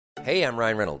Hey, I'm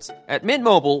Ryan Reynolds. At Mint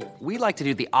Mobile, we like to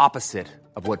do the opposite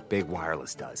of what Big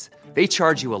Wireless does. They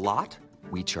charge you a lot,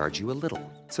 we charge you a little.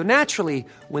 So naturally,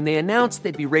 when they announced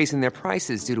they'd be raising their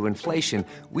prices due to inflation,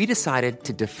 we decided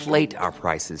to deflate our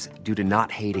prices due to not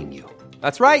hating you.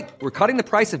 That's right. We're cutting the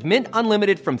price of Mint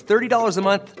Unlimited from $30 a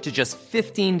month to just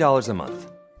 $15 a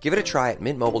month. Give it a try at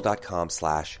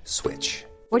mintmobile.com/switch.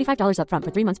 $45 up front for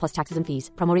 3 months plus taxes and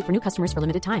fees. Promo rate for new customers for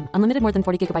limited time. Unlimited more than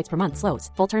 40 gigabytes per month. Slows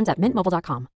full terms at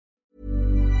mintmobile.com.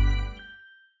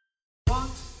 1,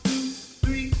 2,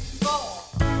 3, 4.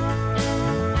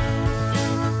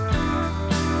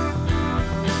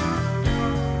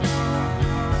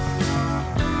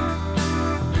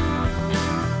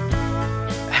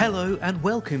 Hello and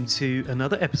welcome to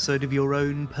another episode of Your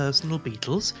Own Personal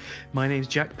Beatles. My name's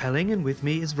Jack Pelling and with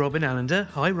me is Robin Allender.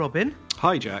 Hi Robin.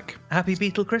 Hi Jack. Happy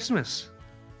Beatle Christmas.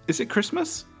 Is it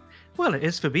Christmas? Well, it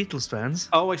is for Beatles fans.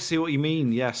 Oh, I see what you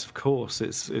mean. Yes, of course.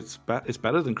 It's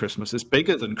better than Christmas. It's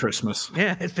bigger than Christmas.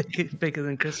 Yeah, it's bigger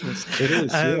than Christmas. It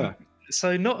is, yeah.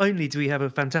 So not only do we have a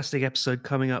fantastic episode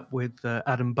coming up with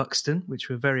Adam Buxton, which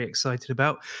we're very excited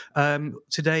about,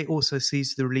 today also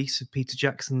sees the release of Peter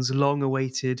Jackson's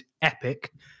long-awaited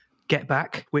epic, Get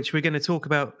Back, which we're going to talk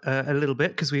about a little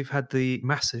bit because we've had the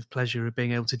massive pleasure of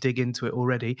being able to dig into it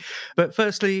already. But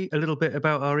firstly, a little bit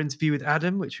about our interview with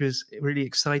Adam, which was really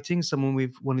exciting, someone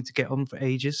we've wanted to get on for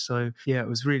ages. So yeah, it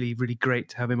was really, really great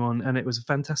to have him on and it was a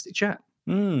fantastic chat.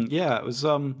 Yeah, it was...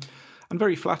 And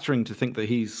very flattering to think that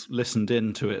he's listened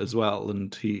in to it as well.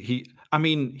 And he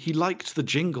liked the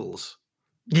jingles.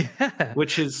 Yeah.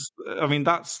 Which is,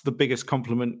 that's the biggest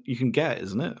compliment you can get,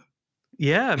 isn't it?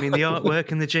 Yeah, the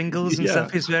artwork and the jingles and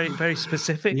stuff is very, very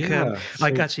specific. Yeah, I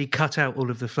actually cut out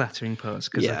all of the flattering parts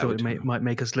because I thought it might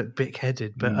make us look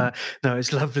big-headed. But no,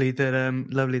 it's lovely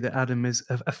that Adam is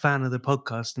a fan of the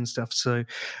podcast and stuff. So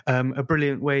a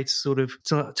brilliant way to sort of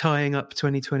tying up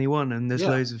 2021. And there's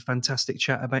loads of fantastic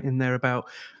chat about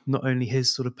not only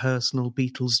his sort of personal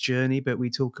Beatles journey, but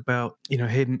we talk about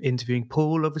him interviewing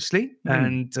Paul, obviously,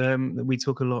 and we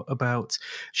talk a lot about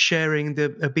sharing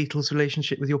a Beatles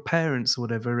relationship with your parents or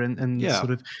whatever, and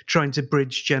sort of trying to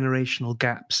bridge generational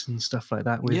gaps and stuff like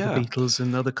that with the Beatles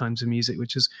and other kinds of music,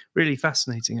 which is really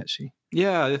fascinating, actually.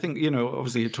 Yeah, I think,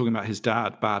 obviously you're talking about his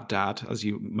dad, Bad Dad, as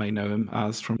you may know him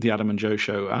as from the Adam and Joe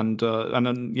show, and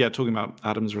then talking about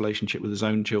Adam's relationship with his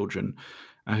own children,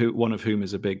 one of whom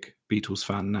is a big Beatles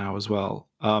fan now as well.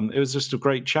 It was just a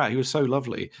great chat. He was so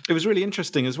lovely. It was really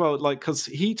interesting as well, because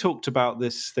he talked about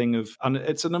this thing of, and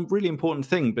it's a really important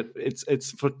thing, but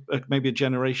it's for maybe a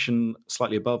generation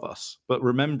slightly above us, but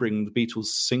remembering the Beatles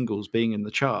singles being in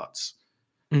the charts.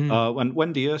 And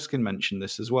Wendy Erskine mentioned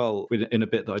this as well in a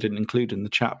bit that I didn't include in the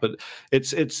chat, but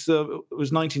it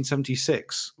was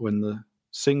 1976 when the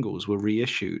singles were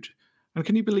reissued. And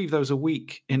can you believe there was a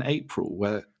week in April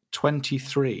where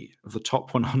 23 of the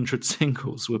top 100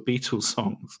 singles were Beatles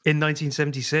songs in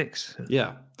 1976.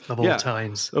 Yeah, of all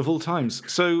times.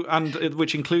 So,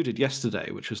 which included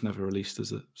Yesterday, which was never released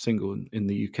as a single in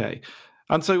the UK.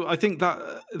 And so, I think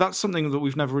that's something that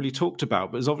we've never really talked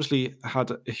about, but has obviously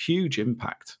had a huge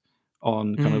impact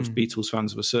on kind of Beatles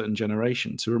fans of a certain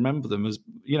generation to remember them as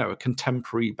a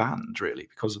contemporary band, really,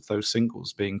 because of those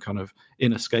singles being kind of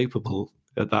inescapable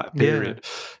at that period,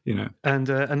 And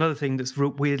another thing that's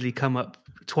weirdly come up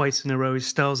twice in a row is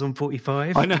Stars on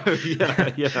 45. I know,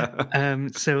 yeah.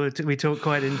 So we talked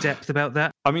quite in depth about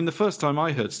that. The first time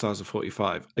I heard Stars on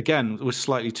 45, again, was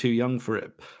slightly too young for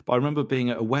it, but I remember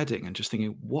being at a wedding and just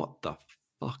thinking, what the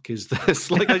fuck is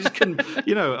this? Like, I just couldn't,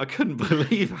 I couldn't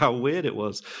believe how weird it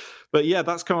was. But yeah,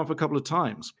 that's come up a couple of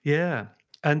times. Yeah.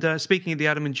 And speaking of the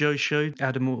Adam and Joe show,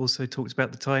 Adam also talked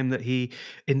about the time that he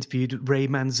interviewed Ray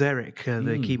Manzarek,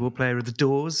 the keyboard player of The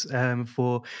Doors,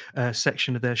 for a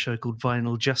section of their show called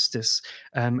Vinyl Justice,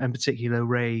 and in particular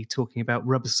Ray talking about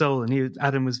Rubber Soul. And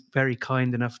Adam was very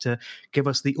kind enough to give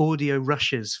us the audio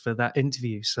rushes for that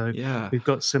interview. So we've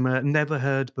got some never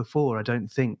heard before, I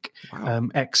don't think,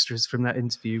 extras from that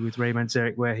interview with Ray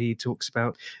Manzarek where he talks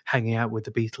about hanging out with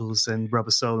the Beatles and Rubber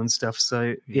Soul and stuff.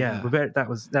 So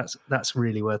that's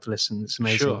really worth listening. It's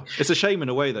amazing. Sure. It's a shame in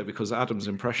a way though, because Adam's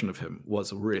impression of him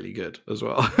was really good as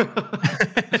well.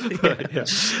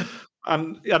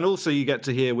 And also you get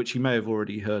to hear, which you may have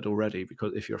already heard already,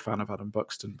 because if you're a fan of Adam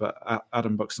Buxton, but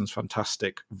Adam Buxton's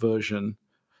fantastic version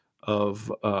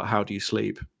of How Do You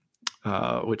Sleep,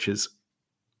 which is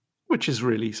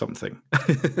really something.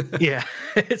 Yeah,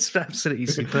 it's absolutely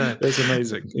superb. It's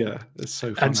amazing. Yeah, it's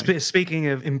so funny. And speaking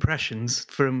of impressions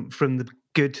from the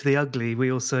good to the ugly,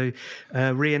 we also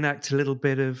reenact a little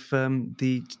bit of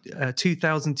the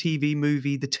 2000 TV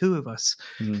movie The Two of Us,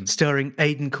 starring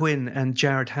Aidan Quinn and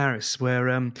Jared Harris, where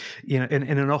in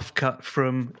an offcut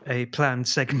from a planned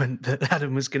segment that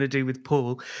Adam was going to do with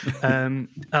Paul,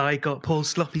 I got Paul's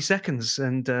sloppy seconds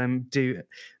and do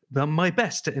my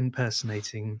best at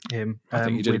impersonating him. I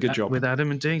think you did a good job with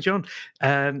Adam and doing John.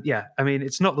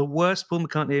 It's not the worst Paul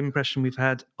McCartney impression we've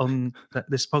had on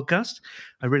this podcast.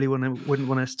 I really wouldn't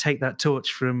want to take that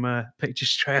torch from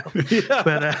Pictures Trail,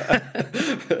 but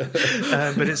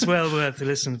it's well worth a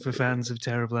listen for fans of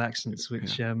terrible accents.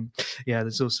 Which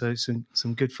there's also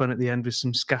some good fun at the end with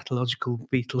some scatological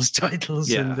Beatles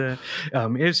titles, and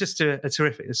it was just a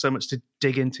terrific. There's so much to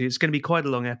dig into. It's going to be quite a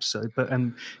long episode, but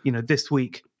this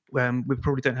week. We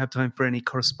probably don't have time for any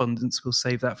correspondence. We'll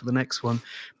save that for the next one.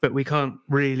 But we can't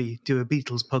really do a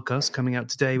Beatles podcast coming out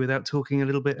today without talking a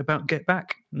little bit about Get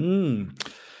Back.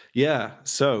 Yeah,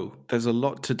 so there's a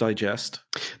lot to digest.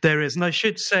 There is. And I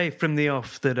should say from the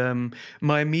off that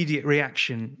my immediate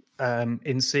reaction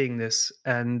in seeing this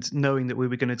and knowing that we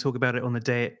were going to talk about it on the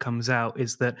day it comes out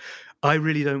is that I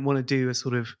really don't want to do a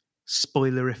sort of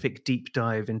spoilerific deep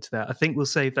dive into that. I think we'll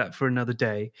save that for another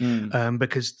day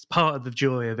because part of the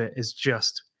joy of it is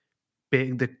just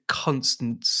being the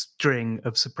constant string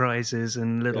of surprises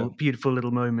and beautiful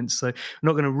little moments. So I'm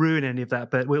not going to ruin any of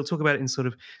that, but we'll talk about it in sort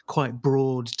of quite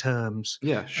broad terms.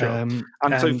 Yeah, sure. And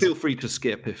so feel free to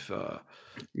skip if and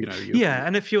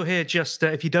if you're here just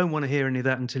if you don't want to hear any of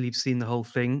that until you've seen the whole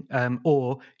thing,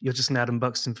 or you're just an Adam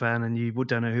Buxton fan and you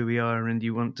don't know who we are and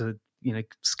you want to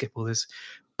skip all this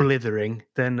blithering,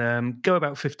 then go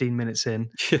about 15 minutes in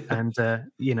and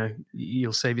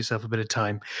you'll save yourself a bit of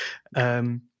time.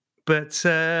 So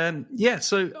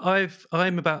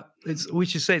I'm about, we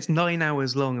should say it's 9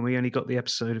 hours long and we only got the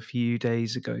episode a few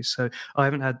days ago, so I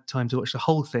haven't had time to watch the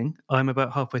whole thing. I'm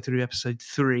about halfway through episode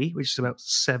 3, which is about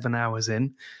 7 hours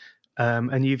in,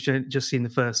 and you've just seen the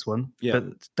first one, but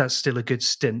that's still a good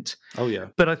stint. Oh yeah.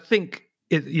 But I think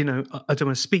I don't want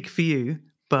to speak for you,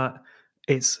 but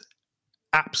it's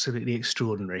absolutely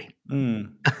extraordinary.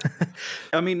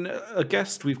 I mean, a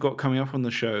guest we've got coming up on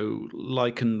the show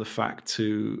likened the fact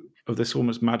of this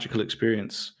almost magical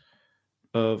experience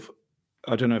of,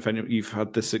 I don't know if you've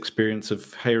had this experience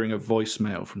of hearing a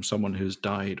voicemail from someone who's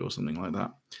died or something like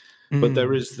that. But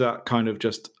there is that kind of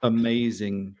just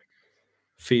amazing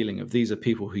feeling of these are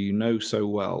people who you know so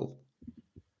well,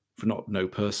 not know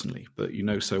personally, but you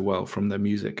know so well from their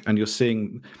music, and you're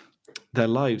seeing their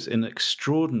lives in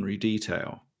extraordinary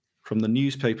detail, from the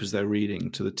newspapers they're reading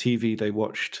to the TV they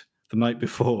watched the night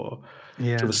before,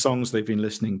 to the songs they've been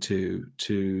listening to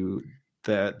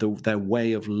their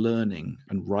way of learning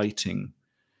and writing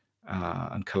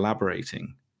and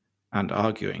collaborating and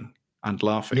arguing and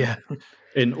laughing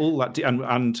in all that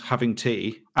and having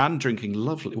tea and drinking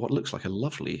what looks like a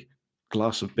lovely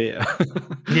glass of beer.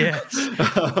 Yes.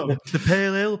 The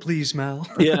pale ale, please, Mel.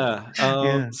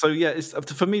 So it's,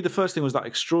 for me, the first thing was that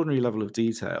extraordinary level of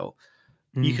detail.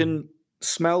 You can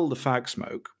smell the fag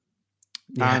smoke.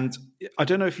 And I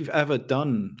don't know if you've ever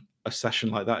done a session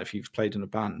like that, if you've played in a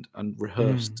band and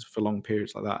rehearsed for long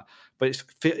periods like that. But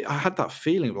I had that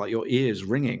feeling of like your ears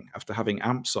ringing after having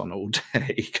amps on all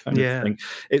day kind of thing.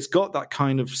 It's got that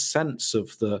kind of sense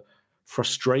of the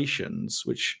frustrations,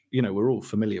 which we're all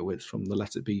familiar with from the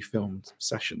Let It Be filmed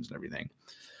sessions and everything,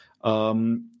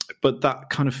 but that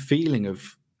kind of feeling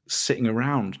of sitting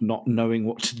around not knowing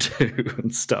what to do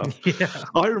and stuff.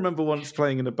 I remember once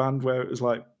playing in a band where it was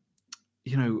like,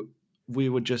 we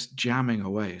were just jamming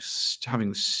away, having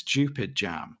the stupid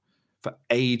jam for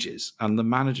ages, and the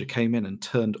manager came in and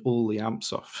turned all the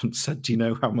amps off and said, do you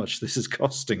know how much this is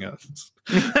costing us?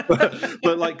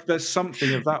 but like there's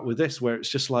something of that with this where it's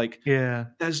just like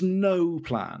there's no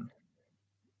plan,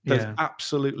 there's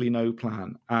absolutely no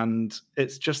plan, and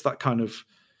it's just that kind of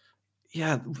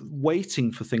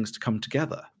waiting for things to come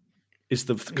together is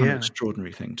the kind of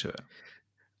extraordinary thing to it.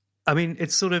 I mean,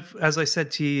 it's sort of, as I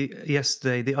said to you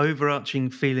yesterday, the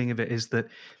overarching feeling of it is that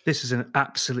this is an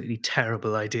absolutely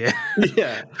terrible idea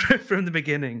from the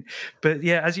beginning. But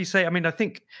as you say, I mean, I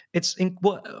think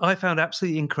what I found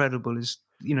absolutely incredible is,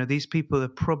 these people are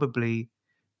probably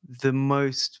the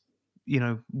most,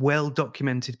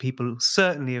 well-documented people,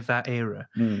 certainly of that era.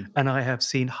 And I have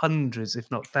seen hundreds, if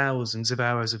not thousands of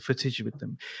hours of footage with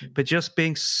them. But just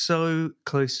being so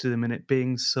close to them and it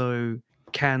being so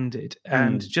candid,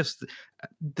 and just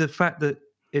the fact that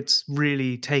it's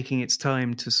really taking its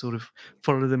time to sort of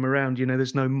follow them around. You know,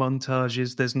 there's no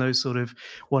montages. There's no sort of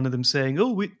one of them saying,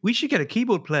 "Oh, we should get a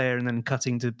keyboard player," and then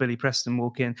cutting to Billy Preston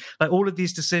walk in. Like, all of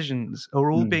these decisions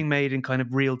are all being made in kind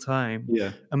of real time.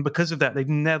 Yeah. And because of that, they've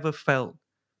never felt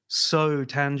so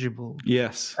tangible.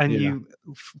 Yes. And yeah. you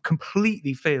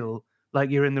completely feel like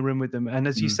you're in the room with them. And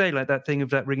as you say, like that thing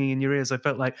of that ringing in your ears, I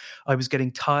felt like I was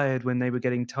getting tired when they were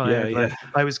getting tired. Yeah, like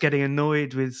I was getting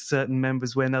annoyed with certain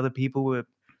members when other people were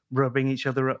rubbing each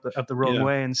other up the wrong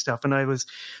way and stuff. And I was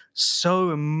so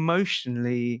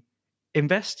emotionally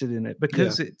invested in it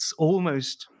because it's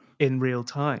almost in real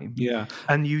time. Yeah.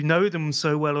 And you know them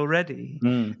so well already.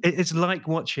 It's like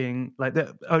watching like that.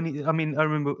 Only, I mean, I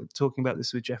remember talking about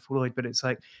this with Jeff Lloyd, but it's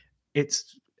like,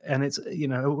 it's, you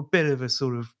know, a bit of a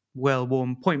sort of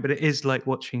well-worn point, but it is like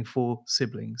watching four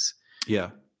siblings. Yeah.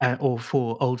 Or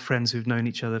four old friends who've known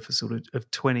each other for sort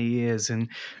of 20 years. And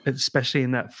especially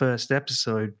in that first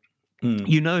episode,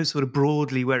 you know sort of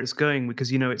broadly where it's going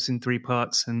because you know it's in 3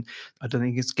 parts, and I don't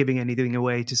think it's giving anything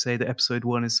away to say that episode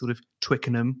 1 is sort of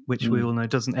Twickenham, which we all know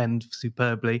doesn't end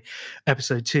superbly.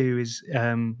 Episode 2 is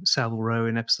Savile Row,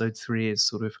 and episode 3 is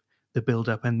sort of the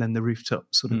build-up and then the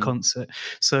rooftop sort of concert.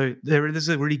 So there's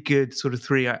a really good sort of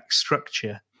 3-act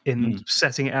structure in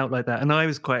setting it out like that. And I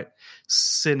was quite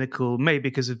cynical, maybe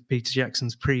because of Peter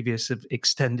Jackson's previous of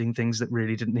extending things that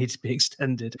really didn't need to be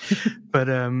extended. But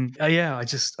I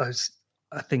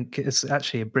think it's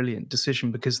actually a brilliant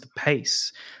decision because the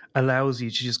pace allows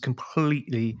you to just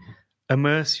completely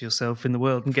immerse yourself in the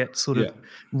world and get sort of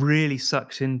really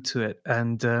sucked into it.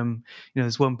 And, you know,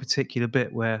 there's one particular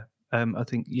bit where I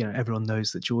think, you know, everyone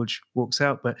knows that George walks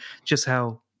out, but just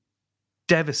how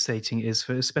devastating it is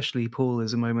for especially Paul.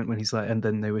 There's a moment when he's like, and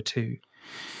then they were 2.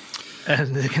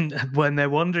 And when they're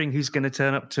wondering who's going to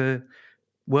turn up to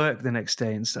work the next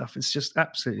day and stuff, it's just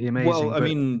absolutely amazing. Well, I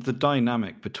mean, the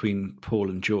dynamic between Paul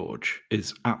and George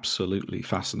is absolutely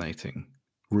fascinating,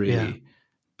 really,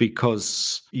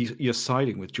 because you're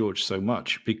siding with George so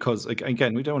much. Because,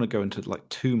 again, we don't want to go into like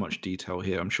too much detail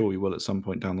here. I'm sure we will at some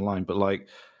point down the line, but like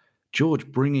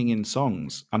George bringing in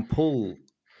songs and Paul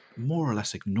more or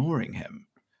less ignoring him,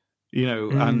 you know,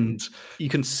 and you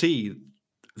can see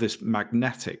this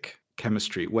magnetic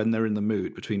chemistry when they're in the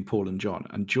mood between Paul and John,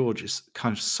 and George is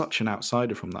kind of such an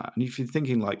outsider from that. And if you're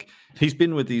thinking like he's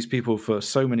been with these people for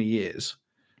so many years,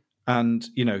 and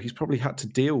you know he's probably had to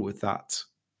deal with that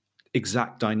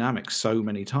exact dynamic so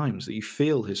many times that you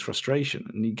feel his frustration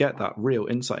and you get that real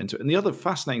insight into it. And the other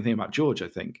fascinating thing about George, I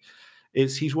think,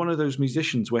 is he's one of those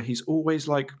musicians where he's always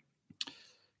like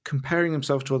comparing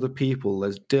himself to other people.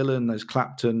 There's Dylan, there's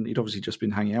Clapton. He'd obviously just been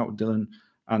hanging out with Dylan,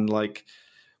 and like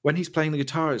when he's playing the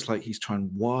guitar, it's like he's trying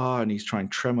wah and he's trying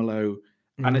tremolo,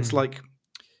 and it's like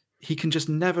he can just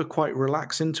never quite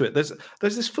relax into it. There's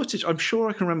this footage I'm sure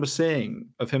I can remember seeing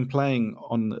of him playing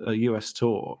on a US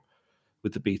tour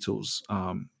with the Beatles.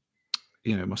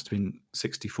 You know, it must have been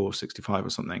 64, 65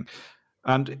 or something.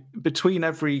 And between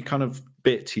every kind of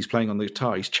bit he's playing on the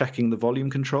guitar, he's checking the volume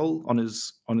control on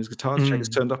his guitar to check it's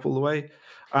turned up all the way.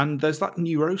 And there's that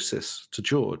neurosis to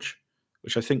George,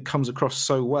 which I think comes across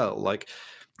so well. Like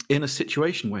in a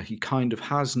situation where he kind of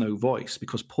has no voice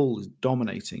because Paul is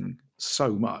dominating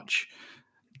so much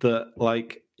that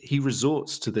like he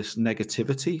resorts to this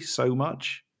negativity so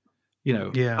much. You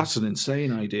know, that's an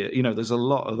insane idea. You know, there's a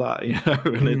lot of that, you know,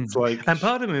 and it's like... And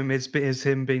part of him is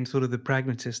him being sort of the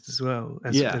pragmatist as well.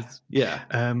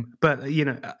 But, you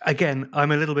know, again,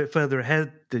 I'm a little bit further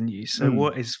ahead than you. So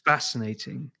what is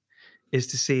fascinating is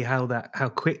to see how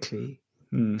quickly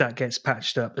that gets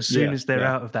patched up as soon as they're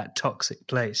out of that toxic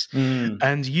place.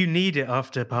 And you need it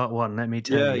after part 1, let me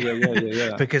tell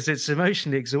you. Because it's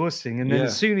emotionally exhausting. And then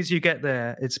as soon as you get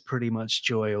there, it's pretty much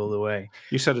joy all the way.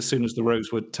 You said as soon as the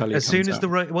Rosewood telly As comes soon as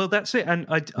out. well, that's it. And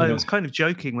I was kind of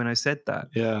joking when I said that.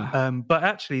 But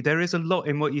actually, there is a lot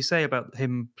in what you say about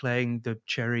him playing the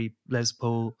Cherry Les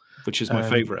Paul. Which is my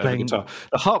favourite ever guitar.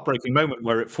 The heartbreaking moment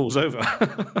where it falls over.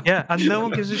 And no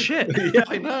one gives a shit.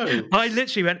 I know. I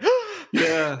literally went...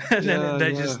 and then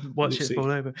they just watch it fall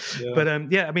over. But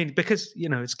I mean, because you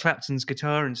know it's Clapton's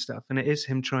guitar and stuff, and it is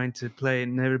him trying to play,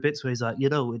 and there are bits where he's like, you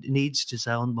know, it needs to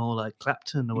sound more like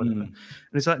Clapton or whatever, and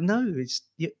it's like, no, it's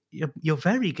you're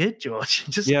very good, George.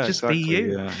 Just be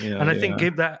you. And I think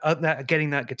give that getting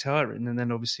that guitar in, and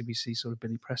then obviously we see sort of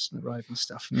Billy Preston arrive and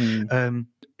stuff.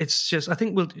 It's just, I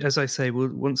think as I say,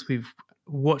 once we've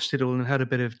watched it all and had a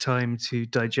bit of time to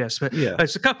digest. But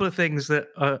there's a couple of things that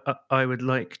I would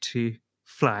like to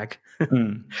flag.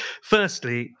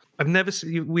 Firstly,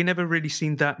 we never really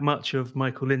seen that much of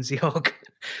Michael Lindsay Hogg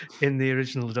in the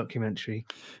original documentary.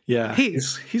 Yeah,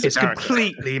 he's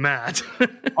completely mad.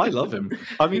 I love him.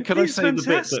 I mean, can I say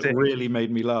fantastic. The bit that really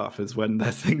made me laugh is when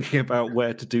they're thinking about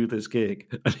where to do this gig,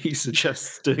 and he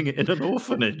suggests doing it in an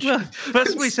orphanage. Well,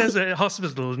 that's what he says at a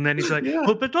hospital, and then he's like,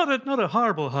 "Well, but not a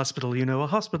horrible hospital, a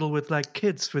hospital with like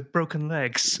kids with broken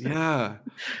legs." Yeah,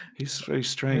 he's very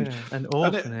strange. Yeah, an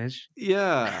orphanage.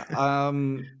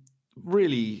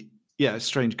 Really,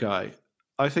 strange guy.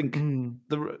 I think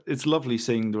it's lovely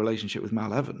seeing the relationship with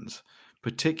Mal Evans,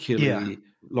 particularly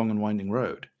Long and Winding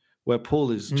Road, where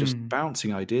Paul is just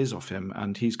bouncing ideas off him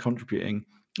and he's contributing,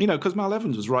 because Mal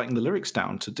Evans was writing the lyrics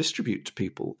down to distribute to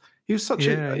people. He was such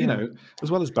as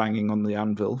well as banging on the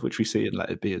anvil, which we see in Let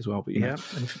It Be as well. But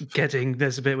and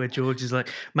there's a bit where George is like,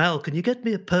 Mal, can you get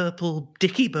me a purple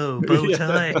dicky bow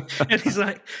tie? And he's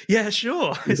like, yeah,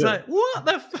 sure. It's like, what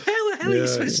the hell are you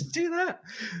supposed to do that?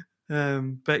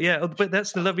 But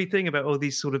that's the lovely thing about all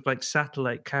these sort of like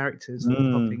satellite characters that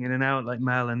are popping in and out, like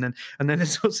Mal, and then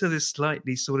there's also this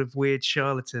slightly sort of weird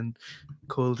charlatan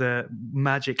called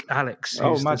Magic Alex.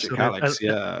 Magic Alex,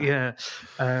 who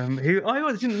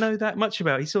I didn't know that much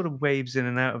about. He sort of waves in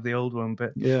and out of the old one,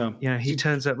 but he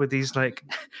turns up with these like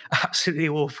absolutely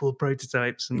awful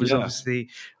prototypes and was obviously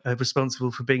responsible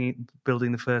for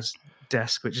building the first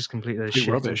desk, which is completely shit.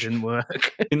 Rubbish. It didn't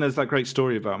work. And there's that great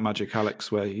story about Magic Alex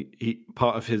where he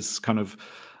part of his kind of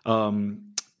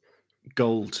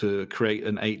goal to create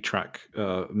an 8-track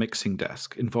mixing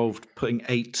desk involved putting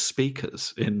 8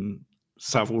 speakers in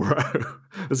Savile Row,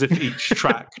 as if each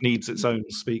track needs its own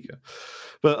speaker.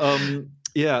 But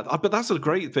but that's a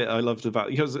great bit I loved about,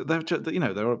 because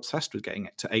they're obsessed with getting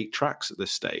it to 8 tracks at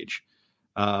this stage.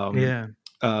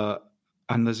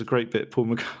 And there's a great bit Paul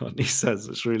McCartney says,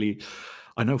 it's really,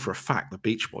 I know for a fact the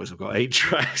Beach Boys have got 8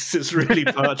 tracks. It's really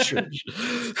Partridge.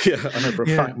 I know for a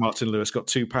fact Martin Lewis got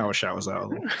 2 power showers out of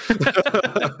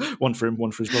them. One for him,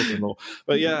 one for his brother-in-law.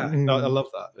 But I love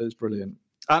that. It was brilliant.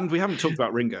 And we haven't talked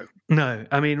about Ringo. No,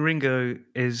 I mean, Ringo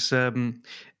is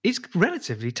he's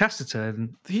relatively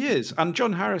taciturn. He is. And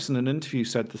John Harris in an interview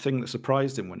said the thing that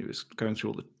surprised him when he was going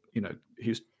through all the, he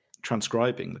was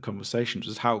transcribing the conversations,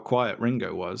 was how quiet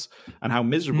Ringo was and how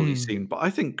miserable he seemed. But I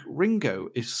think Ringo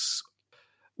is,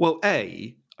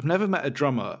 I've never met a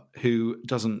drummer who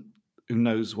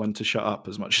knows when to shut up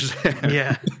as much as him.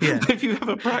 Yeah. If you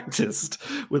ever practiced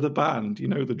with a band,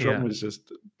 the drummer is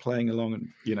just playing along and,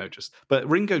 but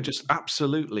Ringo just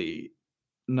absolutely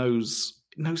knows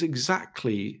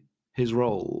exactly his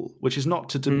role, which is not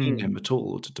to demean him at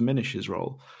all or to diminish his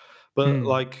role. But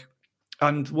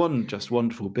and one just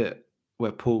wonderful bit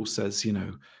where Paul says,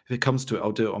 if it comes to it,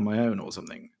 I'll do it on my own or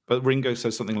something. But Ringo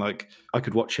says something like, I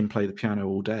could watch him play the piano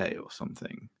all day or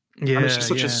something. Yeah, and it's just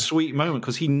such a sweet moment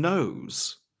because he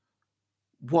knows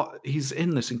what he's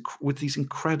in this with these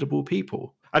incredible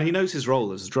people. And he knows his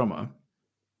role as a drummer.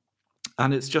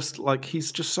 And it's just like,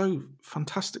 he's just so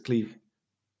fantastically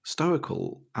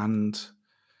stoical. And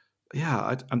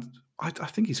I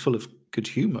think he's full of good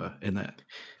humour in it.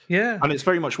 Yeah. And it's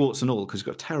very much warts and all because he's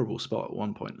got a terrible spot at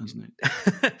one point, hasn't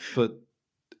he? But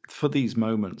for these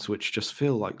moments, which just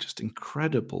feel like just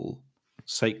incredible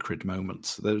sacred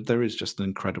moments, there is just an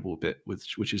incredible bit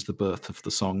which is the birth of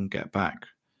the song Get Back,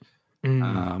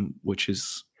 which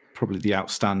is probably the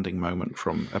outstanding moment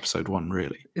from episode 1,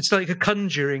 really. It's like a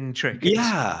conjuring trick.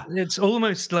 It's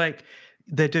almost like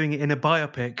they're doing it in a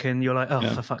biopic and you're like,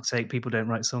 for fuck's sake, people don't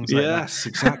write songs like that. Yes,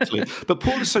 exactly. But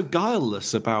Paul is so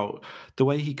guileless about the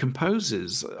way he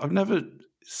composes. I've never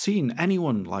seen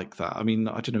anyone like that. I mean,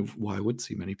 I don't know why I would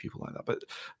see many people like that, but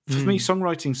for me,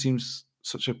 songwriting seems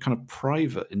such a kind of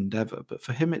private endeavor, but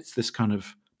for him, it's this kind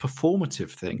of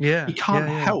performative thing. Yeah. He can't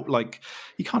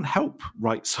he can't help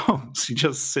write songs. He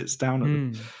just sits down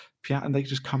at the piano and they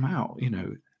just come out,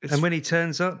 And when he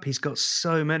turns up, he's got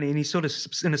so many, and he sort of,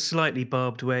 in a slightly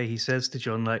barbed way, he says to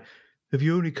John, like, have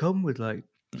you only come with, like,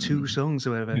 2 songs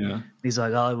or whatever? Yeah. He's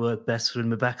like, I work best when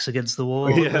my back's against the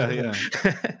wall. Yeah.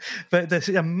 But there's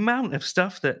the amount of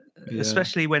stuff that,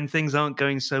 especially when things aren't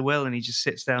going so well, and he just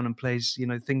sits down and plays,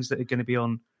 things that are going to be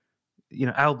on,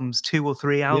 albums, 2 or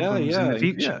 3 albums in the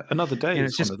future. Yeah. Another Day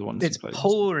is one of the ones it's he plays.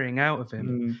 pouring out of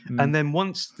him. And then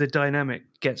once the dynamic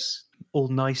gets all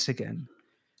nice again,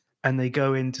 and they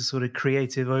go into sort of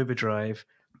creative overdrive,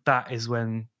 that is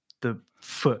when the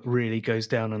foot really goes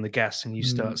down on the gas and you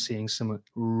start seeing some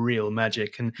real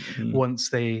magic. And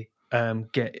once they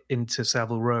get into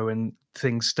Savile Row and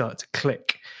things start to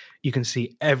click, you can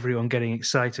see everyone getting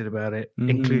excited about it,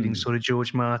 including sort of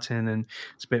George Martin. And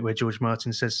it's a bit where George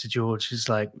Martin says to George, he's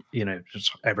like,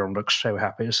 just, everyone looks so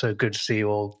happy. It's so good to see you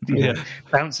all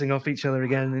bouncing off each other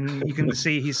again. And you can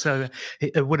see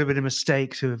it would have been a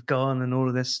mistake to have gone and all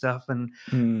of this stuff. And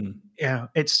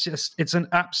it's an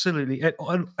absolutely,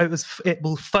 it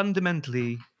will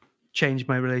fundamentally change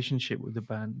my relationship with the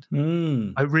band.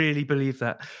 I really believe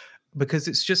that. Because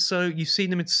it's just so, you've seen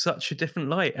them in such a different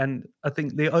light. And I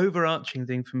think the overarching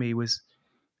thing for me was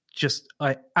just,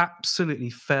 I absolutely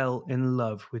fell in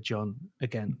love with John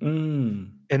again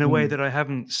in a way that I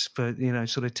haven't for,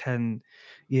 sort of 10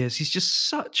 years. He's just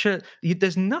such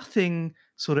there's nothing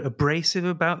sort of abrasive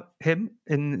about him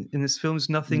in this film. There's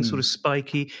nothing sort of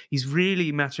spiky. He's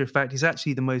really matter of fact. He's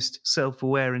actually the most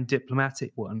self-aware and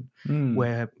diplomatic one,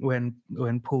 where when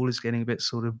Paul is getting a bit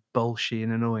sort of bolshy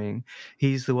and annoying,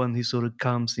 he's the one who sort of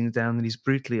calms things down, and he's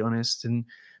brutally honest. And,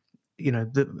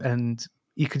 and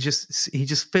you could he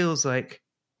just feels like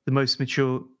the most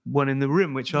mature one in the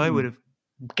room, which I would have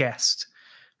guessed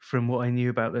from what I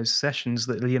knew about those sessions,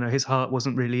 that his heart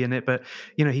wasn't really in it, but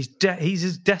he's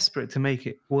as desperate to make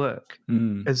it work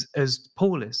as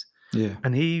Paul is. Yeah,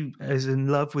 and he is in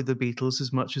love with the Beatles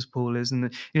as much as Paul is,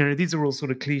 and these are all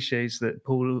sort of cliches that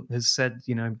Paul has said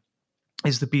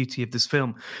is the beauty of this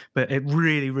film, but it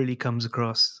really, really comes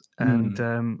across.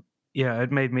 And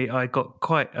it made me. I got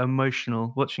quite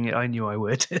emotional watching it. I knew I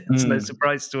would. It's no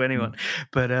surprise to anyone,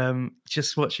 but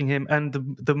just watching him and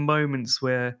the moments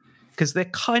where. Because they're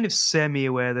kind of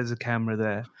semi-aware there's a camera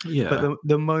there. Yeah. But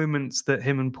the moments that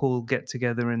him and Paul get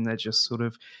together and they're just sort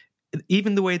of...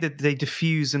 Even the way that they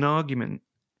diffuse an argument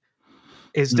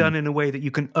is done in a way that you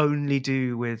can only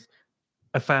do with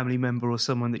a family member or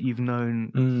someone that you've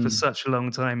known for such a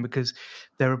long time, because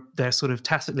they're sort of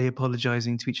tacitly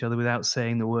apologizing to each other without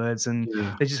saying the words. And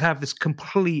they just have this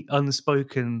complete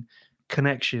unspoken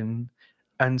connection.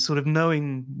 And sort of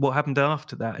knowing what happened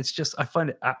after that, it's just, I find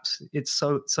it it's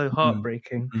so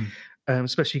heartbreaking,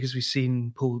 especially because we've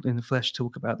seen Paul in the flesh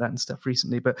talk about that and stuff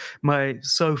recently. But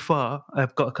so far,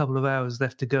 I've got a couple of hours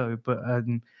left to go, but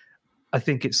I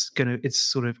think it's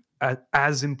sort of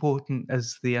as important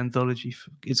as the anthology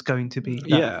it's going to be.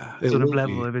 Sort of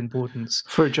level of importance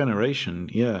for a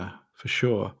generation. Yeah, for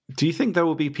sure. Do you think there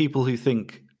will be people who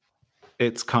think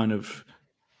it's kind of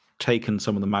taken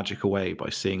some of the magic away by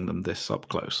seeing them this up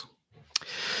close?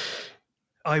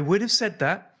 I would have said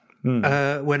that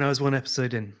when I was one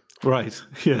episode in. Right,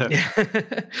 yeah.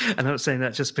 And I'm not saying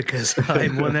that just because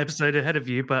I'm one episode ahead of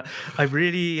you, but I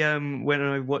really, when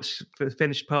I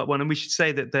finished part one, and we should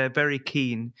say that they're very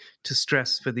keen to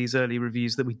stress for these early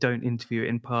reviews that we don't interview it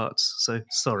in parts. So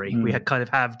sorry, we have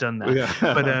done that. Yeah.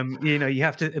 But, you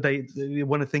have to, they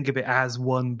want to think of it as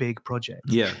one big project.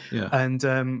 Yeah. And,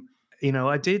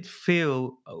 I did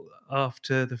feel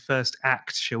after the first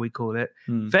act, shall we call it,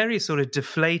 very sort of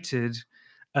deflated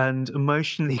and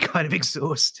emotionally kind of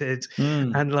exhausted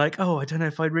and like, I don't know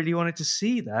if I really wanted to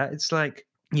see that. It's like,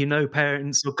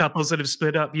 parents or couples that have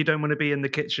split up, you don't want to be in the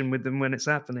kitchen with them when it's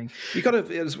happening. You got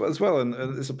to, as well, and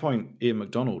there's a point Ian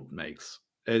MacDonald makes,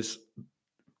 is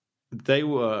they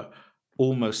were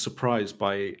almost surprised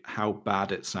by how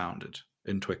bad it sounded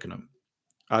in Twickenham.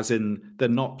 As in, they're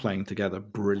not playing together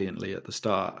brilliantly at the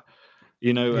start,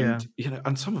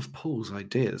 and some of Paul's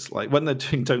ideas, like when they're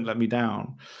doing "Don't Let Me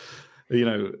Down,"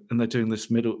 and they're doing this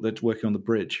they're working on the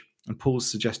bridge, and Paul's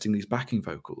suggesting these backing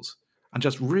vocals and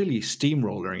just really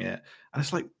steamrolling it, and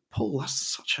it's like, Paul,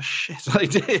 that's such a shit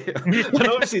idea. And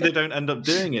obviously they don't end up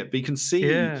doing it, but you can see,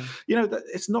 that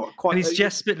it's not quite. And he's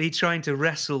desperately trying to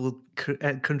wrestle,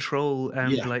 control,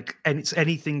 and and it's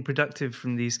anything productive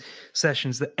from these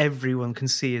sessions that everyone can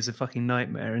see is a fucking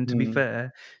nightmare. And to be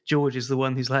fair, George is the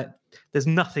one who's like, there's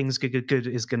nothing's good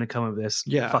is going to come of this.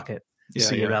 Yeah. Fuck it.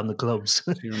 See you around the clubs.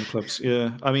 See you around the clubs.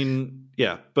 Yeah. I mean,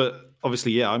 but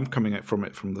obviously, I'm coming at from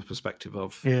the perspective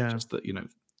of just that,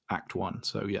 Act One.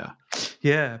 So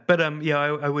yeah, but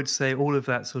I would say all of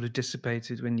that sort of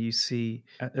dissipated when you see,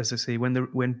 as I say,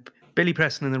 when Billy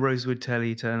Preston and the Rosewood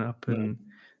Telly turn up, and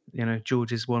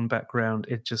George's one background,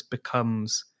 it just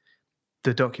becomes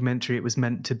the documentary it was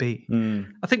meant to be.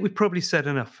 I think we've probably said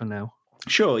enough for now.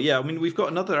 Sure, yeah. I mean, we've got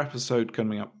another episode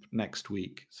coming up next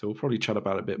week, so we'll probably chat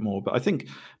about it a bit more. But I think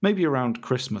maybe around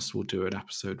Christmas we'll do an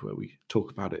episode where we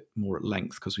talk about it more at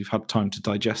length, because we've had time to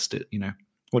digest it.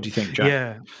 What do you think, Jack?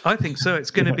 Yeah, I think so. It's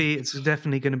going to be. It's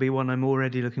definitely going to be one I'm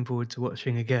already looking forward to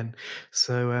watching again.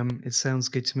 So it sounds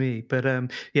good to me. But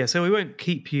so we won't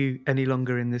keep you any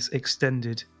longer in this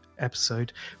extended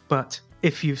episode. But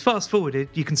if you've fast forwarded,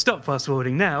 you can stop fast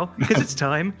forwarding now, because it's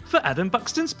time for Adam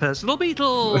Buxton's Personal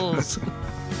Beatles.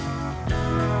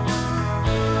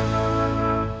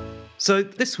 So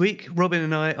this week, Robin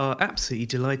and I are absolutely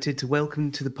delighted to welcome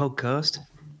to the podcast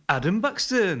Adam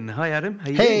Buxton. Hi, Adam.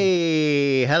 How you doing?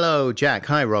 Hey, hello, Jack.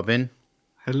 Hi, Robin.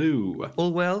 Hello.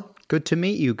 All well? Good to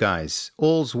meet you guys.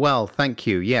 All's well, thank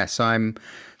you. Yes, I'm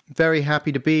very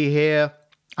happy to be here.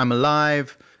 I'm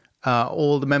alive.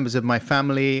 All the members of my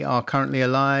family are currently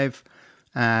alive.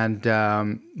 And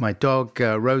my dog,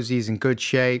 Rosie's in good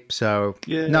shape. So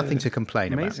nothing to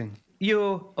complain about. Amazing.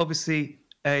 You're obviously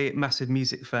a massive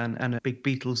music fan and a big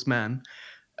Beatles man.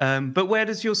 But where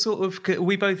does your sort of...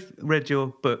 We both read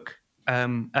your book,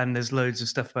 and there's loads of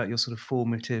stuff about your sort of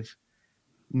formative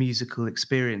musical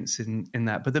experience in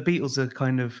that. But the Beatles are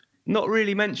kind of not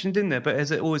really mentioned in there, but has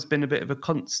it always been a bit of a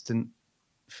constant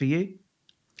for you?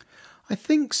 I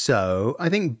think so. I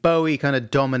think Bowie kind of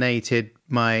dominated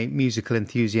my musical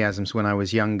enthusiasms when I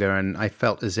was younger, and I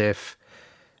felt as if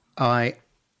I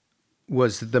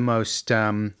was the most...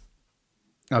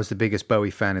 I was the biggest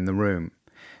Bowie fan in the room.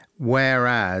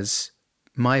 Whereas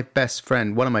my best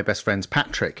friend, one of my best friends,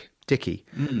 Patrick Dickey,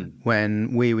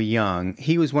 when we were young,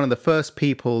 he was one of the first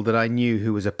people that I knew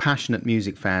who was a passionate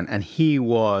music fan, and he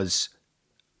was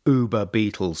uber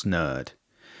Beatles nerd.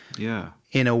 Yeah.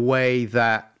 In a way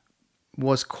that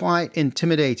was quite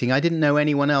intimidating. I didn't know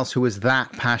anyone else who was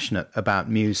that passionate about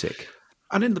music.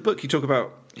 And in the book, you talk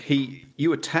about you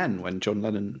were 10 when John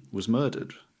Lennon was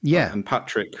murdered. Yeah. And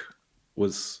Patrick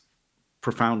was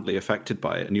profoundly affected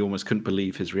by it, and you almost couldn't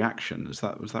believe his reaction. Was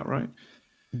that right?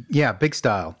 Yeah, big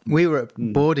style. We were at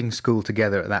boarding school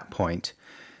together at that point.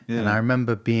 Yeah. And I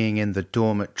remember being in the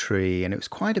dormitory, and it was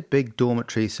quite a big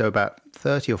dormitory, so about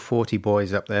 30 or 40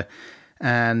 boys up there.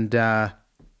 And and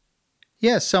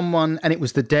it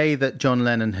was the day that John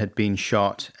Lennon had been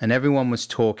shot, and everyone was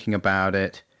talking about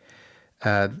it.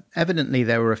 Evidently,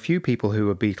 there were a few people who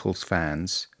were Beatles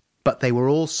fans, but they were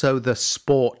also the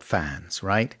sport fans,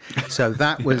 right? So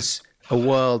that was a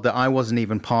world that I wasn't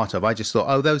even part of. I just thought,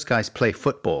 oh, those guys play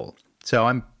football. So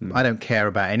I don't care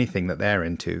about anything that they're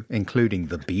into, including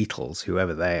the Beatles,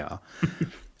 whoever they are.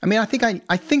 I mean, I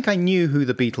think I knew who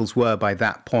the Beatles were by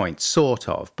that point, sort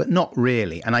of, but not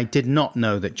really. And I did not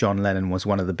know that John Lennon was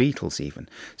one of the Beatles even.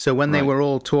 So when they were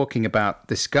all talking about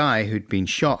this guy who'd been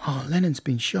shot, oh, Lennon's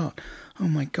been shot. Oh,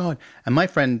 my God. And my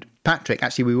friend Patrick,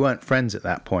 actually, we weren't friends at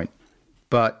that point,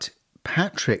 but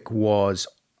Patrick was,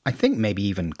 I think, maybe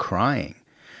even crying.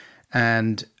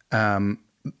 And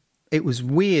it was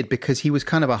weird because he was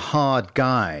kind of a hard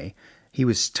guy. He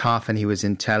was tough and he was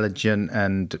intelligent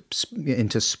and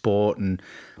into sport and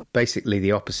basically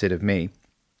the opposite of me.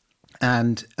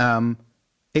 And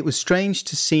it was strange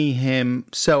to see him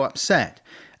so upset.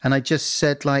 And I just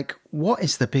said, like, what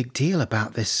is the big deal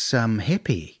about this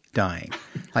hippie dying?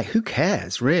 Like, who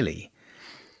cares, really?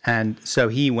 And so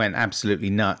he went absolutely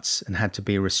nuts and had to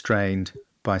be restrained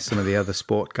by some of the other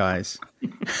sport guys.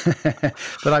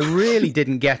 But I really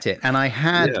didn't get it. And I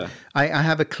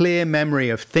have a clear memory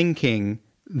of thinking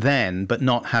then, but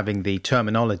not having the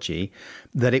terminology,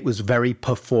 that it was very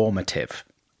performative.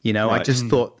 You know, I just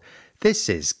thought,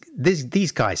 these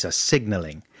guys are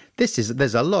signaling.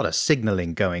 There's a lot of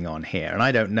signaling going on here, and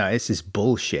I don't know. This is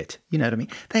bullshit. You know what I mean?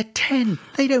 They're 10.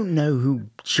 They don't know who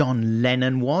John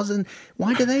Lennon was, and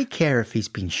why do they care if he's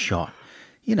been shot?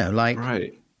 You know, like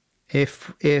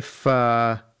if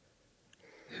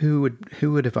who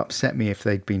would have upset me if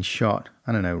they'd been shot?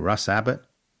 I don't know, Russ Abbott.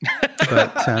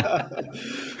 But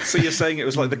so you're saying it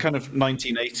was like the kind of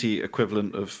 1980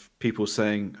 equivalent of people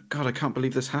saying, "God, I can't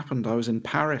believe this happened. I was in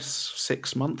Paris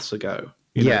 6 months ago."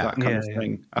 You know, that kind of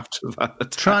thing after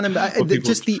that. Trying to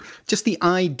just the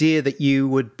idea that you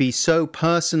would be so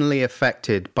personally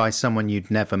affected by someone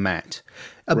you'd never met.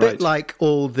 A bit like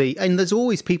and there's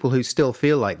always people who still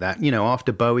feel like that. You know,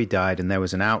 after Bowie died and there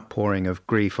was an outpouring of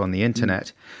grief on the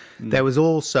internet, there was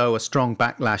also a strong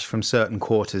backlash from certain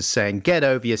quarters saying, get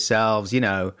over yourselves, you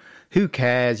know, who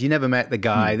cares? You never met the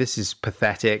guy. This is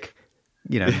pathetic.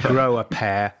 You know, grow a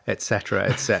pair, etc.,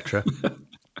 etc.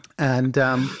 And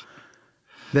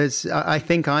I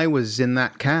think I was in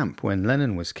that camp when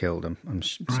Lennon was killed. I'm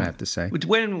sad to say.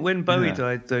 When Bowie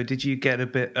died, though, did you get a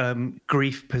bit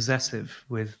grief possessive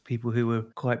with people who were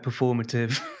quite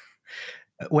performative?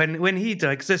 when he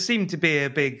died, because there seemed to be a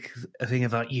big thing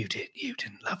about you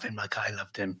didn't love him like I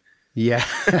loved him. Yeah.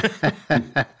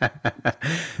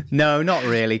 No, not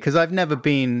really, because I've never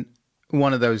been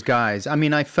one of those guys. I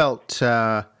mean, I felt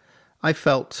a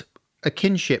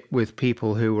kinship with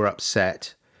people who were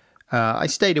upset. I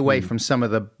stayed away from some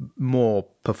of the more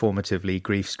performatively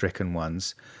grief-stricken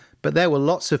ones, but there were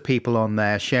lots of people on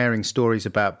there sharing stories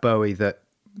about Bowie that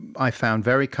I found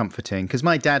very comforting, because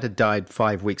my dad had died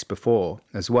 5 weeks before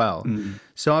as well.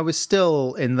 So I was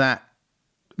still in that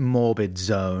morbid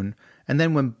zone. And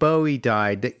then when Bowie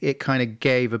died, it kind of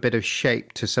gave a bit of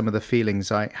shape to some of the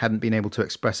feelings I hadn't been able to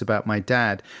express about my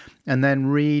dad. And then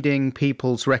reading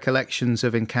people's recollections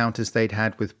of encounters they'd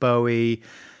had with Bowie,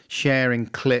 sharing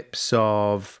clips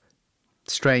of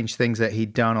strange things that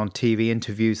he'd done on TV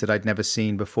interviews that I'd never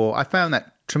seen before. I found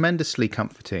that tremendously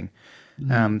comforting,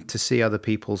 to see other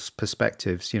people's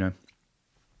perspectives,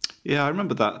 Yeah, I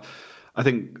remember that. I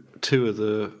think two of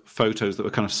the photos that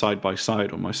were kind of side by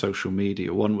side on my social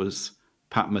media, one was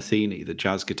Pat Metheny, the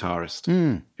jazz guitarist,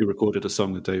 who recorded a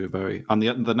song with David Bowie. And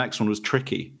the next one was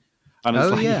Tricky. And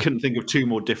it's you couldn't think of two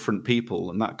more different people.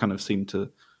 And that kind of seemed to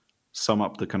sum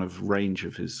up the kind of range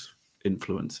of his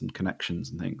influence and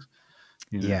connections and things.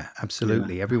 Yeah,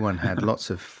 absolutely. Yeah. Everyone had lots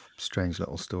of strange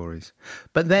little stories.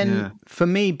 But then for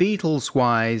me,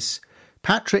 Beatles-wise,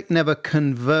 Patrick never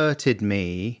converted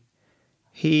me.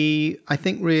 He, I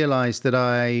think, realized that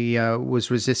I was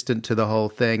resistant to the whole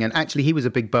thing. And actually, he was a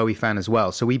big Bowie fan as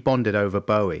well. So we bonded over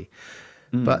Bowie.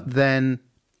 But then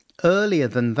earlier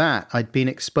than that, I'd been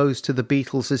exposed to the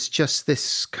Beatles as just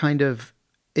this kind of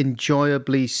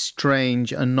enjoyably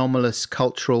strange, anomalous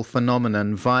cultural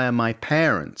phenomenon via my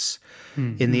parents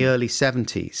in the early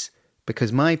 70s.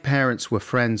 Because my parents were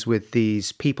friends with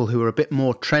these people who were a bit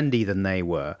more trendy than they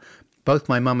were. Both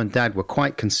my mum and dad were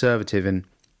quite conservative in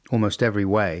almost every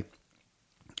way.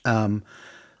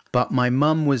 But my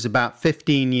mum was about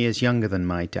 15 years younger than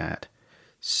my dad.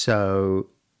 So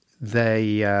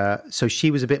so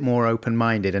she was a bit more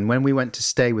open-minded. And when we went to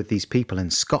stay with these people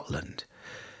in Scotland,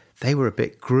 they were a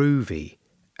bit groovy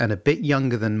and a bit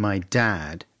younger than my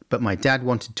dad. But my dad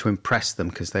wanted to impress them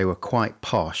because they were quite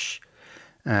posh.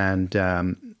 And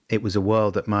it was a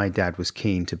world that my dad was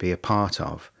keen to be a part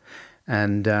of.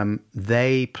 And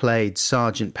they played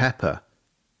Sgt. Pepper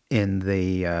in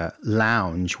the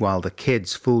lounge while the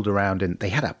kids fooled around. And they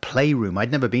had a playroom.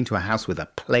 I'd never been to a house with a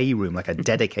playroom, like a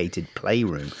dedicated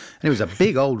playroom. And it was a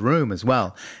big old room as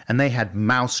well. And they had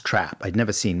Mousetrap. I'd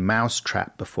never seen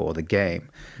Mousetrap before the game.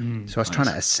 So I was trying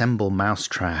to assemble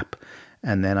Mousetrap.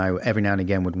 And then I every now and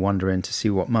again would wander in to see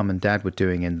what Mum and Dad were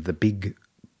doing in the big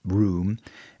room.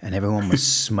 And everyone was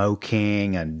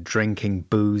smoking and drinking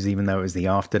booze, even though it was the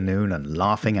afternoon, and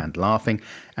laughing and laughing.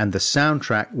 And the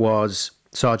soundtrack was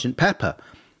Sgt. Pepper.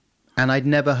 And I'd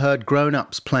never heard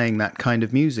grown-ups playing that kind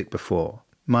of music before.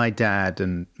 My dad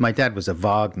was a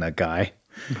Wagner guy.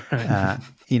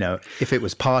 If it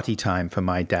was party time for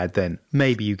my dad, then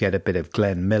maybe you get a bit of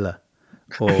Glenn Miller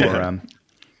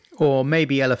or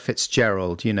maybe Ella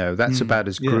Fitzgerald. That's about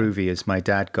as groovy as my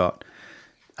dad got.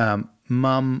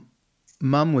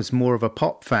 Mum was more of a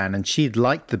pop fan, and she'd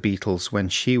liked the Beatles when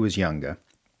she was younger,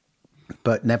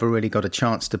 but never really got a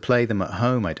chance to play them at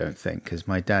home, I don't think, because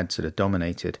my dad sort of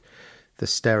dominated the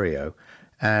stereo.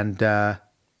 And to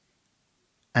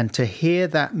hear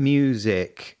that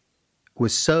music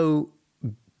was so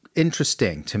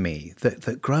interesting to me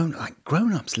that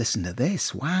grown-ups listen to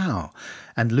this. Wow.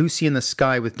 And Lucy in the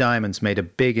Sky with Diamonds made a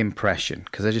big impression,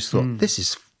 because I just thought, this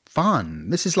is fun.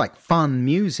 This is like fun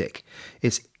music.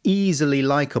 It's easily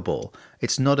likable.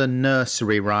 It's not a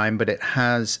nursery rhyme, but it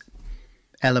has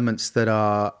elements that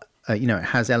are, it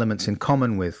has elements in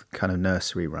common with kind of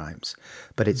nursery rhymes.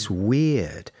 But it's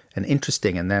weird and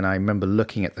interesting. And then I remember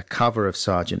looking at the cover of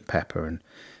Sgt. Pepper and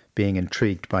being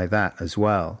intrigued by that as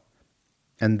well.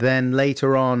 And then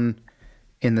later on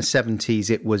in the 70s,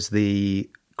 it was the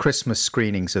Christmas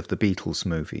screenings of the Beatles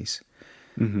movies.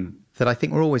 That I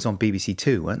think were always on BBC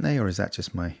Two, weren't they? Or is that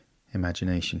just my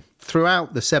imagination?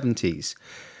 Throughout the 70s,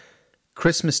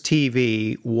 Christmas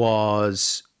TV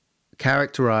was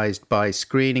characterized by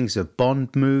screenings of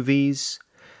Bond movies,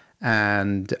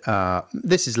 and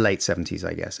this is late 70s,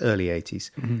 I guess, early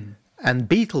 80s, and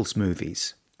Beatles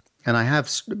movies. And I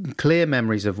have clear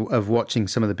memories of watching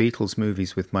some of the Beatles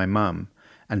movies with my mum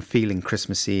and feeling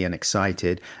Christmassy and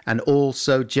excited, and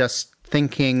also just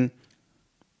thinking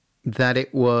that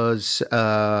it was,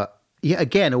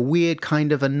 again, a weird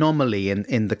kind of anomaly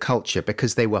in the culture,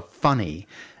 because they were funny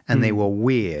and they were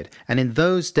weird. And in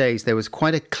those days, there was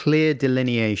quite a clear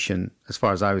delineation, as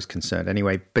far as I was concerned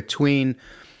anyway, between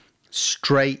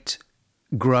straight,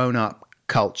 grown-up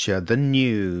culture, the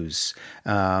news,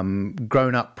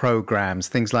 grown-up programs,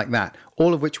 things like that,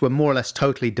 all of which were more or less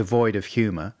totally devoid of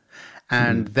humor.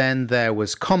 And then there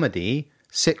was comedy,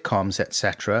 sitcoms,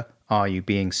 etc., Are You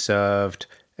Being Served?,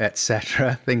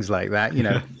 etc., things like that.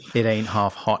 It Ain't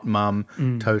Half Hot Mum,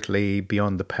 totally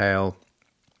beyond the pale,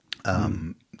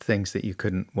 things that you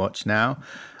couldn't watch now,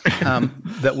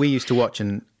 that we used to watch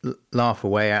and laugh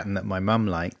away at, and that my mum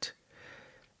liked.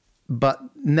 But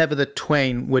never the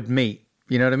twain would meet.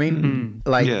 You know what I mean?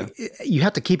 You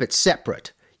had to keep it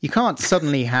separate. You can't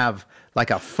suddenly have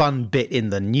like a fun bit in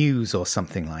the news or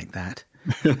something like that.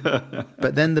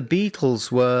 But then the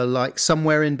Beatles were like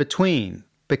somewhere in between,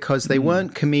 because they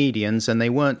weren't comedians and they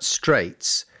weren't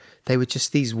straights. They were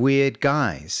just these weird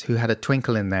guys who had a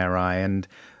twinkle in their eye. And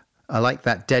I like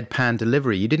that deadpan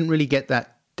delivery. You didn't really get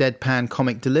that deadpan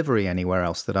comic delivery anywhere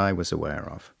else that I was aware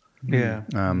of. Yeah.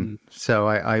 So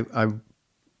I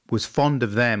was fond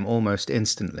of them almost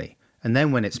instantly. And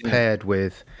then when it's paired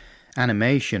with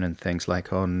animation and things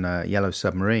like on Yellow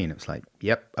Submarine, it was like,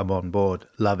 yep, I'm on board,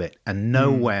 love it. And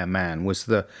Nowhere Man was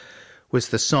the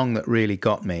song that really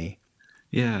got me.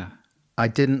 Yeah. I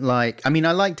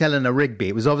liked Eleanor Rigby.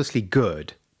 It was obviously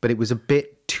good, but it was a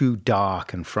bit too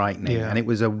dark and frightening. Yeah. And it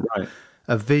was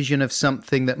a vision of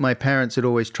something that my parents had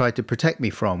always tried to protect me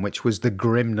from, which was the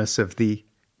grimness of the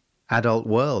adult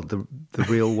world, the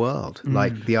real world.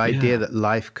 Like the idea that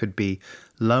life could be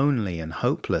lonely and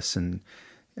hopeless, and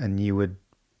you would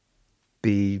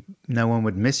be, no one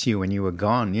would miss you when you were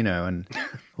gone, and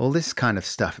all this kind of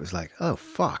stuff. It was like, oh,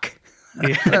 fuck.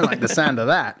 I don't like the sound of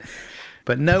that.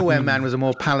 But Nowhere Man was a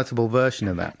more palatable version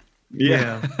of that.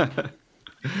 Yeah.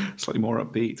 Slightly more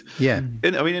upbeat. Yeah.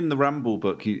 In the Ramble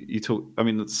book, you talk,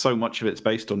 so much of it's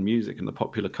based on music and the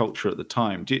popular culture at the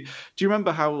time. Do you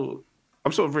remember how,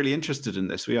 I'm sort of really interested in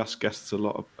this. We ask guests a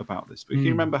lot about this, but can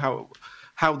you remember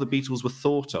how the Beatles were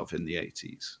thought of in the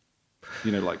 80s?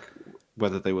 Like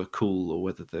whether they were cool or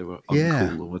whether they were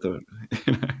uncool or whether,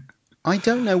 I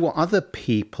don't know what other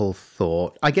people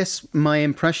thought. I guess my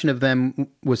impression of them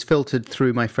was filtered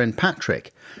through my friend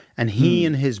Patrick, and he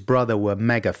and his brother were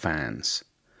mega fans.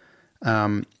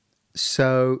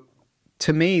 So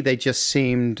to me, they just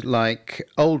seemed like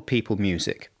old people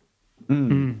music.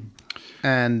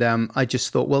 And I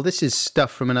just thought, well, this is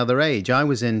stuff from another age. I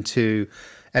was into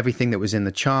everything that was in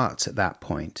the charts at that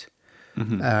point.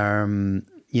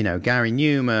 Gary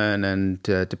Newman and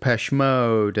Depeche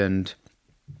Mode, and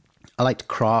I liked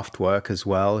Kraftwerk as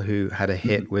well, who had a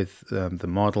hit with The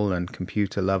Model and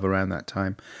Computer Love around that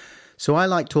time. So I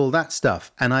liked all that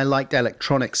stuff, and I liked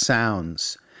electronic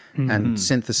sounds and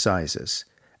synthesizers.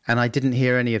 And I didn't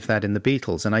hear any of that in the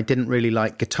Beatles, and I didn't really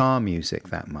like guitar music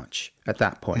that much at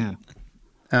that point.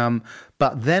 Yeah.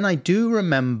 But then I do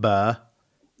remember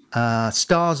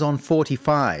Stars on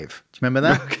 45. Do you remember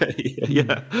that? Okay,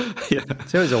 yeah.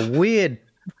 So it was a weird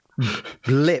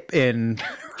blip in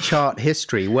chart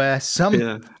history where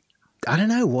I don't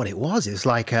know what it was. It's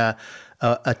like a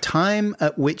time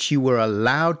at which you were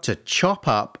allowed to chop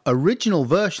up original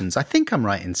versions. I think I'm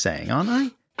right in saying, aren't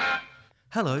I?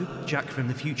 Hello, Jack from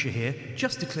the future here.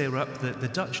 Just to clear up that the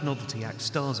Dutch novelty act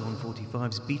Stars on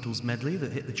 45's Beatles medley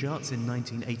that hit the charts in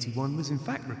 1981 was in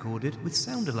fact recorded with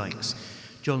sound-alikes.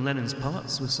 John Lennon's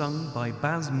parts were sung by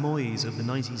Baz Moyes of the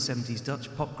 1970s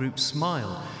Dutch pop group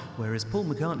Smile, whereas Paul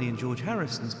McCartney and George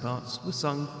Harrison's parts were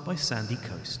sung by Sandy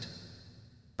Coast.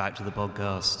 Back to the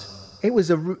podcast. It was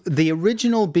the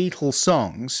original Beatles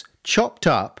songs chopped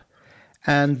up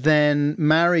and then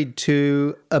married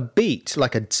to a beat,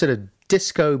 like a sort of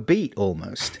disco beat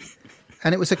almost.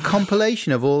 And it was a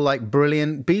compilation of all like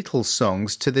brilliant Beatles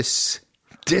songs to this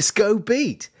disco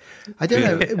beat. I don't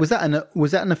know. Was that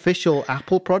an official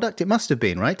Apple product? It must have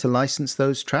been, right, to license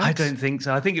those tracks? I don't think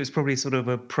so. I think it was probably sort of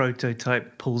a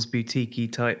prototype Paul's Boutique-y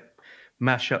type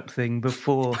mashup thing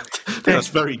before. That's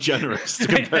very generous to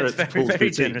compare it to Paul's very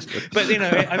Boutique. Generous. But,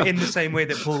 in the same way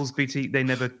that Paul's Boutique, they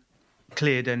never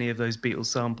cleared any of those Beatles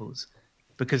samples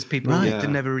because people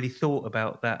never really thought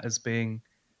about that as being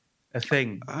a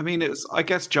thing. It's, I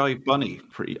guess, Jive Bunny.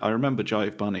 I remember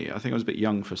Jive Bunny. I think I was a bit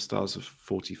young for Stars of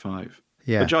 45.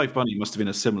 Yeah. But Jive Bunny must have been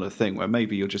a similar thing where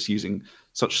maybe you're just using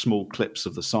such small clips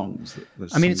of the songs.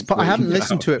 I haven't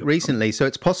listened to it recently, so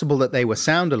it's possible that they were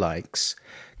sound-alikes,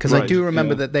 because I do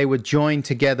remember that they were joined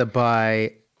together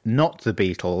by not the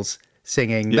Beatles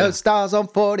singing those stars on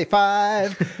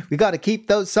 45. We got to keep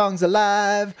those songs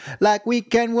alive like we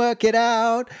can work it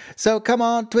out. So come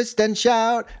on, twist and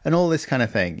shout and all this kind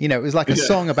of thing. It was like a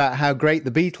song about how great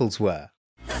the Beatles were.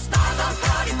 The stars on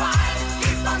 45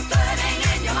 keep on turning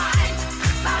in your mind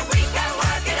like we can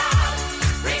work it out.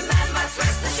 Remember,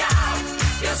 twist and shout.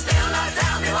 You'll still not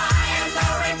tell me why and no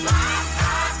reply.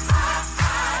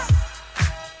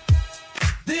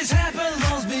 This happened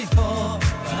once before.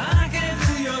 I came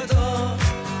to your door.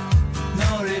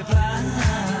 No reply.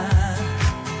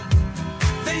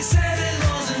 They said it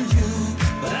wasn't you,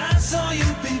 but I saw you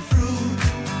peep through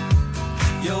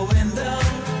your window.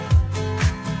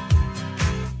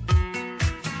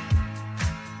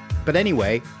 But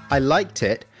anyway, I liked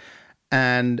it,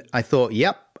 and I thought,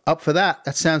 yep, up for that.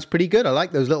 That sounds pretty good. I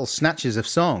like those little snatches of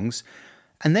songs.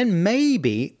 And then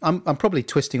maybe, I'm probably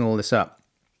twisting all this up,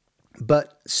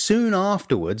 But soon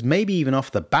afterwards, maybe even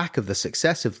off the back of the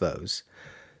success of those,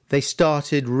 they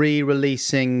started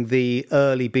re-releasing the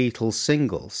early Beatles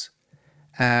singles.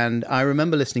 And I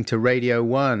remember listening to Radio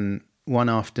 1 one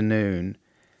afternoon,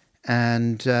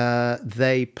 and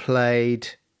they played,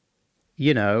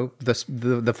 you know,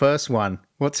 the first one.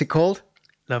 What's it called?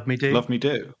 Love Me Do. Love Me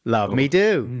Do. Love Me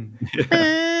Do.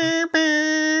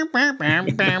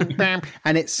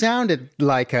 And it sounded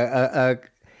like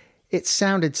it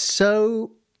sounded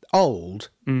so old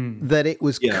that it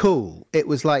was cool. It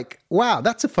was like, wow,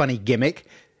 that's a funny gimmick.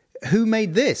 Who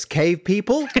made this? Cave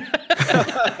people?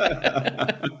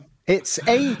 It's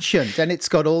ancient, and it's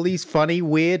got all these funny,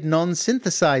 weird,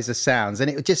 non-synthesizer sounds, and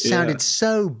it just sounded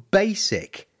so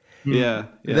basic.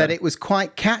 That it was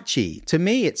quite catchy. To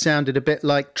me, it sounded a bit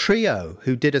like Trio,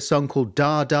 who did a song called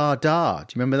Da Da Da.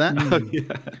 Do you remember that?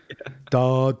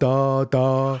 Da da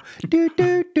da, do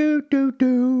do do do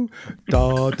do,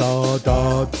 da da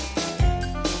da.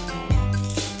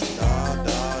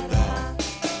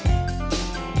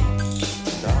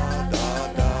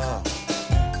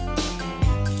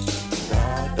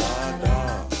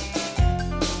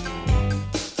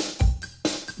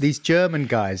 These German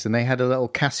guys, and they had a little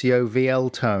Casio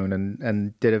VL tone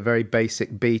and did a very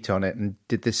basic beat on it and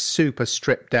did this super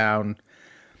stripped down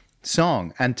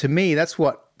song. And to me, that's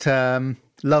what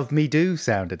Love Me Do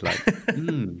sounded like.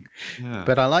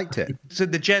 But I liked it. So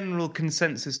the general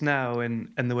consensus now,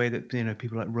 and the way that, you know,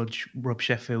 people like Rob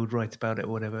Sheffield write about it or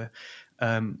whatever,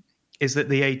 is that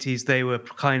the 80s, they were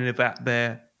kind of at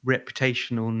their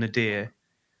reputational nadir,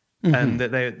 and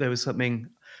that there was something,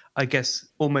 I guess,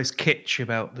 almost kitsch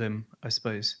about them, I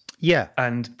suppose. Yeah.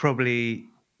 And probably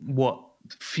what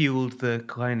fueled the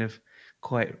kind of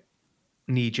quite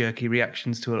knee-jerky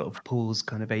reactions to a lot of Paul's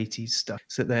kind of 80s stuff.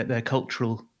 So their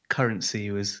cultural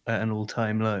currency was at an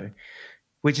all-time low,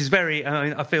 which is very,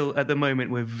 I feel at the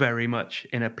moment we're very much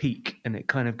in a peak, and it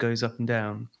kind of goes up and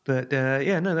down. But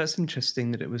that's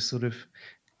interesting that it was sort of...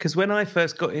 Because when I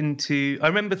first got into... I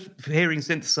remember hearing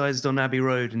synthesizers on Abbey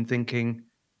Road and thinking...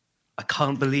 I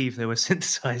can't believe there were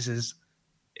synthesizers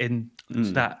in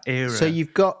that era. So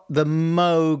you've got the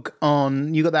Moog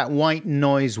on, you got that white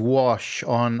noise wash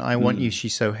on I Want You,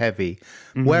 She's So Heavy.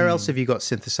 Where else have you got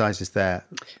synthesizers there?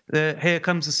 Here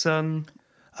Comes the Sun.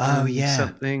 Oh, yeah.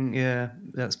 Something,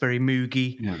 that's very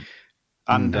Moogie. Yeah.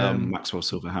 And Maxwell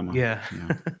Silverhammer. Yeah.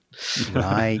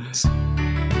 Right.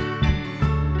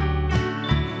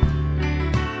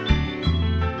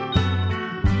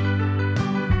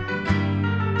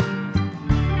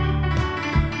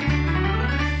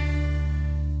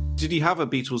 Did you have a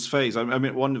Beatles phase? I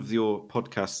mean, one of your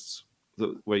podcasts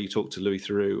where you talk to Louis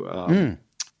Theroux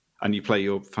and you play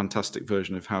your fantastic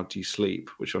version of How Do You Sleep,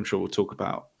 which I'm sure we'll talk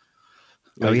about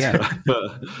later. Oh, yeah.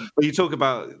 but you talk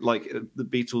about like the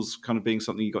Beatles kind of being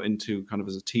something you got into kind of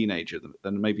as a teenager,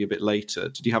 then maybe a bit later.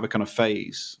 Did you have a kind of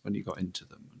phase when you got into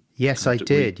them? Yes, I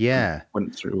did, yeah.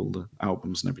 Went through all the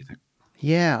albums and everything.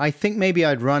 Yeah, I think maybe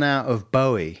I'd run out of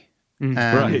Bowie.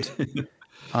 Right.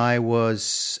 I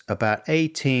was about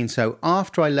 18, so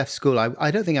after I left school,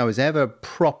 I don't think I was ever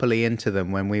properly into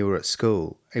them when we were at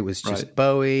school. It was just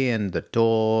Bowie and the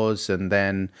Doors, and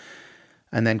then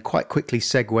quite quickly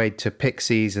segued to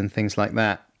Pixies and things like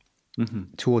that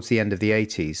towards the end of the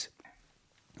 80s.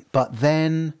 But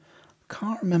then, I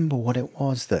can't remember what it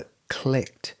was that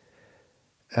clicked.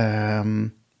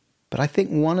 But I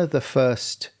think one of the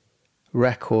first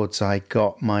records I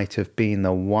got might have been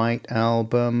the White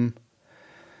Album.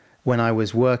 When I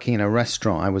was working in a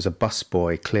restaurant, I was a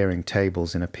busboy clearing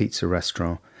tables in a pizza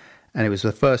restaurant. And it was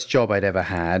the first job I'd ever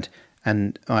had.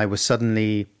 And I was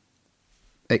suddenly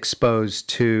exposed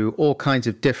to all kinds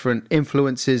of different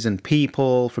influences and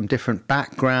people from different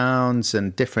backgrounds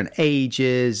and different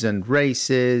ages and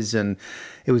races. And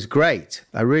it was great.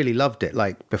 I really loved it.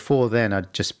 Like before then,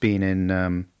 I'd just been in,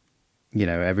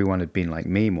 everyone had been like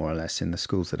me, more or less, in the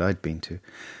schools that I'd been to.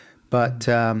 But...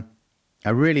 I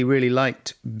really, really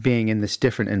liked being in this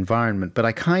different environment, but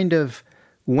I kind of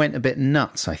went a bit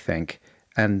nuts, I think,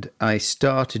 and I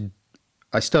started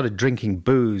drinking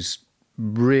booze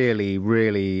really,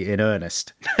 really in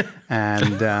earnest,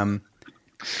 and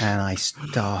I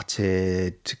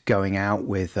started going out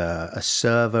with a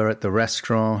server at the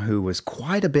restaurant who was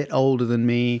quite a bit older than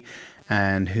me,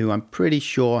 and who I'm pretty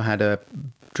sure had a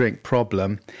drink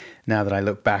problem. Now that I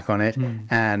look back on it,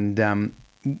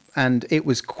 and it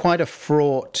was quite a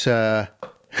fraught.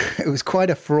 It was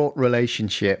quite a fraught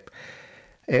relationship.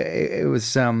 It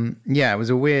was, it was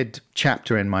a weird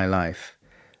chapter in my life,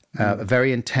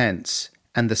 very intense.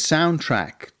 And the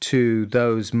soundtrack to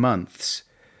those months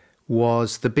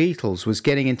was the Beatles, was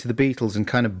getting into the Beatles and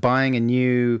kind of buying a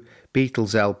new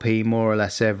Beatles LP more or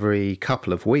less every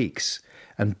couple of weeks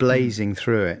and blazing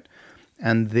through it.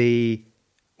 And the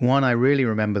one I really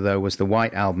remember, though, was the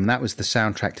White Album. That was the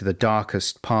soundtrack to the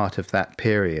darkest part of that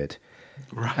period.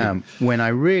 Right. When I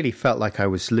really felt like I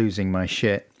was losing my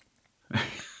shit.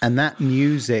 And that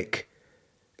music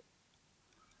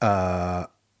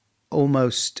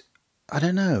almost, I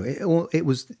don't know,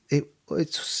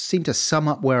 it seemed to sum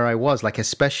up where I was, like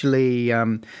especially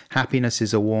Happiness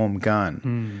is a Warm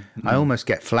Gun. I almost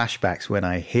get flashbacks when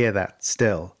I hear that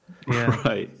still. Yeah.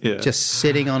 Right, yeah. Just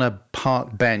sitting on a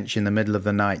park bench in the middle of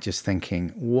the night, just thinking,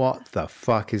 what the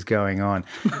fuck is going on?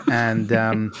 And,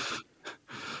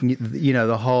 you know,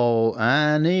 the whole,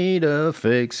 I need a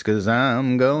fix 'cause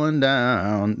I'm going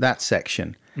down, that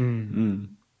section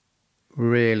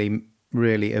really,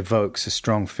 really evokes a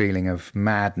strong feeling of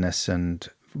madness and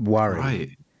worry. Right.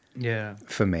 Yeah.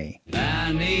 For me.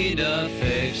 I need a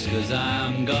fix 'cause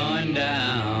I'm going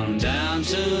down, down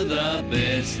to the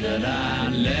bits that I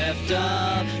left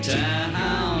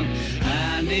uptown.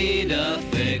 I need a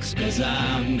fix 'cause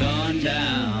I'm going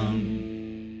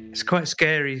down. It's quite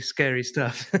scary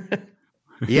stuff.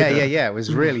 Yeah. It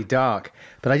was really dark.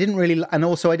 But I didn't really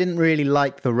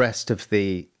like the rest of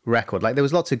the record. Like, there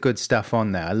was lots of good stuff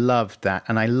on there. I loved that.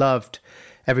 And I loved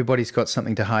Everybody's Got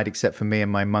Something to Hide Except for Me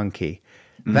and My Monkey.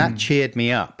 That cheered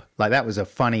me up. Like, that was a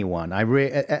funny one.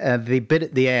 The bit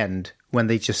at the end when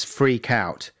they just freak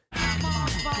out.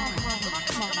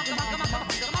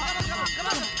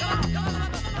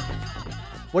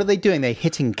 What are they doing? They're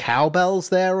hitting cowbells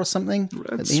there or something?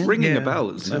 It's ringing a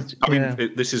bell, isn't it? I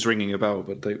mean, this is ringing a bell,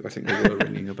 but I think they were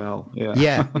ringing a bell.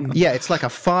 Yeah. Yeah, it's like a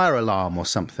fire alarm or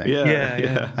something.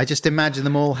 Yeah. I just imagine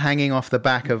them all hanging off the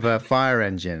back of a fire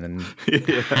engine and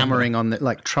hammering on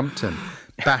like Trumpton,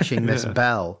 bashing this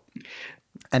bell.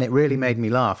 And it really made me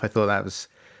laugh. I thought that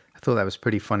was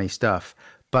pretty funny stuff.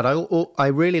 But I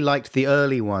really liked the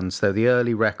early ones, though, the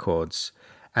early records.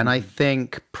 And I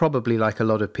think probably, like a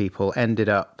lot of people, ended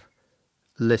up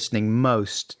listening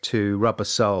most to Rubber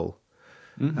Soul.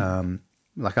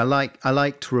 Like I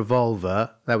liked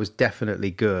Revolver. That was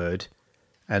definitely good,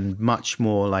 and much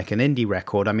more like an indie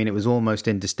record. I mean, it was almost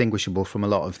indistinguishable from a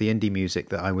lot of the indie music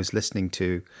that I was listening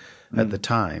to at the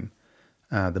time.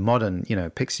 The modern,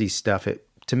 Pixies stuff.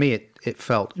 To me, it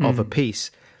felt of a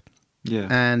piece,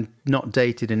 and not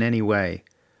dated in any way.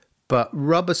 But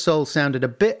Rubber Soul sounded a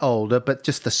bit older, but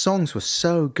just the songs were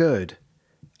so good.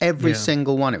 Every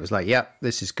single one, it was like, yep,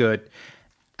 this is good.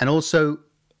 And also,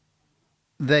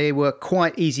 they were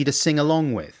quite easy to sing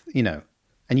along with,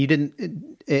 And you didn't,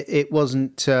 it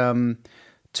wasn't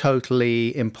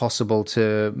totally impossible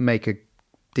to make a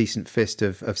decent fist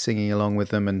of singing along with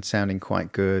them and sounding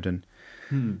quite good. And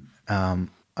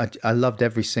I loved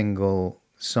every single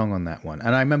song on that one.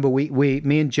 And I remember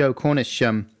me and Joe Cornish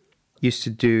used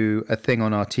to do a thing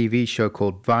on our TV show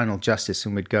called Vinyl Justice,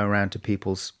 and we'd go around to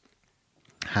people's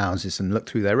houses and look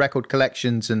through their record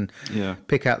collections and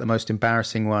pick out the most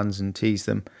embarrassing ones and tease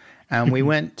them. And we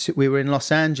were in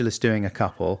Los Angeles doing a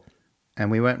couple,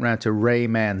 and we went round to Ray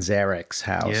Manzarek's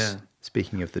house.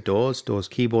 Speaking of the Doors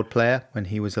keyboard player when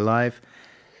he was alive.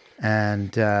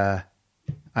 And I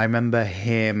remember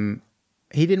he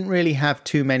didn't really have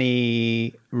too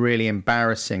many really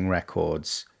embarrassing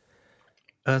records.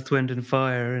 Earth, Wind and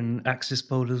Fire and Axis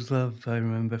Boulder's Love, I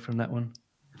remember from that one.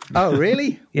 Oh,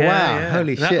 really? Wow,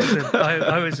 holy shit.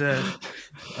 I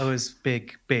was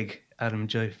big Adam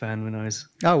Joe fan when I was...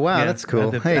 Oh, wow, that's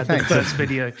cool. Thanks. The first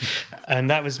video.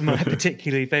 And that was my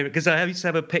particularly favourite, because I used to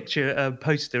have a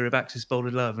poster of Axis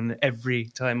Boulder Love, and every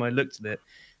time I looked at it,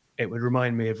 it would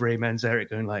remind me of Ray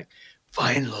Manzarek going like,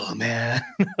 "Vinyl, man,"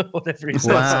 whatever he says.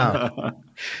 Wow.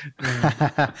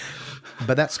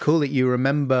 But that's cool that you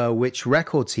remember which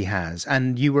records he has,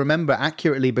 and you remember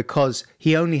accurately because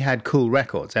he only had cool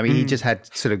records. I mean, he just had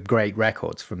sort of great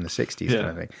records from the 60s kind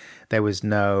of thing. There was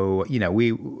no,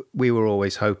 we were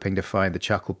always hoping to find the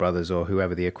Chuckle Brothers or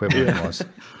whoever the equivalent was.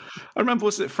 I remember,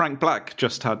 was it Frank Black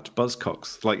just had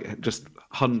Buzzcocks, like just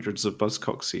hundreds of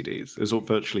Buzzcocks CDs? It was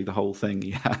virtually the whole thing he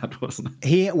had, wasn't it?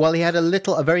 He had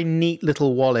a very neat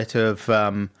little wallet of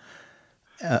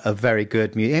very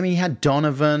good music. I mean, he had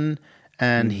Donovan,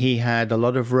 and he had a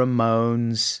lot of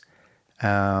Ramones,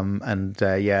 and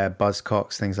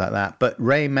Buzzcocks, things like that. But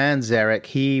Ray Manzarek,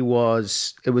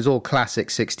 it was all classic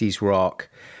 60s rock,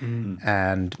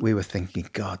 and we were thinking,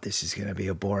 God, this is going to be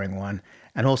a boring one.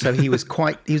 And also, he was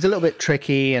a little bit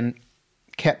tricky and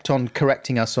kept on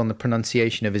correcting us on the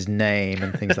pronunciation of his name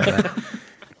and things like that.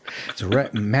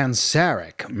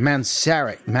 Manzarek.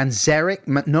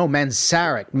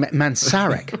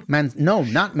 No,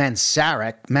 not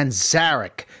Manzarek.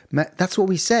 Manzarek. That's what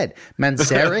we said.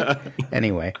 Manzarek.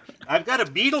 Anyway. I've got a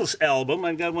Beatles album.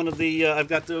 I've got one of the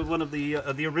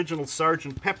original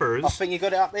Sgt. Peppers. I think you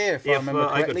got it up here, if I remember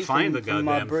correctly. I could find the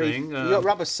goddamn thing. You got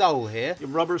Rubber Soul here.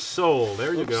 Rubber Soul.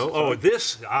 There you go. Oh,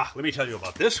 this. Let me tell you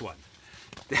about this one.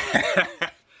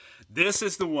 This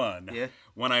is the one. Yeah.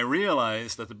 When I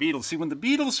realized that the Beatles... See, when the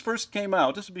Beatles first came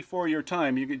out, this is before your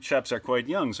time, you chaps are quite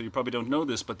young, so you probably don't know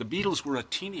this, but the Beatles were a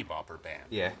teeny bopper band.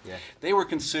 Yeah. They were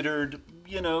considered,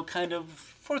 kind of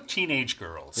for teenage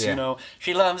girls,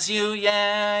 She loves you,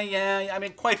 yeah. I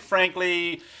mean, quite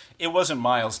frankly, it wasn't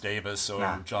Miles Davis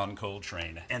or John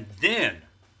Coltrane. And then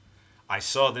I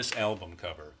saw this album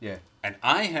cover. Yeah. And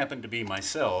I happened to be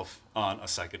myself on a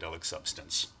psychedelic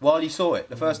substance. While you saw it?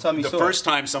 The first time you saw it? The first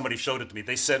time somebody showed it to me.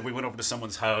 They said we went over to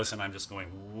someone's house, and I'm just going,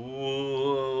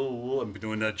 whoa. I'm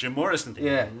doing that Jim Morrison thing.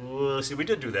 Yeah. Whoa. See, we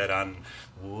did do that on,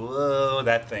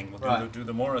 that thing. We'll do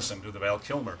the Morrison, do the Val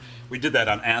Kilmer. We did that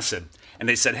on acid. And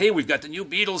they said, hey, we've got the new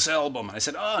Beatles album. And I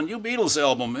said, new Beatles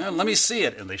album, man, let me see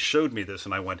it. And they showed me this,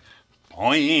 and I went,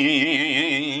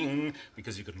 boing,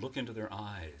 because you could look into their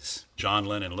eyes. John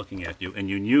Lennon looking at you, and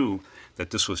you knew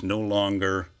that this was no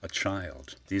longer a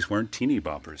child. These weren't teeny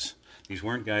boppers. These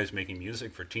weren't guys making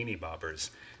music for teeny boppers.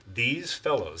 These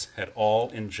fellows had all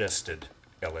ingested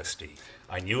LSD.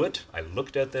 I knew it. I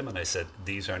looked at them and I said,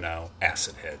 these are now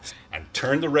acid heads. And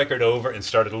turned the record over and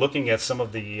started looking at some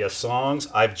of the songs.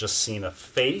 I've just seen a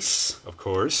face, of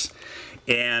course.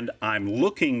 And I'm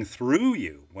looking through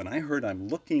you. When I heard I'm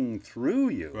looking through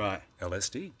you, right?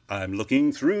 LSD. I'm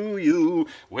looking through you.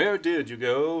 Where did you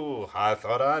go? I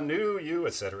thought I knew you,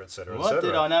 etc., etc., etc. What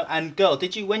did I know? And Girl,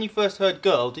 when you first heard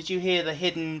Girl, did you hear the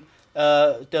hidden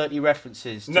dirty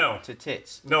references to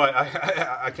tits? No,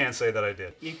 I can't say that I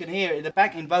did. You can hear it. The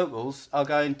backing vocals are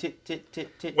going tit, tit,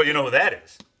 tit, tit. Well, you know who that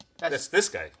is. That's this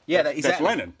guy. Yeah, exactly. That's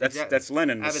Lennon. That's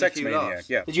Lennon, the sex maniac.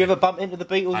 Yeah. Did you ever bump into the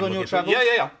Beatles on your travels?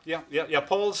 Yeah.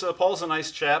 Paul's a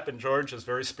nice chap, and George is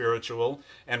very spiritual,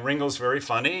 and Ringo's very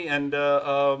funny, and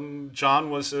John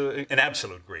was an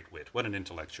absolute great wit. What an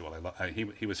intellectual!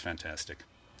 He was fantastic.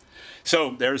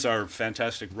 So there's our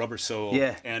fantastic Rubber Soul.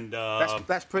 Yeah, and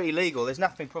that's pretty legal. There's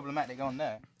nothing problematic on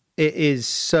there. It is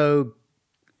so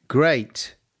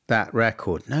great. That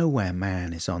record, Nowhere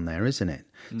Man, is on there, isn't it?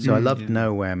 So I loved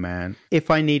Nowhere Man. If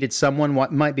I Needed Someone,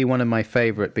 what might be one of my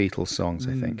favourite Beatles songs,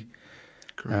 I think.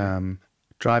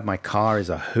 Drive My Car is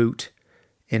a hoot.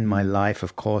 In My Life,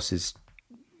 of course, is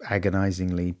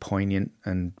agonisingly poignant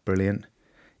and brilliant.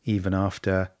 Even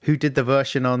after... Who did the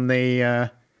version on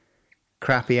the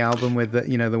crappy album with,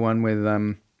 the one with...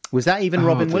 was that even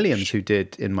Robin Williams who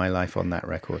did In My Life on that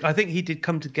record? I think he did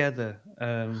Come Together,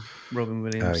 Robin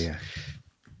Williams. Oh, yeah.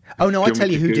 Oh, no, I tell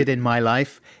you who did In My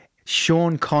Life.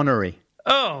 Sean Connery.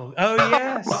 Oh,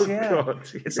 yes, yeah. God.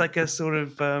 It's like a sort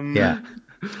of, William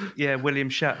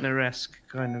Shatner-esque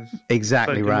kind of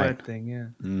exactly right word thing, yeah.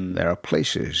 There are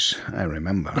places I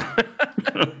remember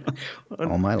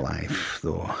all my life,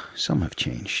 though some have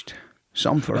changed.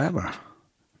 Some forever,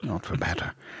 not for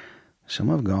better. Some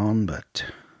have gone, but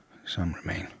some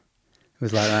remain. It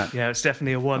was like that. Yeah, it's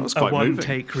definitely a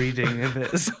one-take reading of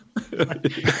it.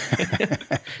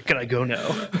 Can I go now?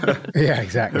 Yeah,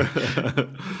 exactly.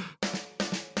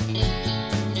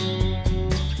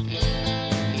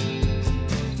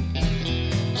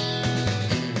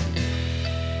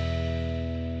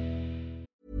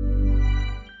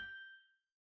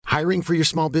 Hiring for your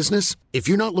small business? If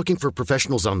you're not looking for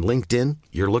professionals on LinkedIn,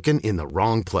 you're looking in the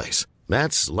wrong place.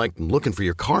 That's like looking for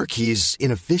your car keys in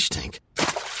a fish tank.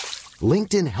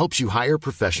 LinkedIn helps you hire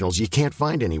professionals you can't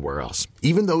find anywhere else,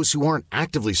 even those who aren't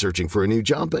actively searching for a new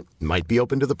job but might be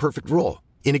open to the perfect role.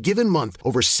 In a given month,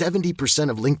 over 70%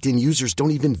 of LinkedIn users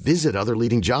don't even visit other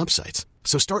leading job sites.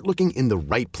 So start looking in the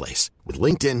right place. With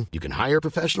LinkedIn, you can hire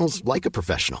professionals like a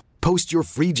professional. Post your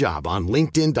free job on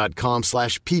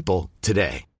linkedin.com/people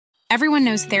today. Everyone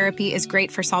knows therapy is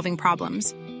great for solving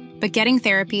problems, but getting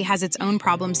therapy has its own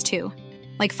problems too,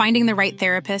 like finding the right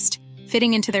therapist,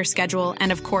 fitting into their schedule,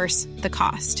 and of course, the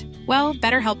cost. Well,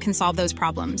 BetterHelp can solve those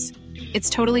problems. It's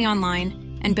totally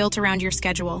online and built around your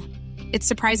schedule. It's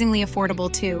surprisingly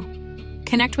affordable too.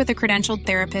 Connect with a credentialed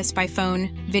therapist by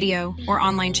phone, video, or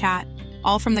online chat,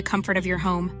 all from the comfort of your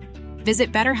home.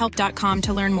 Visit BetterHelp.com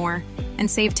to learn more and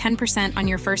save 10% on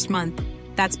your first month.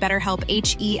 That's BetterHelp,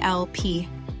 H-E-L-P.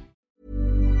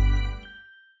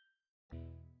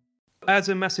 As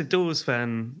a massive Doors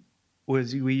fan, were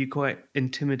you quite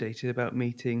intimidated about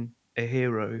meeting a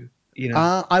hero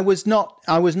I was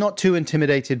not too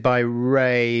intimidated by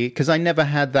Ray because I never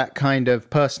had that kind of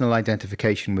personal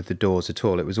identification with the Doors at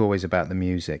all. It was always about the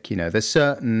music. There's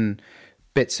certain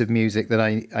bits of music that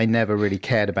I never really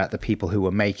cared about the people who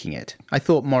were making it. I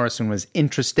thought Morrison was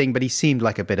interesting, but he seemed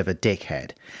like a bit of a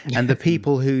dickhead. And the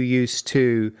people who used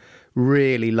to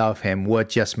really love him were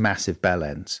just massive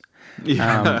bellends.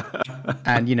 Yeah.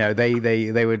 And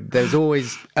they would. There's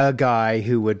always a guy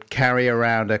who would carry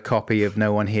around a copy of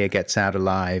No One Here Gets Out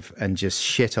Alive and just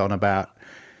shit on about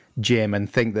Jim and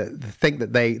think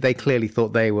that they clearly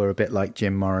thought they were a bit like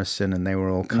Jim Morrison, and they were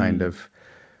all kind of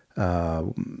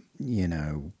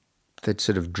they'd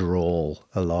sort of drawl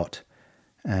a lot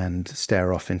and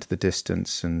stare off into the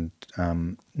distance and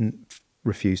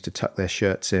refuse to tuck their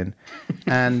shirts in,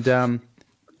 and.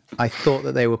 I thought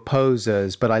that they were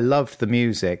posers, but I loved the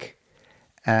music.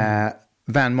 Van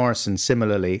Morrison,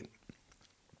 similarly,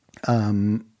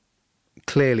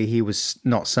 clearly he was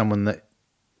not someone that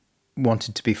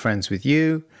wanted to be friends with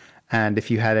you. And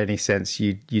if you had any sense,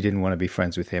 you didn't want to be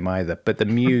friends with him either. But the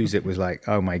music was like,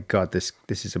 oh my God, this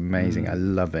is amazing. I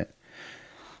love it.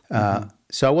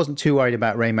 So I wasn't too worried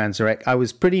about Ray Manzarek. I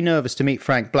was pretty nervous to meet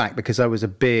Frank Black because I was a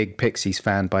big Pixies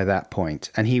fan by that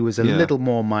point. And he was a little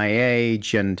more my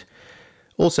age. And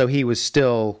also he was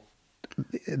still...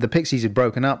 The Pixies had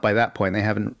broken up by that point. They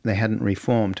hadn't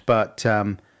reformed. But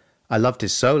I loved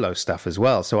his solo stuff as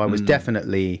well. So I was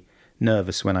definitely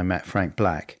nervous when I met Frank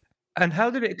Black. And how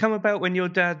did it come about when your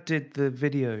dad did the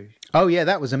video? Oh, yeah,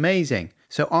 that was amazing.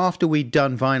 So after we'd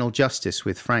done Vinyl Justice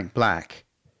with Frank Black...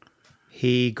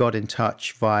 He got in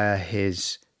touch via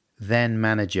his then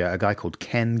manager, a guy called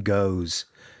Ken Goes,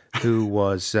 who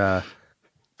was...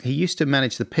 he used to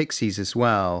manage the Pixies as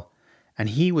well, and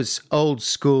he was old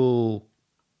school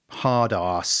hard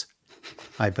ass,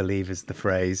 I believe is the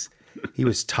phrase. He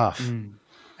was tough,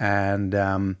 and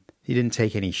he didn't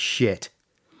take any shit.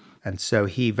 And so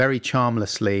he very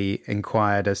charmlessly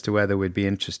inquired as to whether we'd be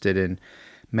interested in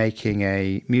making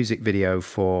a music video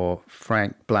for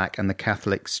Frank Black and the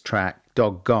Catholics track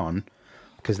Doggone,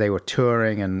 because they were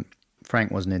touring and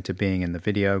Frank wasn't into being in the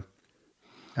video.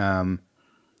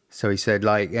 So he said,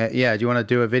 yeah, do you want to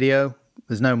do a video?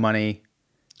 There's no money.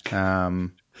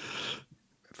 Frank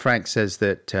says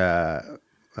that,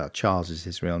 Charles is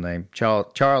his real name.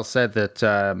 Charles said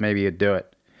that maybe you'd do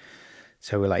it.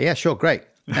 So we're like, yeah, sure, great.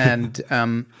 And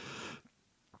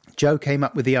Joe came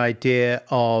up with the idea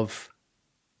of...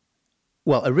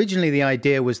 Well, originally the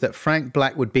idea was that Frank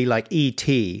Black would be like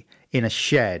E.T., in a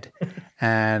shed,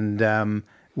 and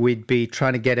we'd be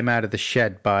trying to get him out of the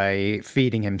shed by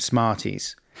feeding him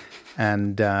Smarties.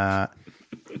 And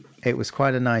it was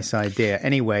quite a nice idea.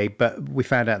 Anyway, but we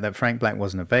found out that Frank Black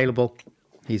wasn't available.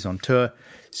 He's on tour.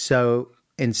 So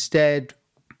instead,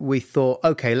 we thought,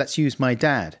 okay, let's use my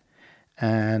dad,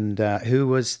 and who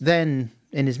was then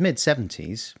in his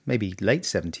mid-70s, maybe late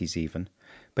 70s even,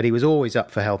 but he was always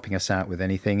up for helping us out with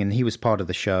anything, and he was part of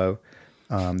the show.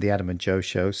 The Adam and Joe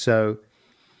show. So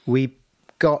we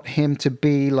got him to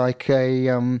be like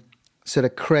a sort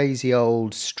of crazy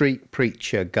old street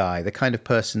preacher guy, the kind of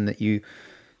person that you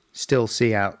still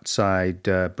see outside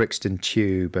Brixton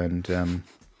Tube and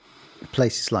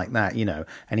places like that,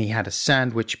 And he had a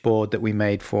sandwich board that we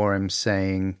made for him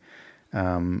saying,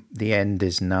 the end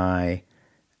is nigh,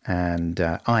 and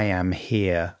I am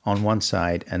here on one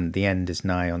side, and the end is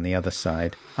nigh on the other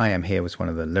side. I am here was one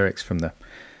of the lyrics from the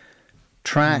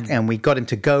track, and we got him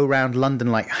to go around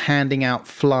London like handing out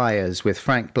flyers with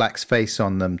Frank Black's face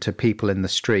on them to people in the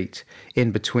street,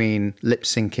 in between lip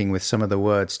syncing with some of the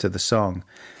words to the song.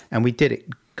 And we did it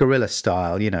guerrilla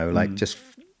style, like just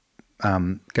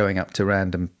going up to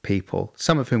random people,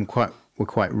 some of whom were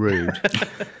quite rude,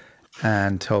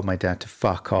 and told my dad to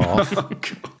fuck off.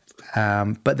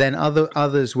 But then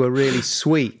others were really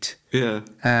sweet,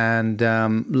 and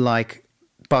like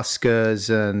buskers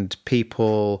and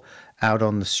people out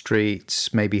on the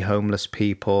streets, maybe homeless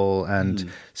people, and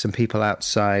some people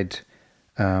outside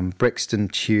Brixton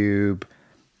Tube.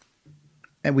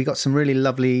 And we got some really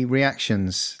lovely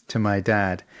reactions to my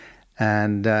dad.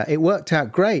 And it worked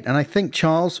out great. And I think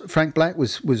Frank Black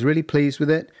was really pleased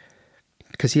with it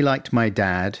because he liked my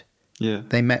dad. Yeah.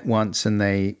 They met once and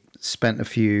they spent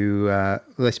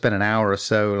they spent an hour or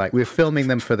so. Like, we were filming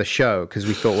them for the show because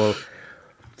we thought, well,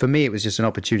 for me, it was just an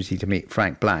opportunity to meet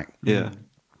Frank Black. Yeah.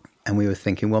 And we were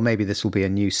thinking, well, maybe this will be a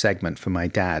new segment for my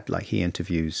dad, like he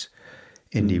interviews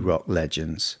indie rock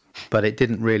legends. But it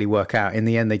didn't really work out. In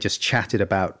the end, they just chatted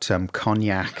about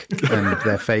cognac and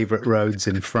their favourite roads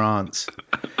in France.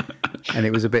 And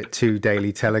it was a bit too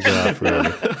Daily Telegraph,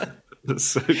 really. That's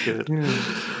so good.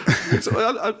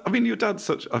 I mean, your dad's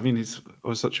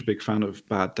was such a big fan of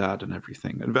Bad Dad and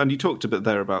everything. And you talked a bit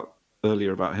there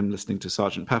earlier about him listening to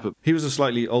Sgt. Pepper. He was a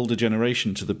slightly older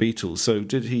generation to the Beatles, so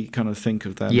did he kind of think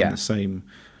of them in the same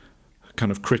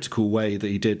kind of critical way that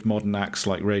he did modern acts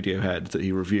like Radiohead that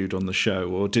he reviewed on the show,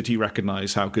 or did he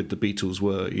recognise how good the Beatles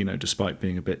were, despite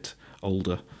being a bit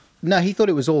older? No, he thought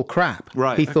it was all crap.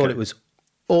 Right. He thought it was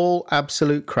all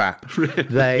absolute crap. Really?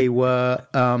 They were,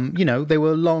 they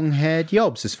were long-haired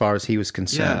yobs as far as he was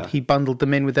concerned. Yeah. He bundled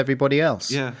them in with everybody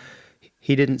else. Yeah.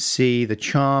 He didn't see the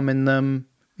charm in them.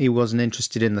 He wasn't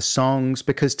interested in the songs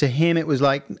because to him it was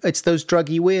like, it's those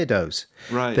druggy weirdos.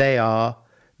 Right.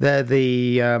 They're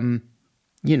the,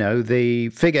 the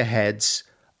figureheads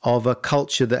of a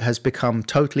culture that has become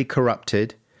totally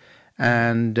corrupted,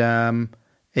 and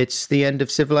it's the end of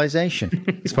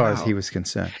civilization as far as he was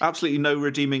concerned. Absolutely no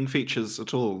redeeming features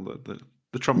at all.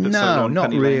 The trumpet solo No, on not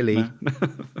Penny really. Lane,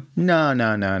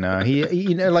 No.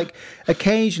 He, like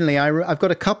occasionally, I've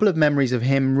got a couple of memories of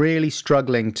him really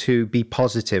struggling to be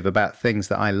positive about things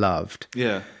that I loved.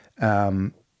 Yeah.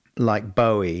 Like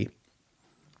Bowie,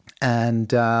 and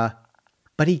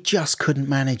but he just couldn't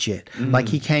manage it. Like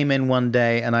he came in one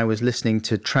day, and I was listening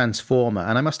to Transformer,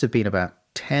 and I must have been about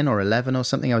 10 or 11 or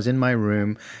something. I was in my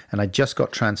room, and I just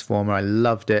got Transformer. I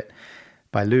loved it,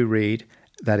 by Lou Reed.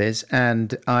 That is,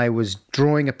 and I was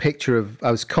drawing a picture I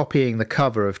was copying the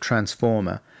cover of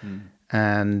Transformer,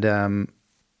 and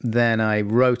then I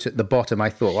wrote at the bottom, I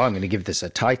thought, well, I'm going to give this a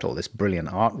title, this brilliant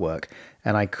artwork,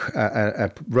 and I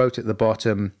wrote at the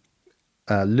bottom,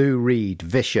 Lou Reed,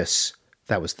 Vicious.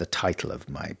 That was the title of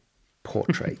my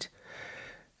portrait.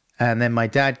 And then my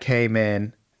dad came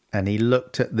in, and he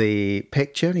looked at the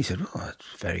picture, and he said, oh,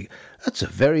 that's a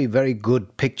very, very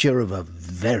good picture of a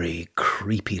very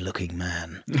creepy-looking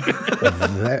man.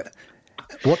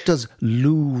 What does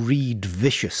Lou Reed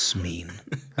Vicious mean?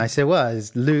 I said, well,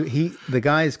 the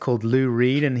guy is called Lou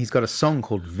Reed, and he's got a song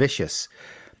called Vicious.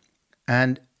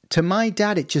 And to my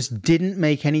dad, it just didn't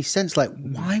make any sense. Like,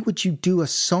 why would you do a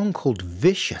song called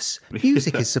Vicious?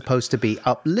 Music is supposed to be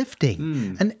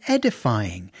uplifting and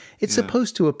edifying. It's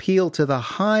supposed to appeal to the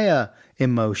higher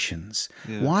emotions.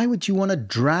 Yeah. Why would you want to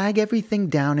drag everything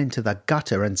down into the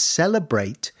gutter and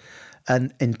celebrate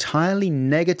an entirely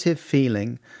negative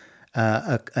feeling,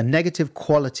 a negative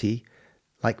quality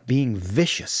like being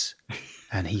vicious?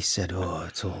 And he said, oh,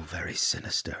 it's all very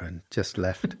sinister, and just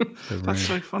left the room. That's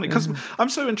so funny, because I'm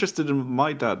so interested in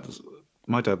my dad's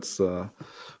no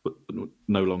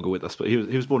longer with us, but he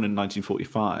was born in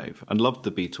 1945 and loved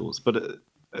the Beatles. But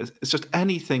it's just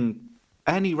any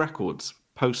records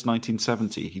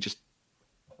post-1970, he just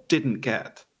didn't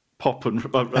get pop and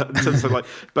so like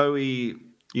Bowie,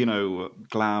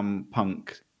 glam,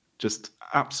 punk, just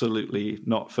absolutely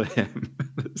not for him.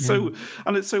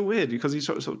 And it's so weird because you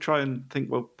sort of try and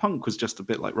think, well, punk was just a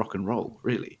bit like rock and roll,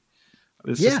 really.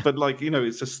 Just, but like,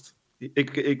 it's just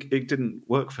it didn't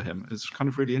work for him. It's kind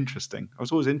of really interesting. I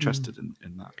was always interested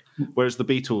in that. Whereas the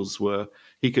Beatles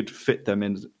he could fit them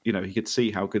in. He could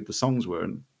see how good the songs were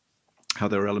and how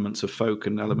there were elements of folk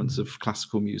and elements of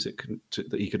classical music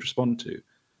that he could respond to.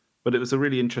 But it was a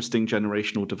really interesting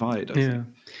generational divide, I think.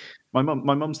 My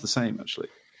mum's the same, actually.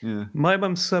 Yeah.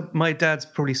 My dad's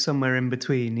probably somewhere in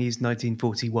between. He's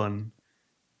 1941,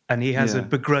 and he has a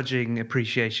begrudging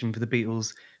appreciation for the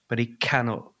Beatles, but he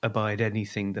cannot abide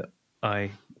anything that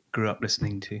I grew up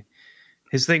listening to.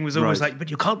 His thing was always like, but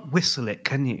you can't whistle it,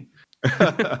 can you?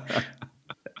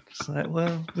 It's like,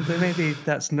 well, maybe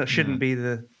shouldn't be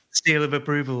the seal of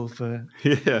approval for...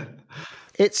 Yeah.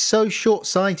 It's so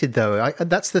short-sighted, though.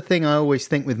 That's the thing I always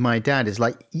think with my dad is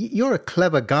like, you're a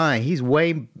clever guy. He's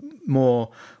way more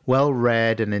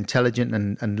well-read and intelligent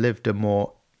and lived a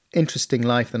more interesting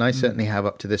life than I certainly have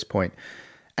up to this point.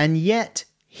 And yet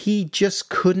he just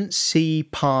couldn't see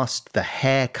past the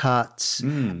haircuts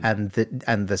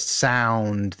and the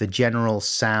sound, the general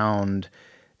sound.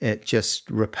 It just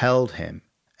repelled him.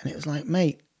 And it was like,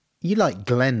 mate, you like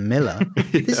Glenn Miller.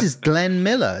 This is Glenn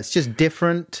Miller. It's just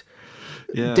different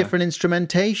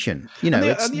instrumentation.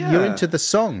 You're into the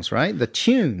songs, right? The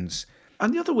tunes.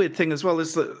 And the other weird thing as well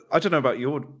is that, I don't know about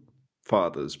your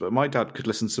fathers, but my dad could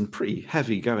listen to some pretty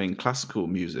heavy-going classical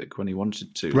music when he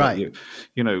wanted to. Right.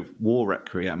 Like, War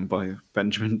Requiem by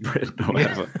Benjamin Britten or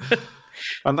whatever.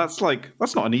 And that's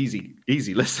not an easy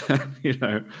listen,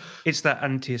 It's that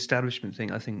anti-establishment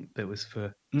thing, I think, that was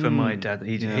for my dad.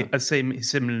 He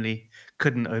similarly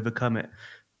couldn't overcome it.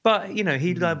 But,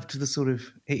 he loved the sort of...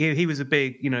 He was a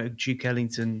big, Duke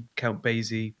Ellington, Count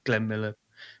Basie, Glenn Miller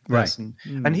person.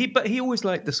 Right. And he always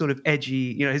liked the sort of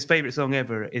edgy... his favourite song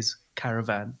ever is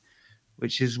Caravan,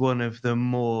 which is one of the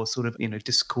more sort of,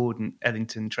 discordant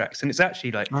Ellington tracks. And it's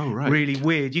actually like really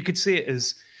weird. You could see it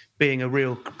as being a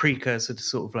real precursor to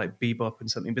sort of like bebop and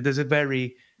something, but there's a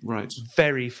very,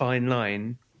 very fine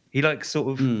line. He likes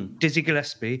sort of Dizzy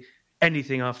Gillespie.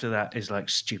 Anything after that is like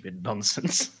stupid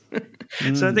nonsense.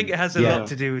 So I think it has a lot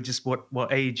to do with just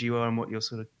what age you are and what your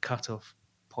sort of cut-off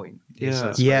point is.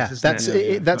 That's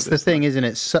the thing, isn't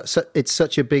it? It's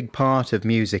such a big part of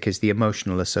music is the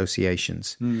emotional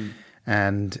associations.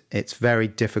 And it's very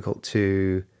difficult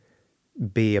to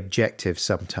be objective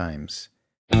sometimes.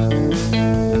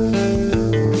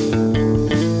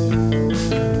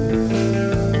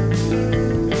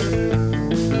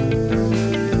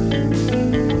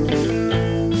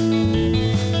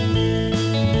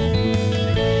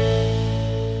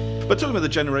 But talking about the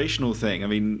generational thing, I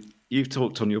mean, you've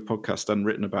talked on your podcast and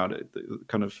written about it.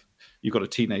 Kind of, you've got a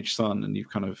teenage son, and you've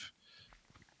kind of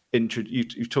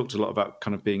you've talked a lot about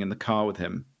kind of being in the car with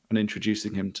him and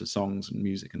introducing him to songs and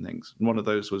music and things. And one of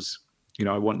those was,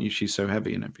 I Want You, She's So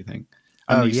Heavy and everything.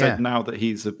 And you said now that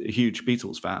he's a huge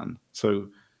Beatles fan. So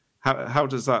how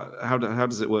does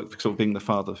it work? Sort of being the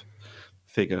father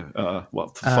figure, the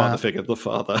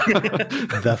father.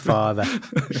 The father.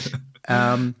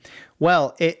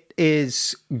 Well, it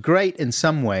is great in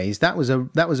some ways. That was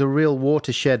a real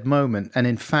watershed moment, and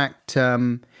in fact,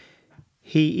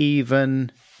 he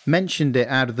even mentioned it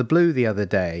out of the blue the other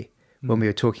day when we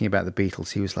were talking about the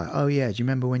Beatles. He was like, "Oh yeah, do you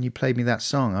remember when you played me that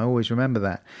song? I always remember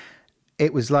that."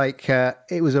 It was like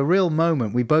it was a real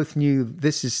moment. We both knew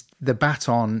the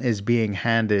baton is being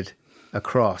handed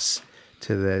across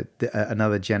to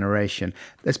another generation.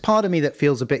 There's part of me that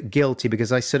feels a bit guilty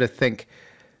because I sort of think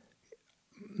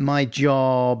my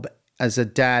job as a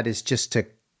dad is just to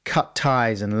cut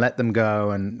ties and let them go,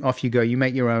 and off you go. You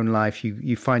make your own life.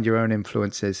 You find your own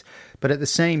influences. But at the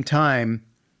same time,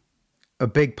 a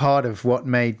big part of what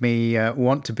made me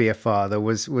want to be a father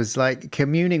was like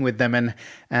communing with them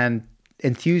and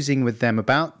enthusing with them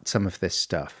about some of this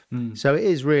stuff. So it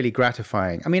is really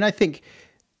gratifying. I mean, I think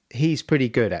he's pretty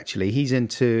good, actually. He's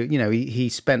into, he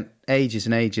spent ages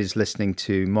and ages listening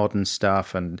to modern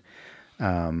stuff, and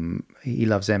he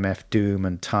loves MF Doom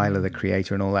and Tyler, the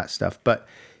Creator, and all that stuff. But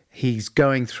he's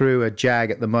going through a jag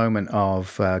at the moment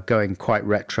of going quite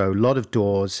retro, a lot of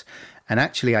Doors. And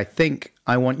actually, I think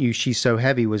I Want You, She's So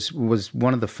Heavy was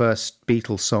one of the first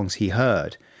Beatles songs he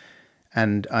heard.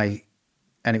 And it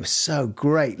was so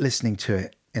great listening to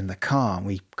it in the car. And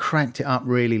we cranked it up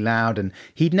really loud. And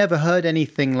he'd never heard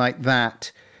anything like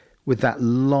that with that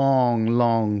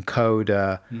long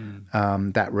coda,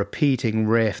 that repeating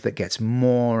riff that gets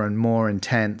more and more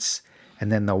intense,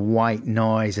 and then the white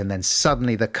noise, and then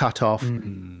suddenly the cut-off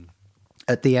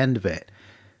at the end of it.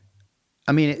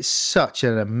 I mean, it's such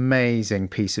an amazing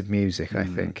piece of music, I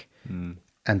think.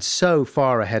 And so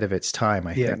far ahead of its time,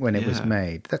 I think, when it was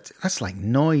made. That's like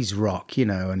noise rock,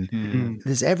 and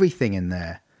there's everything in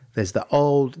there. There's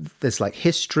there's like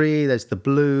history, there's the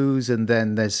blues, and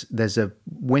then there's a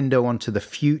window onto the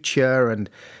future and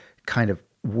kind of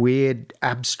weird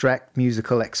abstract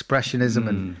musical expressionism,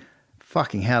 and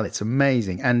fucking hell, it's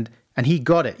amazing. And he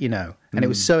got it, and it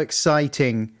was so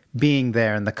exciting being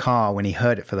there in the car when he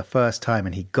heard it for the first time,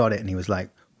 and he got it, and he was like,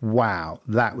 wow,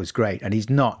 that was great. And he's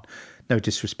not, no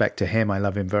disrespect to him, I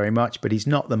love him very much, but he's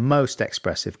not the most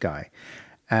expressive guy.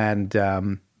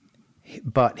 And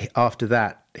but after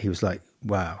that, he was like,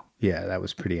 wow, yeah, that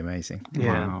was pretty amazing.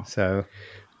 Yeah. Wow. So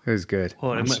it was good.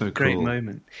 What a great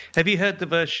moment. Have you heard the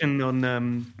version on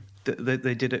that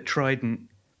they did at Trident?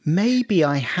 Maybe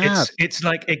I have. It's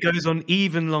like it goes on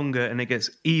even longer and it gets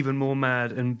even more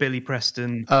mad, and Billy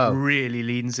Preston really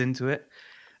leans into it.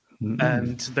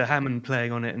 And the Hammond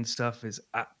playing on it and stuff is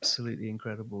absolutely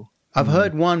incredible. I've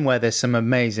heard one where there's some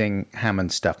amazing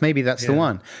Hammond stuff. Maybe that's the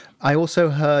one. I also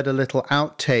heard a little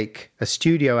outtake, a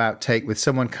studio outtake with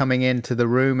someone coming into the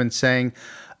room and saying,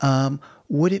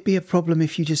 would it be a problem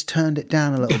if you just turned it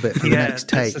down a little bit for the next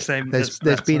take?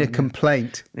 There's been a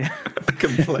complaint. A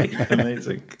complaint.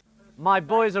 Amazing. My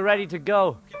boys are ready to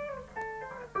go.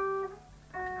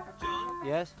 John?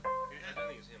 Yes? Have you had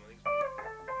anything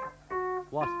to him?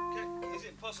 What? Is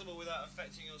it possible without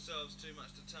affecting yourselves too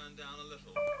much to turn down a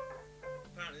little?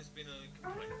 Apparently there's been a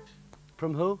complaint.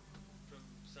 From who? From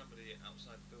somebody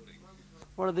outside the building.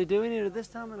 What are they doing here at this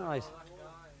time of night?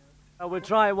 We'll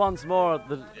try it once more,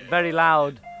 very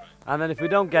loud, and then if we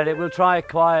don't get it, we'll try it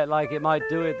quiet like it might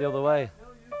do it the other way.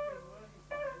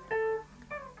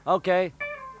 Okay.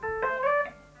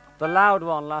 The loud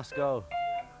one, last go.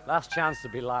 Last chance to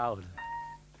be loud.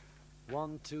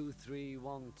 1, 2, 3,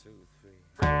 1, 2, 3.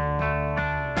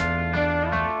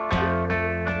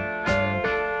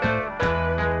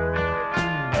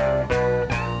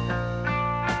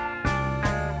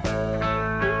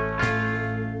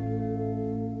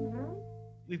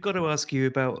 We've got to ask you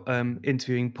about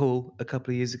interviewing Paul a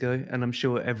couple of years ago, and I'm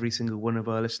sure every single one of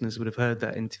our listeners would have heard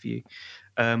that interview.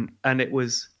 And it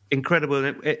was incredible.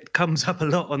 And it comes up a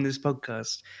lot on this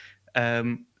podcast.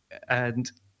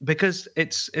 And because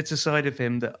it's a side of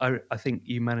him that I think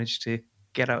you managed to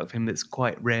get out of him that's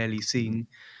quite rarely seen,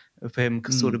 of him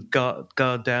sort of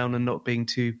guard down and not being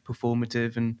too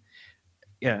performative. And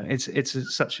yeah,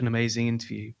 it's such an amazing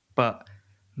interview. But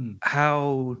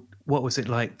what was it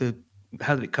like?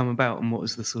 How did it come about, and what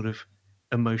was the sort of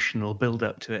emotional build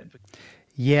up to it?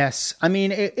 Yes, I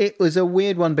mean, it was a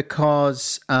weird one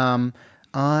because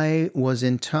I was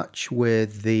in touch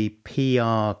with the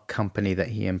PR company that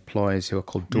he employs, who are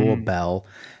called Doorbell,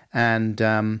 and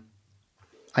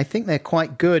I think they're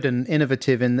quite good and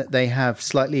innovative in that they have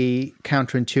slightly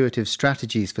counterintuitive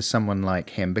strategies for someone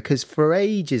like him, because for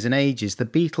ages and ages, the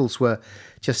Beatles were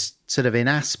just sort of in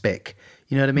aspic.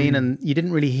 You know what I mean? And you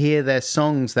didn't really hear their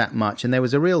songs that much. And there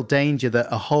was a real danger that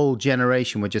a whole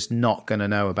generation were just not going to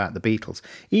know about the Beatles.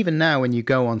 Even now, when you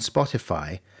go on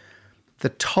Spotify, the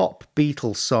top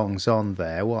Beatles songs on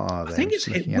there, what are they? I think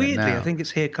I think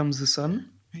it's Here Comes the Sun.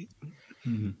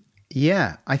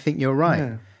 Yeah, I think you're right.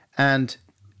 Yeah. And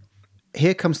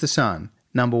Here Comes the Sun,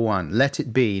 number 1. Let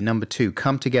It Be, number 2.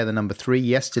 Come Together, number 3.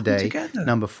 Yesterday,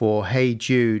 number 4. Hey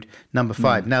Jude, number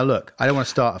 5. Now look, I don't want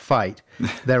to start a fight.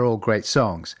 They're all great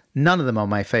songs. None of them are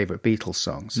my favourite Beatles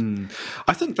songs.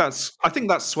 I think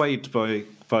that's swayed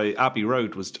by Abbey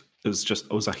Road was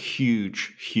a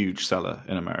huge seller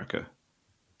in America.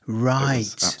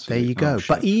 Right, there you go.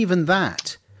 But even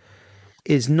that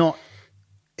is not.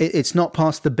 It's not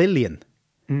past the billion.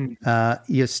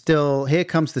 You're still, Here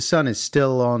Comes the Sun is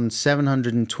still on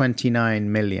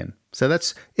 729 million. So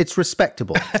it's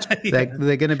respectable. They're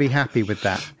going to be happy with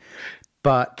that.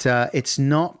 But it's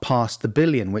not past the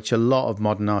billion, which a lot of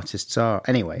modern artists are.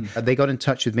 Anyway, they got in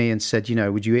touch with me and said,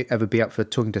 would you ever be up for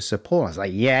talking to Sir Paul? I was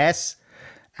like, yes.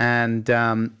 And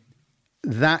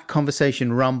that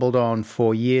conversation rumbled on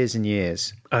for years and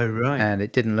years. Oh, right. And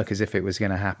it didn't look as if it was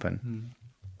going to happen.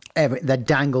 They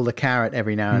dangle the carrot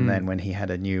every now and then when he had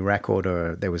a new record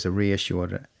or there was a reissue or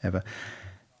whatever.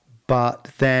 But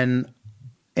then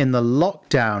in the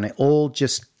lockdown, it all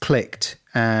just clicked,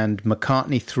 and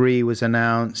McCartney 3 was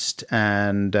announced,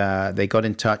 and they got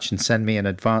in touch and sent me an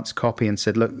advance copy and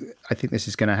said, look, I think this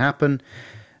is going to happen,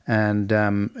 and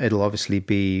it'll obviously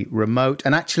be remote.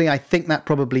 And actually, I think that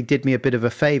probably did me a bit of a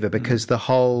favor, because the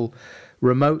whole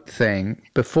remote thing,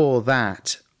 before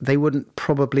that, they wouldn't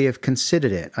probably have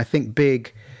considered it. I think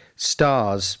big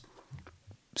stars,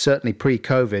 certainly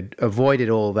pre-COVID,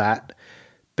 avoided all that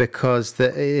because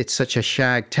it's such a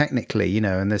shag technically,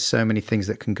 and there's so many things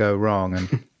that can go wrong.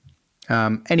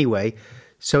 And anyway,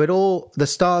 so the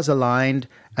stars aligned,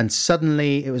 and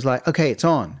suddenly it was like, okay, it's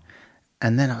on.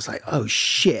 And then I was like, oh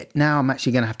shit, now I'm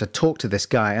actually going to have to talk to this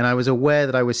guy. And I was aware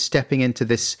that I was stepping into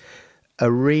this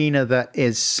arena that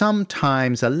is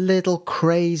sometimes a little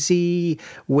crazy,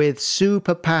 with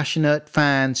super passionate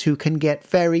fans who can get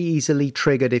very easily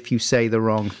triggered if you say the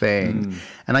wrong thing.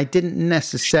 And I didn't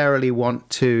necessarily want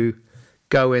to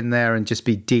go in there and just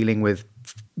be dealing with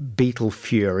Beatle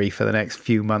fury for the next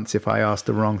few months if I asked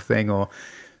the wrong thing or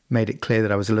made it clear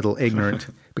that I was a little ignorant.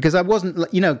 Because I wasn't,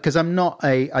 because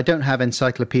I don't have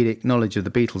encyclopedic knowledge of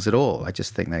the Beatles at all. I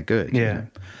just think they're good. Yeah.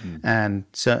 And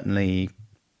certainly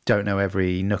don't know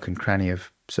every nook and cranny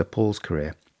of Sir Paul's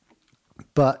career.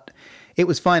 But it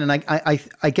was fine. And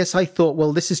I guess I thought,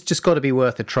 well, this has just got to be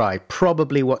worth a try.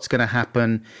 Probably what's going to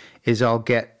happen is I'll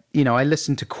get, I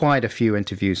listened to quite a few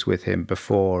interviews with him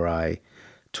before I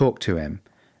talked to him,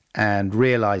 and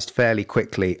realized fairly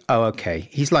quickly, oh, okay,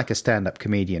 he's like a stand-up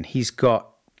comedian. He's got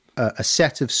a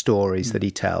set of stories that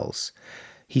he tells.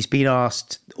 He's been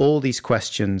asked all these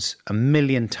questions a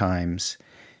million times.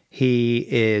 He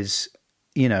is,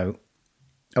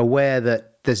 aware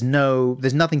that there's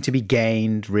nothing to be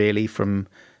gained really from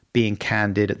being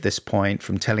candid at this point,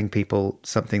 from telling people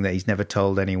something that he's never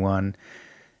told anyone.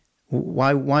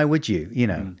 Why would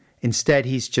you, Instead,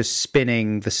 he's just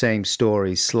spinning the same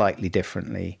stories slightly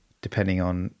differently, depending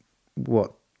on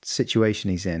what situation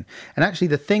he's in. And actually,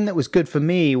 the thing that was good for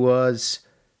me was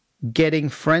getting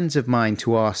friends of mine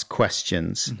to ask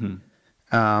questions.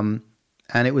 And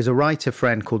it was a writer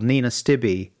friend called Nina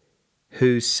Stibbe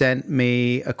who sent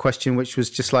me a question which was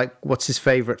just like, what's his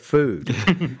favorite food?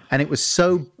 And it was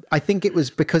I think it was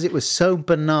because it was so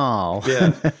banal.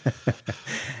 Yeah.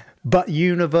 But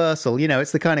universal,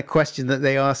 it's the kind of question that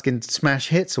they ask in smash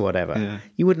hits or whatever. Yeah.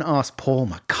 You wouldn't ask Paul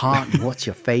McCartney, what's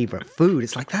your favorite food?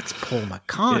 It's like, that's Paul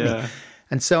McCartney. Yeah.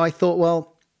 And so I thought,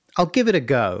 well, I'll give it a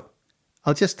go.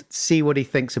 I'll just see what he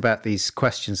thinks about these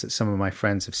questions that some of my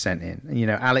friends have sent in. You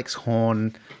know, Alex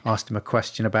Horn asked him a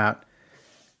question about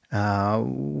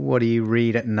what do you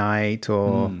read at night,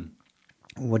 or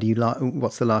what do you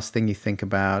what's the last thing you think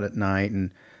about at night?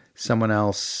 And someone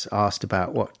else asked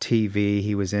about what TV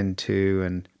he was into,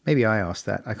 and maybe I asked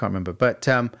that. I can't remember. But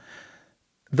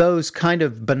those kind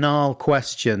of banal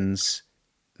questions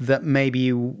that maybe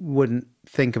you wouldn't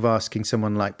think of asking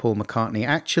someone like Paul McCartney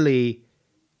actually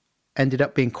ended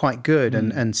up being quite good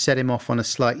and set him off on a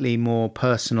slightly more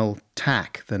personal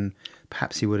tack than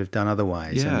perhaps he would have done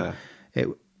otherwise. Yeah.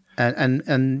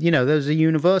 And you know, those are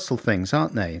universal things,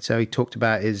 aren't they? So he talked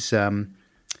about his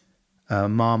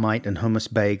Marmite and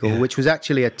hummus bagel, which was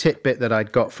actually a tidbit that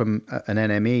I'd got from an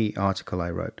NME article I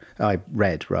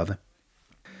read.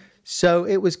 So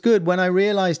it was good when I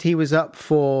realized he was up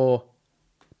for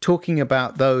talking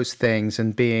about those things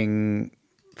and being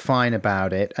fine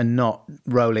about it and not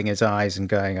rolling his eyes and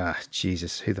going,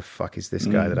 Jesus, who the fuck is this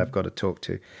guy that I've got to talk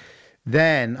to?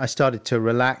 Then I started to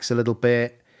relax a little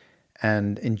bit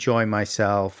and enjoy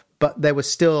myself. But there was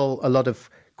still a lot of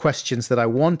questions that I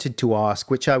wanted to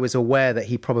ask, which I was aware that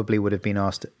he probably would have been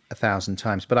asked 1,000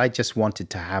 times, but I just wanted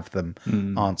to have them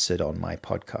answered on my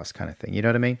podcast, kind of thing. You know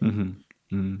what I mean?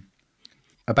 Mm-hmm. Mm.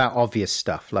 About obvious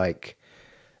stuff, like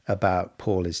about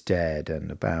Paul is dead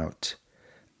and about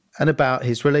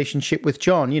his relationship with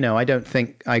John. You know, I don't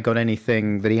think I got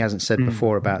anything that he hasn't said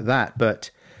before about that, but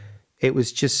it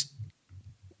was just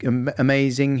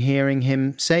amazing hearing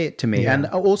him say it to me. Yeah. And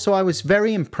also I was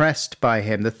very impressed by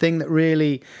him. The thing that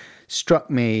really struck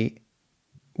me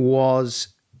was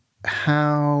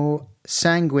how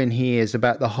sanguine he is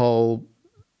about the whole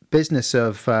business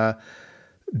of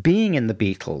being in the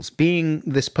Beatles, being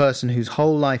this person whose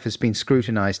whole life has been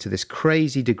scrutinized to this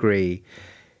crazy degree.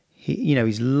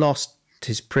 He's lost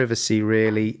his privacy,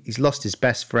 really. He's lost his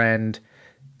best friend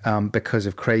because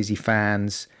of crazy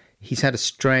fans. He's had a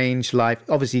strange life.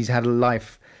 Obviously, he's had a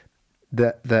life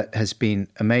that has been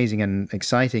amazing and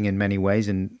exciting in many ways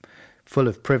and full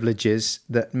of privileges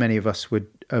that many of us would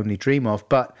only dream of,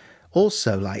 but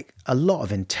also like a lot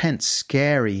of intense,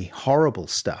 scary, horrible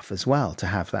stuff as well, to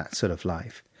have that sort of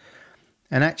life.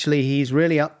 And actually, he's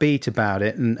really upbeat about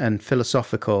it and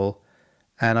philosophical.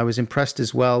 And I was impressed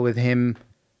as well with him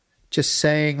just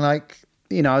saying, like,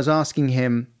 you know, I was asking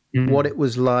him what it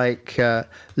was like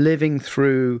living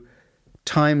through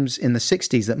times in the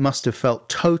 60s that must have felt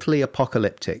totally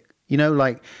apocalyptic. You know,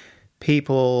 like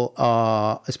people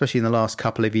are, especially in the last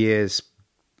couple of years,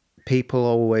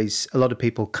 a lot of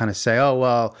people kind of say, oh,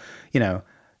 well, you know,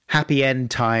 happy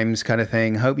end times kind of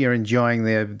thing. Hope you're enjoying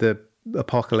the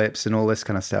apocalypse and all this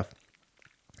kind of stuff.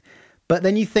 But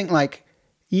then you think like,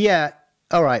 yeah,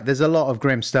 all right, there's a lot of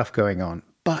grim stuff going on,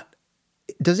 but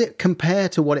does it compare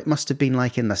to what it must have been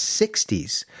like in the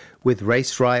 60s with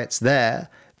race riots there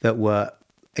that were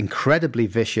incredibly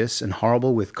vicious and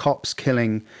horrible, with cops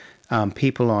killing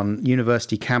people on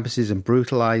university campuses and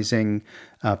brutalizing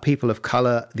people of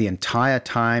color the entire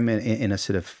time in a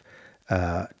sort of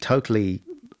totally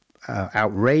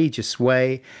outrageous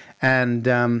way, and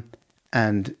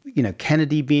you know,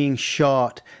 Kennedy being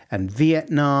shot and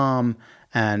Vietnam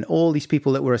and all these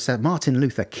people that were assassinated, Martin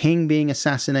Luther King being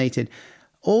assassinated,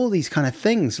 all these kind of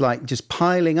things like just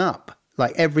piling up.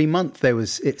 Like every month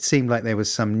it seemed like there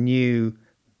was some new,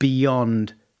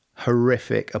 beyond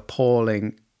horrific,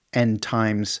 appalling end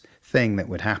times thing that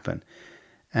would happen.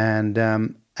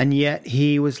 And yet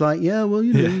he was like, yeah, well,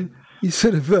 you know, you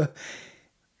sort of,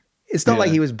 it's not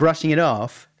like he was brushing it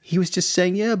off. He was just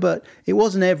saying, yeah, but it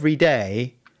wasn't every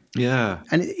day. Yeah.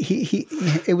 And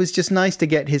it was just nice to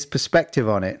get his perspective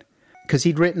on it, because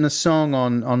he'd written a song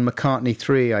on McCartney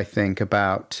 3, I think,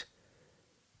 about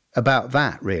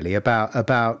that, really,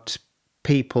 about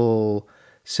people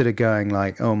sort of going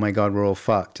like, oh my God, we're all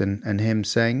fucked, and him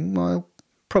saying, well,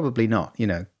 probably not, you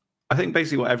know. I think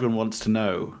basically what everyone wants to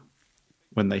know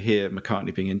when they hear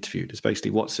McCartney being interviewed is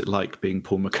basically, what's it like being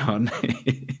Paul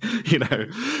McCartney, you know?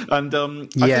 And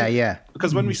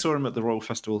because when we saw him at the Royal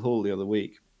Festival Hall the other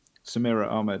week,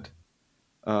 Samira Ahmed,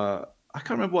 I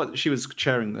can't remember what, she was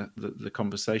chairing the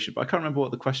conversation, but I can't remember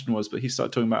what the question was, but he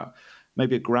started talking about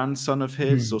maybe a grandson of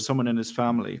his or someone in his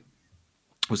family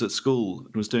was at school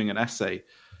and was doing an essay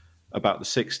about the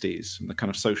 60s and the kind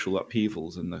of social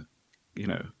upheavals and the, you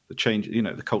know, the change, you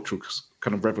know, the cultural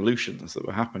kind of revolutions that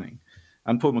were happening.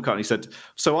 And Paul McCartney said,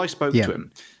 so I spoke to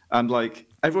him, and like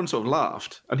everyone sort of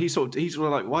laughed, and he's sort of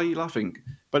like, why are you laughing?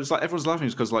 But it's like everyone's laughing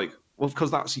because like, well, because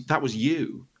that was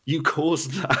you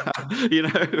caused that, you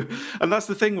know. And that's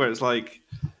the thing where it's like,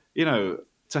 you know,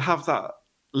 to have that,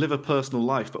 live a personal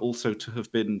life, but also to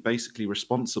have been basically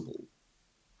responsible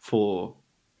for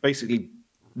basically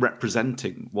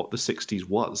representing what the 60s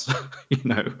was.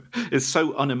 It's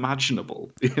so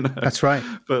unimagineable. That's right.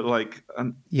 But like,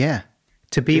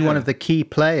 to be one of the key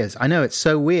players. I know, it's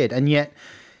so weird, and yet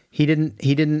he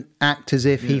didn't act as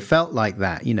if he felt like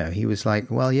that. He was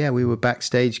like, well, yeah, we were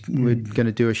backstage, we were going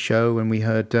to do a show, and we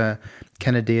heard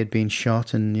Kennedy had been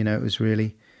shot, and it was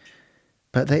really.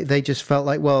 But they just felt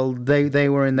like, well, they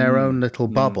were in their own little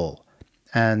bubble,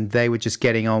 and they were just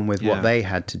getting on with what they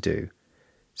had to do.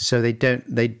 So you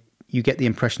get the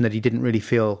impression that he didn't really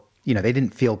feel, they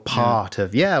didn't feel part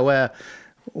of,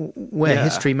 we're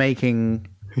history making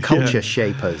culture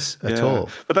shapers at all.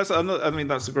 But that's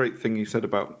a great thing you said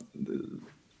about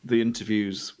the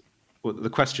interviews. Well, the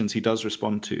questions he does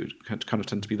respond to kind of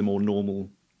tend to be the more normal,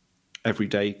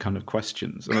 everyday kind of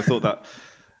questions. And I thought that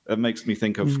makes me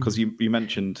think of, because you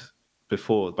mentioned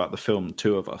before about the film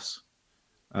Two of Us.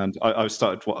 And I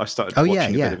started watching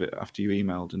a bit of it after you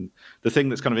emailed. And the thing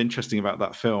that's kind of interesting about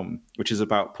that film, which is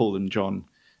about Paul and John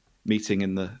meeting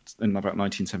in about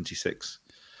 1976.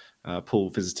 Paul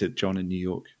visited John in New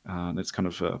York, and it's kind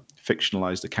of a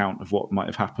fictionalized account of what might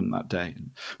have happened that day.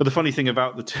 But the funny thing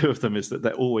about the two of them is that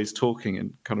they're always talking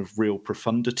in kind of real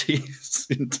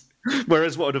profundities.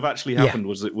 Whereas what would have actually happened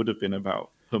was it would have been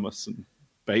about hummus and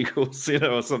bagels,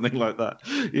 or something like that,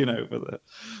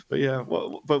 But yeah,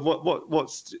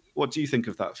 what do you think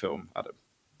of that film, Adam?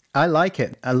 I like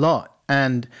it a lot,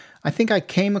 and I think I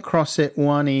came across it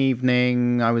one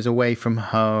evening. I was away from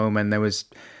home, and there was,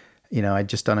 I'd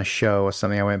just done a show or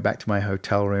something. I went back to my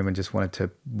hotel room and just wanted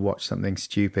to watch something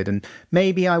stupid, and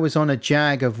maybe I was on a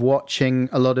jag of watching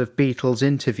a lot of Beatles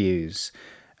interviews,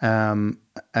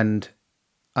 and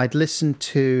I'd listened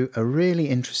to a really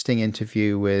interesting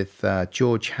interview with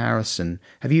George Harrison.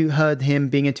 Have you heard him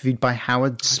being interviewed by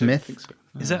Howard Smith? I don't think so.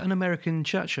 No. Is that an American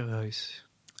chat show host?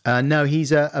 No,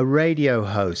 he's a radio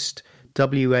host,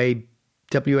 WABC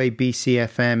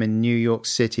FM in New York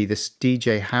City, this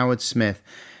DJ Howard Smith.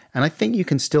 And I think you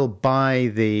can still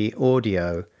buy the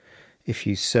audio if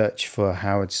you search for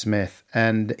Howard Smith.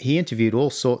 And he interviewed all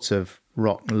sorts of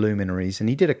rock luminaries, and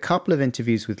he did a couple of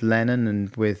interviews with Lennon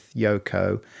and with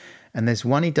Yoko, and there's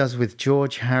one he does with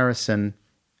George Harrison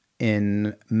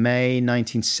in May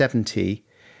 1970,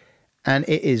 and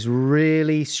it is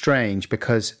really strange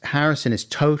because Harrison is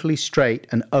totally straight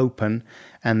and open,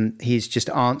 and he's just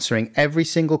answering every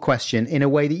single question in a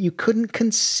way that you couldn't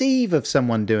conceive of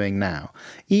someone doing now,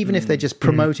 even if they're just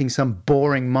promoting some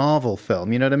boring Marvel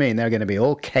film. You know what I mean? They're going to be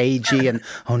all cagey and,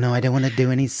 oh no, I don't want to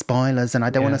do any spoilers, and I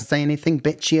don't want to say anything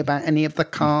bitchy about any of the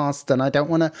cast, and I don't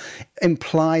want to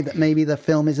imply that maybe the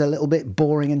film is a little bit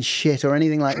boring and shit or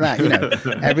anything like that.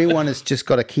 Everyone has just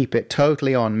got to keep it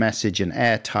totally on message and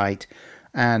airtight,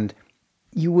 and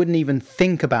you wouldn't even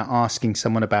think about asking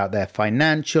someone about their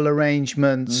financial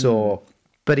arrangements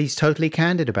but he's totally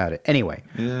candid about it. Anyway,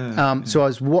 so I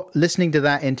was listening to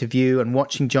that interview and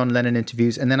watching John Lennon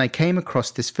interviews, and then I came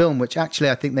across this film, which actually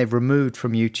I think they've removed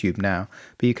from YouTube now,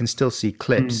 but you can still see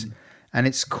clips, and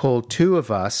it's called Two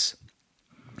of Us,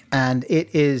 and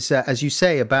it is, as you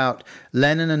say, about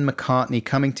Lennon and McCartney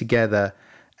coming together,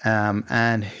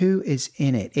 and who is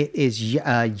in it? It is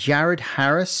Jared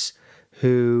Harris,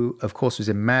 who, of course, was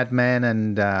in Mad Men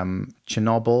and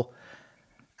Chernobyl.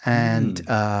 And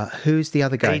who's the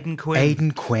other guy?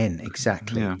 Aidan Quinn,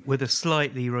 exactly. Yeah. With a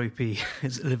slightly ropey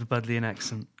Liverpudlian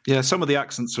accent. Yeah, some of the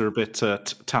accents are a bit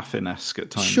Taffin-esque at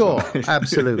times. Sure,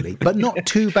 absolutely. But not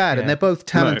too bad, and they're both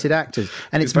talented actors.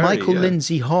 And it's Michael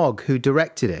Lindsay Hogg who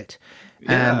directed it.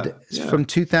 And from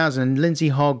 2000, and Lindsay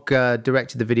Hogg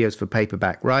directed the videos for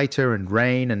Paperback Writer and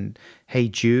Rain and Hey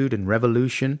Jude and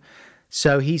Revolution.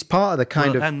 So he's part of the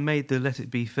kind of... And made the Let It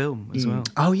Be film as well.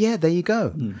 Oh, yeah, there you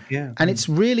go. Yeah. And it's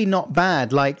really not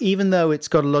bad. Like, even though it's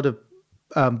got a lot of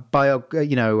biopic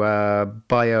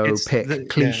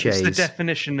cliches. It's the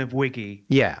definition of wiggy.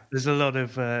 Yeah. There's a lot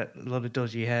of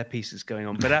dodgy hair pieces going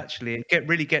on. But actually, it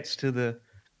really gets to the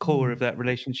core of that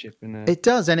relationship. It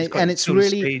does. And it's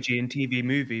really... stagey and TV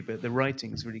movie, but the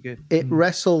writing is really good. It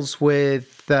wrestles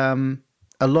with...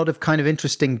 a lot of kind of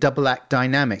interesting double act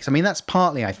dynamics. I mean, that's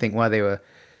partly, I think, why they were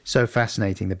so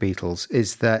fascinating, the Beatles,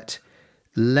 is that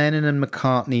Lennon and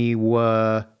McCartney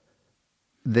were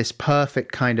this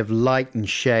perfect kind of light and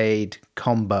shade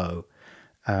combo.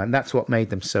 And that's what made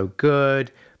them so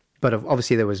good. But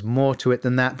obviously there was more to it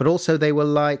than that. But also they were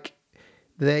like,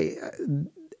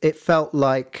 it felt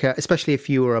like, especially if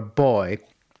you were a boy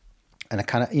and a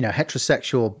kind of,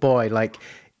 heterosexual boy, like,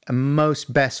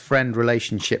 most best friend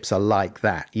relationships are like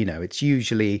that. It's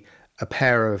usually a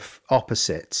pair of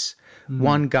opposites.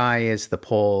 One guy is the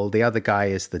Paul, the other guy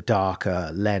is the darker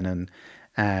Lennon.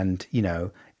 And,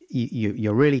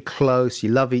 you're really close, you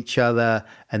love each other,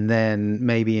 and then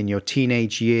maybe in your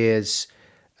teenage years,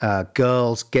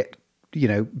 girls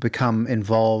become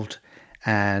involved,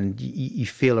 and you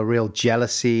feel a real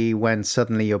jealousy when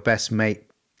suddenly your best mate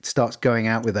starts going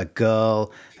out with a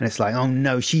girl, and it's like, oh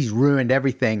no, she's ruined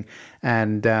everything.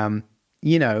 And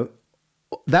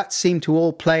that seemed to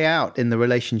all play out in the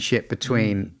relationship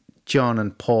between John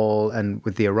and Paul, and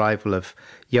with the arrival of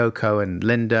Yoko and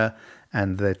Linda,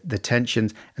 and the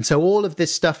tensions. And so all of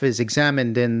this stuff is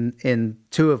examined in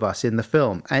Two of Us in the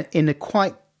film, and in a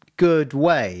quite good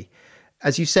way.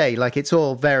 As you say, like, it's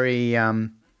all very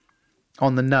on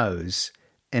the nose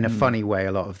in a funny way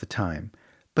a lot of the time.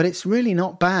 But it's really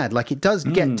not bad. Like, it does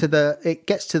get to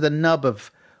the nub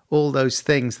of all those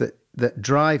things that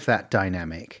drive that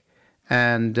dynamic.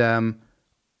 And I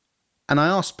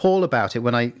asked Paul about it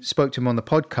when I spoke to him on the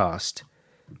podcast,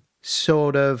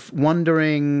 sort of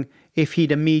wondering if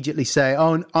he'd immediately say,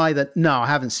 oh, either, no, I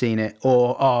haven't seen it,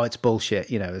 or, oh, it's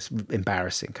bullshit, it's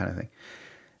embarrassing kind of thing.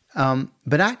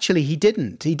 But actually he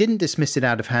didn't dismiss it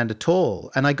out of hand at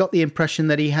all. And I got the impression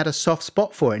that he had a soft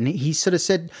spot for it. And he sort of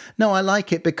said, no, I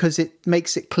like it because it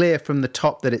makes it clear from the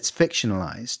top that it's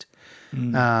fictionalized.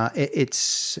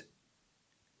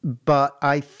 But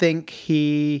I think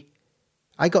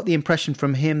I got the impression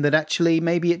from him that actually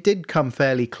maybe it did come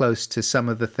fairly close to some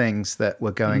of the things that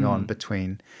were going on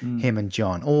between him and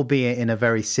John, albeit in a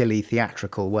very silly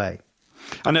theatrical way.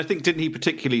 And I think, didn't he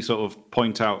particularly sort of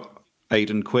point out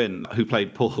Aidan Quinn, who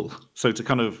played Paul? So to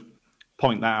kind of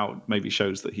point that out maybe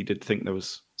shows that he did think there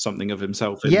was something of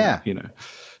himself in that,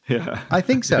 Yeah. I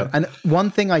think so. And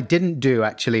one thing I didn't do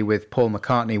actually with Paul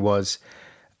McCartney was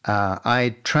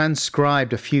I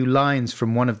transcribed a few lines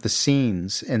from one of the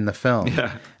scenes in the film.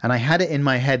 Yeah. And I had it in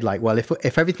my head like, well,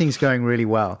 if everything's going really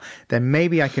well, then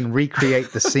maybe I can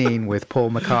recreate the scene with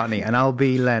Paul McCartney, and I'll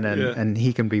be Lennon and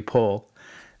he can be Paul.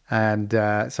 And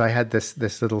so I had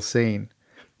this little scene.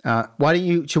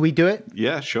 Should we do it?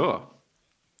 Yeah, sure.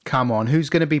 Come on, who's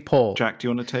going to be Paul? Jack, do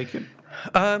you want to take him?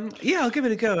 Yeah, I'll give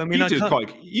it a go. I mean,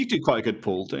 you do quite a good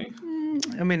Paul, don't you?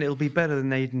 I mean, it'll be better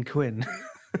than Aidan Quinn.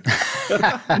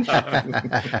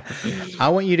 I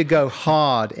want you to go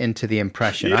hard into the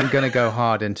impression. Yeah. I'm going to go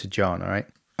hard into John. All right.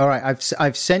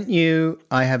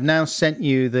 I have now sent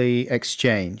you the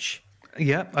exchange.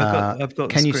 Yeah, I've got.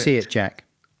 Can you see it, Jack?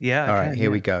 Yeah. All right.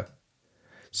 Here we go.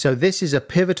 So this is a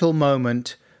pivotal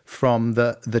moment from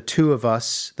the Two of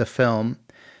Us, the film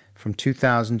from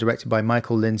 2000, directed by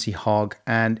Michael Lindsay Hogg,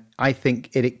 and I think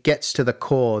it gets to the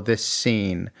core, this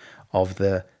scene of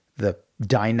the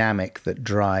dynamic that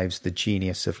drives the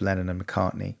genius of Lennon and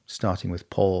McCartney, starting with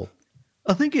Paul.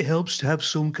 I think it helps to have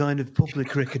some kind of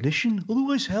public recognition.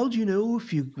 Otherwise, how do you know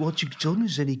if what you've done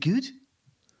is any good?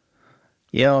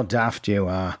 You're daft, you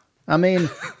are. I mean,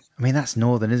 that's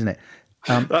Northern, isn't it?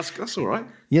 That's all right.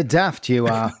 You're daft, you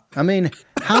are. I mean,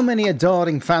 how many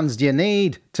adoring fans do you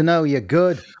need to know you're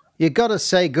good? You got to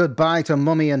say goodbye to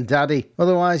Mummy and Daddy.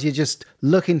 Otherwise, you're just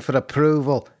looking for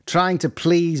approval, trying to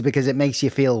please because it makes you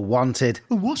feel wanted.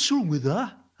 What's wrong with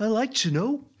that? I like to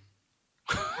know.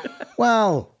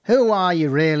 Well, who are you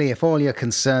really if all you're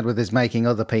concerned with is making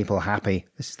other people happy?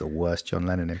 This is the worst John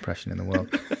Lennon impression in the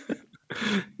world.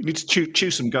 You need to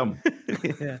chew some gum.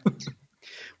 Yeah.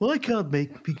 Well, I can't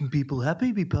make making people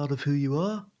happy be part of who you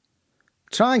are.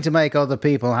 Trying to make other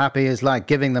people happy is like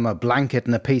giving them a blanket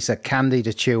and a piece of candy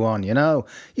to chew on, you know?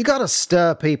 You got to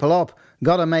stir people up,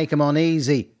 got to make them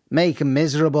uneasy, make them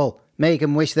miserable, make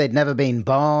them wish they'd never been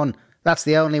born. That's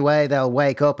the only way they'll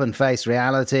wake up and face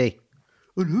reality.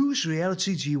 And whose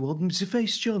reality do you want them to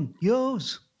face, John?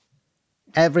 Yours?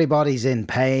 Everybody's in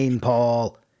pain,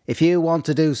 Paul. If you want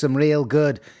to do some real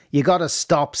good, you got to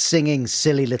stop singing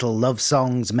silly little love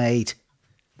songs, mate.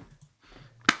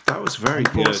 That was very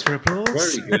good. Applause for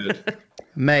applause. Very good.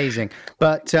 Amazing.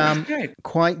 But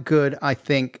quite good, I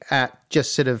think, at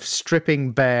just sort of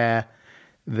stripping bare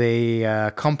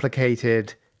the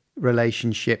complicated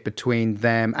relationship between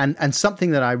them and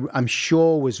something that I'm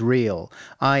sure was real,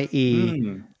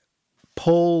 i.e.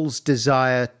 Paul's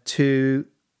desire to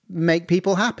make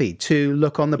people happy, to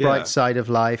look on the bright side of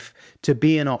life, to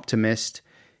be an optimist.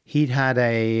 He'd had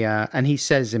and he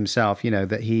says himself,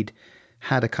 that he'd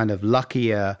had a kind of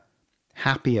luckier,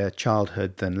 happier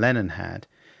childhood than Lennon had.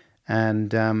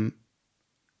 And that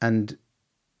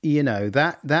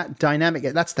dynamic,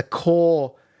 that's the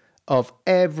core of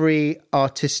every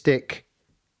artistic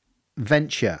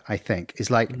venture, I think,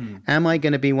 is like, am I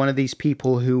going to be one of these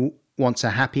people who wants a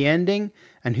happy ending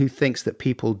and who thinks that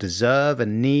people deserve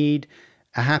and need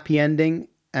a happy ending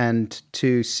and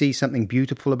to see something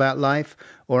beautiful about life?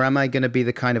 Or am I going to be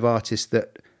the kind of artist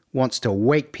that wants to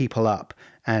wake people up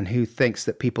and who thinks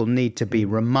that people need to be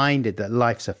reminded that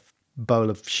life's a bowl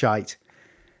of shite.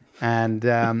 And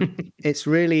it's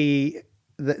really,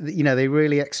 they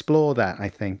really explore that, I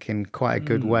think, in quite a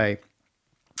good way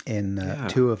in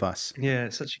Two of Us. Yeah,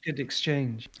 it's such a good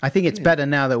exchange. I think it's better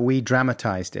now that we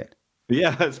dramatized it.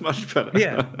 Yeah, it's much better.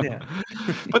 Yeah.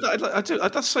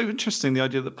 But that's so interesting, the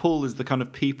idea that Paul is the kind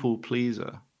of people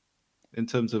pleaser in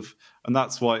terms of, and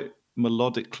that's why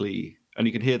melodically, and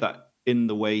you can hear that in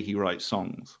the way he writes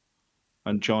songs.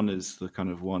 And John is the kind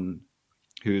of one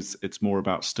it's more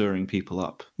about stirring people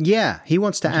up. Yeah, he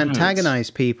wants to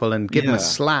antagonize people and give them a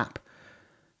slap.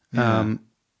 Yeah.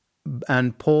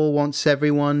 And Paul wants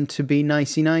everyone to be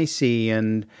nicey-nicey,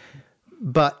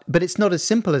 but it's not as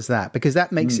simple as that, because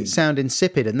that makes it sound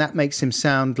insipid, and that makes him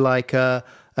sound like a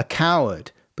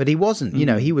coward. But he wasn't.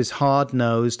 He was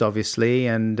hard-nosed, obviously,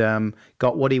 and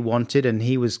got what he wanted, and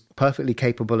he was perfectly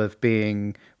capable of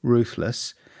being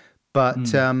ruthless. But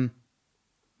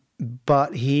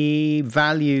he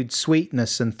valued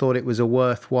sweetness and thought it was a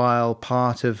worthwhile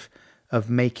part of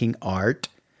making art.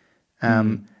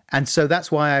 And so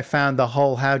that's why I found the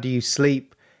whole "how do you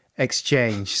sleep"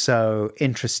 exchange so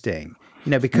interesting.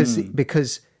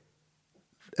 Because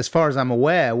as far as I'm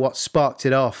aware, what sparked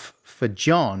it off for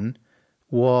John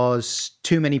was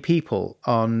too many people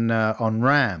on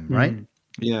Ram, right?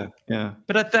 Yeah.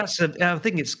 But I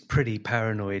think it's pretty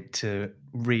paranoid to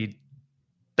read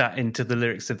that into the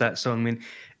lyrics of that song. I mean,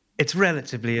 it's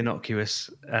relatively innocuous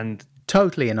and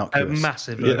totally innocuous. A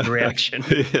massive overreaction.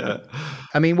 Yeah.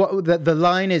 I mean, what the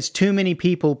line is: too many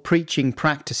people preaching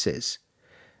practices,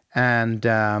 and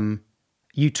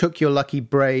you took your lucky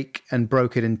break and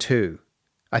broke it in two.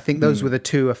 I think those were the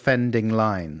two offending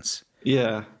lines.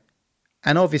 Yeah.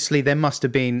 And obviously there must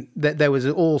have been, there was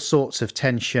all sorts of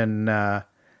tension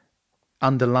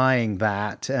underlying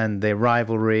that, and the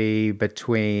rivalry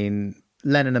between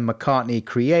Lennon and McCartney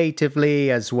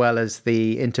creatively, as well as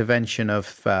the intervention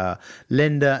of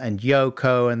Linda and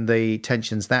Yoko and the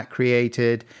tensions that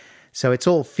created. So it's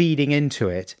all feeding into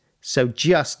it. So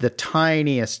just the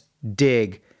tiniest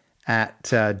dig at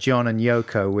John and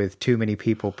Yoko with too many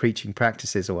people preaching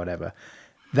practices or whatever,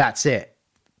 that's it.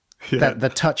 Yeah. The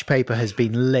touch paper has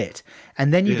been lit.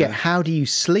 And then you get "How Do You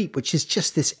Sleep," which is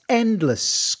just this endless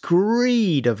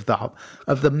screed of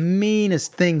the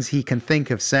meanest things he can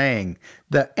think of saying,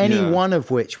 that any one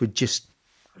of which would just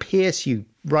pierce you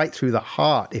right through the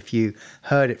heart if you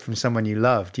heard it from someone you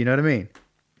loved. You know what I mean?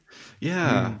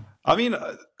 Yeah. I mean,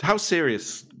 how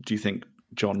serious do you think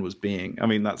John was being? I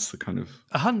mean, that's the kind of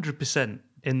 100%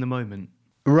 in the moment.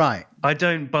 Right. I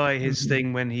don't buy his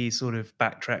thing when he sort of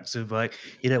backtracks of like,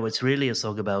 it's really a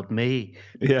song about me.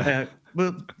 Yeah.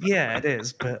 Well, yeah, it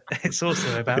is, but it's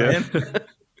also about him.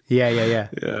 Yeah.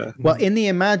 Well, in the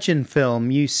Imagine film,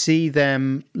 you see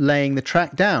them laying the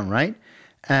track down, right?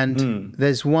 And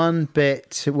there's one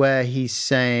bit where he's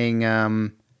saying,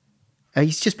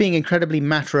 he's just being incredibly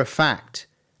matter-of-fact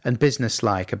and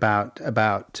businesslike about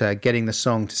getting the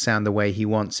song to sound the way he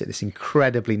wants it, this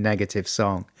incredibly negative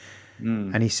song.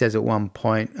 And he says at one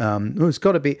point, it's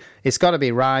got to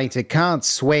be right. It can't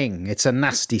swing. It's a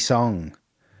nasty song.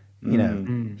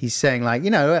 He's saying like,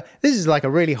 this is like a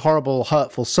really horrible,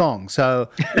 hurtful song. So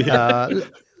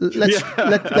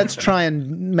let's try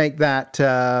and make that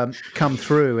come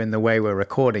through in the way we're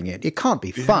recording it. It can't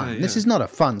be fun. This is not a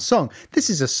fun song.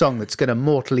 This is a song that's going to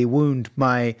mortally wound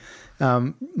my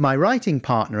writing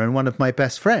partner and one of my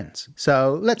best friends.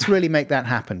 So let's really make that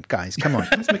happen, guys. Come on.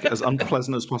 Let's make it as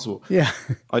unpleasant as possible. Yeah.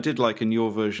 I did like in your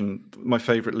version, my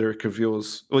favourite lyric of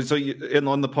yours. So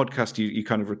on the podcast, you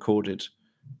kind of recorded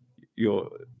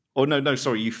you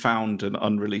found an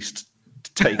unreleased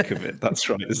take of it. That's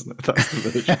right, isn't it? That's the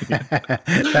version.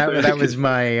 that was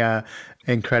my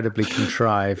incredibly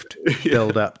contrived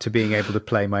build up to being able to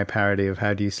play my parody of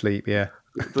 "How Do You Sleep?" Yeah.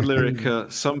 The lyric,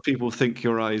 some people think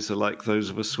your eyes are like those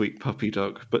of a sweet puppy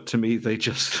dog, but to me they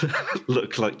just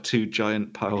look like two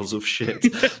giant piles of shit.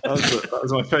 That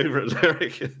was my favourite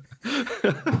lyric.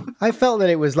 I felt that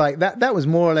it was like that was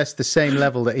more or less the same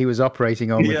level that he was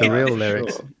operating on with the real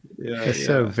lyrics. Sure. Yeah, it's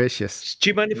so vicious.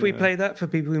 Do you mind if we play that for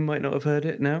people who might not have heard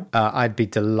it now? I'd be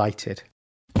delighted.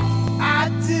 I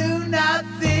do not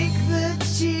think the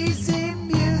cheesy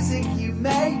music you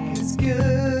make is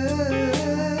good.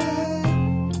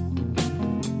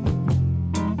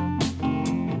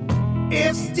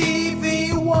 If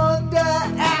Stevie Wonder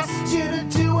asked you to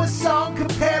do a song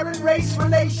comparing race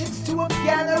relations to a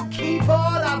piano keyboard,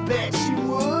 I bet you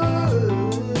would.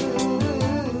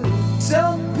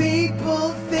 Some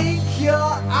people think your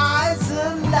eyes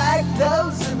are like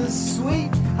those of a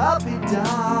sweet puppy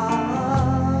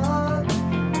dog.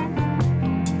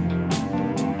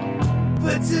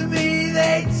 but to me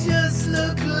they just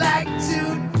look like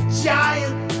two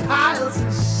giant piles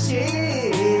of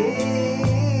shit.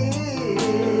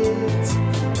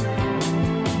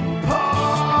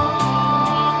 Paul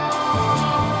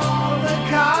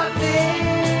McCartney,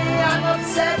 I'm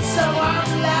upset, so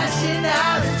I'm lashing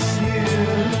out at you.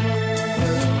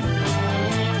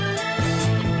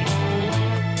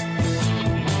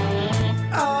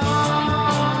 Oh,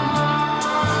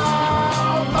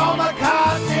 Paul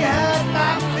McCartney hurt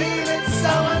my feelings, so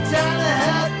I'm trying to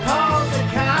hurt Paul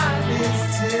McCartney's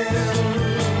too.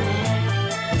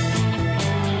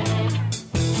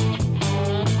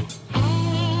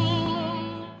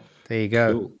 There you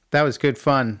go. Cool. That was good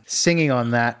fun. Singing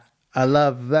on that. I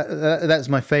love that. That's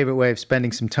my favorite way of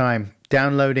spending some time.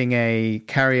 Downloading a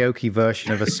karaoke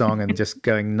version of a song and just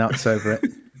going nuts over it.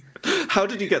 How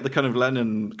did you get the kind of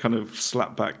Lennon kind of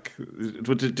slap back?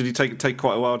 Did you take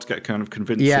quite a while to get kind of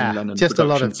convincing Lennon just a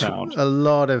lot of sound? a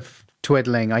lot of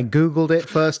twiddling. I Googled it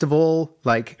first of all,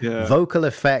 vocal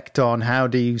effect on how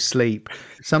do you sleep.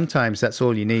 Sometimes that's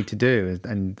all you need to do,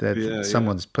 and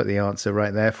someone's put the answer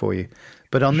right there for you.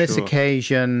 But on this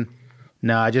occasion,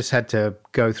 no, I just had to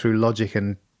go through Logic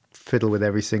and fiddle with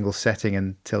every single setting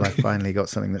until I finally got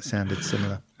something that sounded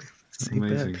similar.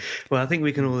 Amazing. Well, I think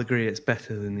we can all agree it's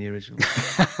better than the original.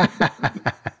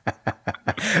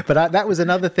 But that was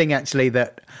another thing, actually,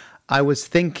 that I was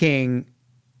thinking,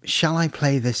 shall I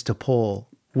play this to Paul?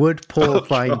 Would Paul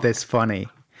find this funny?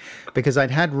 Because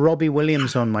I'd had Robbie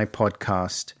Williams on my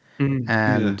podcast,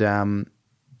 and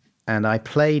I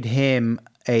played him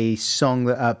a song,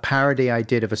 a parody I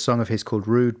did of a song of his called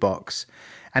Rude Box.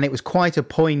 And it was quite a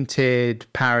pointed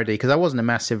parody because I wasn't a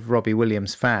massive Robbie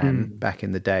Williams fan back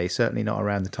in the day, certainly not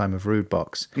around the time of Rude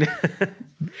Box.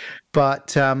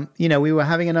 But, we were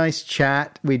having a nice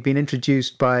chat. We'd been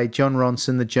introduced by John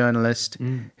Ronson, the journalist,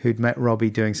 who'd met Robbie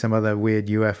doing some other weird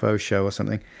UFO show or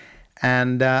something.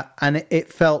 And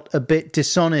it felt a bit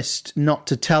dishonest not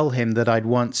to tell him that I'd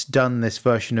once done this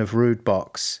version of Rude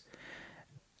Box.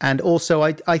 And also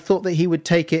I thought that he would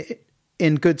take it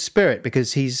in good spirit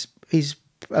because he's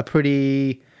a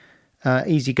pretty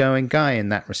easygoing guy in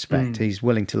that respect. He's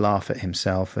willing to laugh at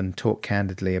himself and talk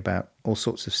candidly about all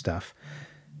sorts of stuff.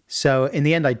 So in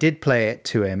the end, I did play it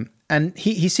to him, and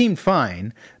he seemed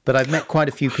fine, but I've met quite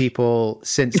a few people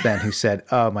since then who said,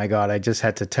 oh my God, I just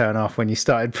had to turn off when you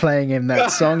started playing him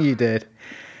that song you did.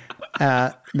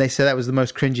 They said that was the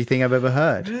most cringy thing I've ever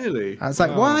heard. Really? I was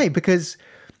like, why? Because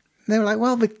they were like,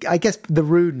 well, I guess the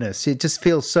rudeness, it just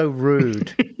feels so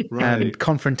rude and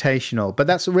confrontational. But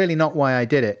that's really not why I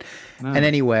did it. No. And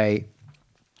anyway,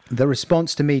 the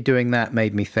response to me doing that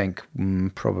made me think,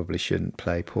 probably shouldn't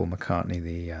play Paul McCartney,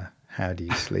 the How Do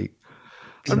You Sleep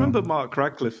song. I remember Mark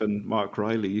Radcliffe and Mark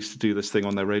Riley used to do this thing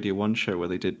on their Radio 1 show where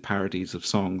they did parodies of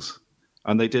songs.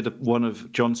 And they did one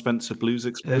of John Spencer Blues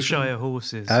Explosion. The Shire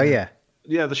Horses. Oh, yeah.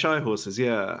 Yeah, the Shire Horses,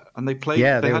 yeah. And they played,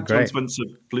 they had John Spencer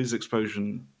Blues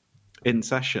Explosion in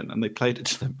session, and they played it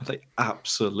to them. They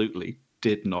absolutely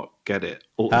did not get it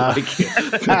or like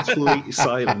it. Complete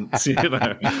silence,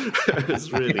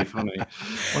 It's really funny.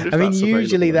 I mean,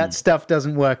 usually that stuff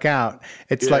doesn't work out.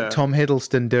 It's like Tom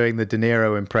Hiddleston doing the De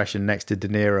Niro impression next to De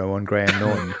Niro on Graham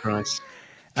Norton. Christ.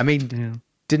 I mean,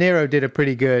 De Niro did a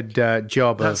pretty good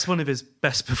job. That's one of his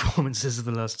best performances of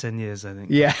the last 10 years, I think.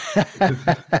 Yeah.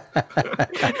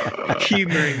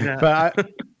 Humouring that.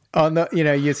 But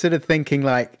you're sort of thinking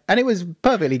and it was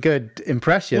perfectly good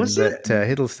impression that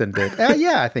Hiddleston did.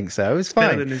 Yeah, I think so. It was fine.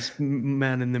 Better than his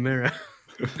Man in the Mirror.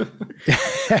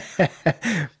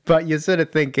 But you're sort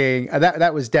of thinking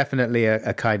that was definitely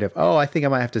a kind of, I think I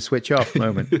might have to switch off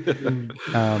moment.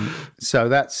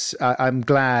 So I'm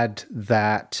glad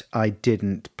that I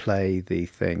didn't play the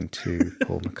thing to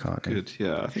Paul McCartney. Good,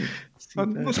 yeah. I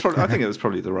think it was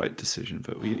probably the right decision,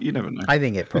 but you never know. I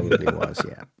think it probably was,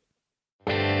 yeah.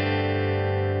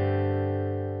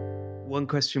 One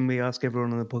question we ask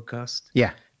everyone on the podcast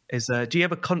is, do you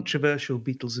have a controversial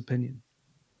Beatles opinion?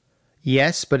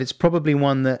 Yes, but it's probably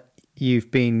one that you've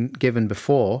been given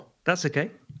before. That's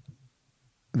okay.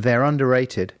 They're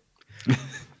underrated.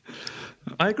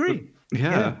 I agree.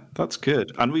 Yeah, that's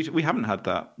good. And we haven't had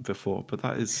that before, but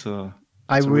that is...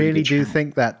 I really do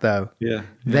think that, though. Yeah.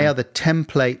 They are the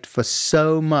template for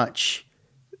so much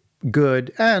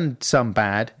good and some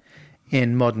bad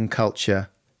in modern culture.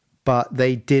 But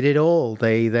they did it all.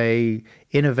 They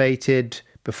innovated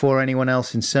before anyone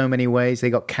else in so many ways.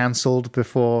 They got cancelled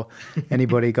before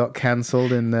anybody got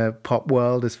cancelled in the pop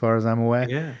world, as far as I'm aware.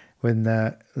 Yeah. When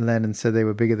Lennon said they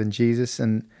were bigger than Jesus,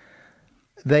 and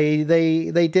they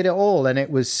did it all, and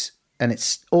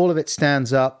it's all of it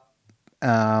stands up.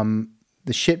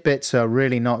 the shit bits are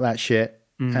really not that shit,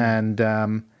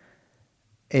 and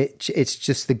it's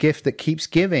just the gift that keeps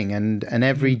giving, and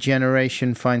every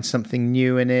generation finds something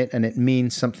new in it, and it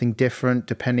means something different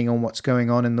depending on what's going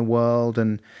on in the world,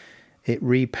 and it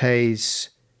repays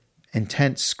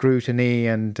intense scrutiny,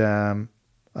 and I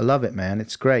love it, man.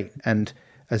 It's great. And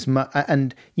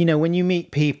and when you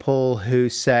meet people who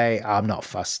say, I'm not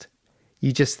fussed,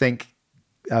 you just think,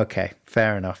 okay,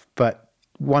 fair enough, but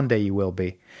one day you will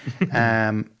be.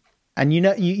 And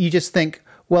you just think,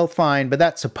 well, fine, but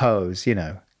that's a pose,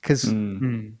 because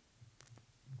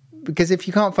if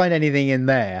you can't find anything in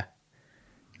there,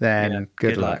 then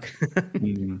good luck.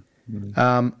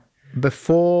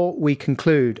 Before we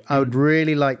conclude, I would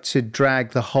really like to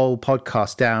drag the whole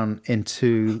podcast down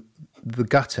into the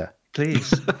gutter.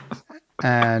 Please.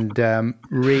 And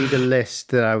read a list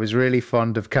that I was really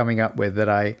fond of coming up with, that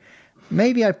I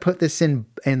put this in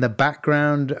the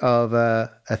background of a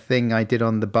thing I did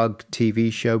on the Bug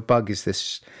TV show. Bug is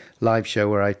this live show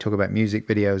where I talk about music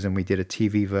videos, and we did a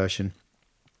TV version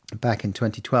back in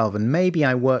 2012. And maybe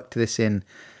I worked this in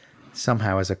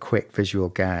somehow as a quick visual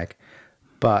gag.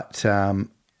 But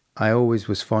I always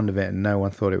was fond of it, and no one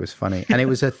thought it was funny. And it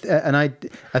was a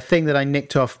thing that I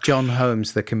nicked off John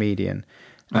Holmes, the comedian,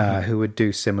 who would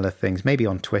do similar things, maybe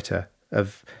on Twitter.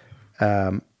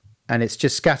 And it's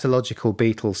just scatological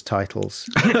Beatles titles.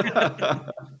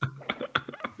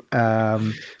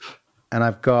 And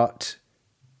I've got,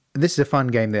 this is a fun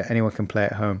game that anyone can play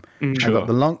at home. I've got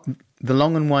the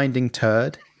long and winding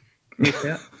turd,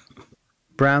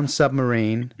 brown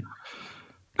submarine.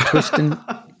 Twist and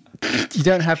you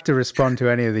don't have to respond to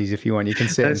any of these if you want. You can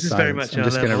sit in silence. I'm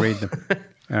just going to read them.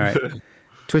 All right.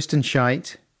 Twist and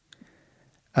shite.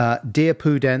 Dear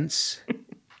Pudence.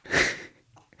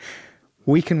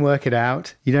 We can work it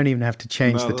out. You don't even have to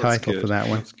change the title for that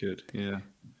one. That's good. Yeah.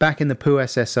 Back in the Poo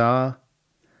SSR.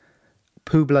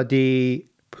 Poobladi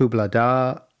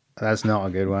Pooblada. That's not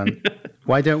a good one.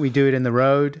 Why don't we do it in the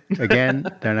road? Again,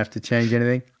 don't have to change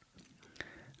anything.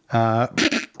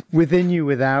 Within You,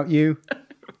 Without You.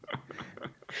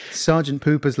 Sergeant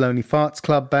Pooper's Lonely Farts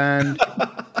Club Band.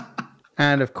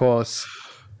 And, of course,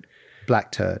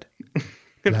 Black Turd.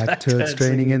 Black Turd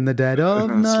straining in the dead of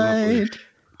night. Lovely.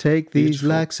 Take these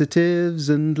laxatives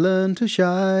and learn to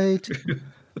shite.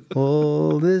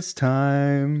 All this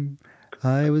time,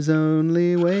 I was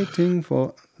only waiting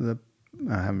for the...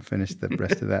 I haven't finished the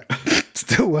rest of that.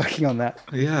 Still working on that.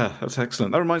 Yeah, that's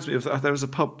excellent. That reminds me of... There was a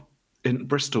pub in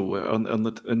Bristol where on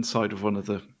the inside of one of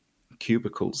the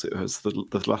cubicles, it has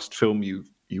the last film you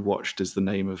watched is the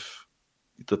name of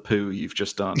the poo you've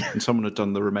just done, and someone had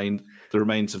done the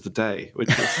remains of the day, which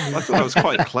was, I thought that was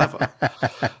quite clever.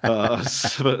 I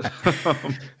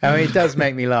mean, it does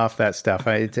make me laugh, that stuff.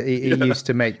 It used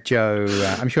to make Joe.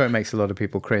 I'm sure it makes a lot of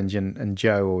people cringe, and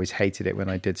Joe always hated it when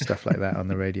I did stuff like that on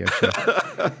the radio show.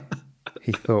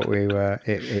 He thought we were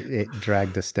it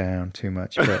dragged us down too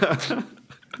much, but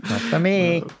not for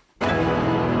me.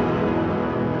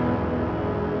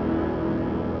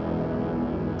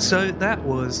 So that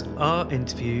was our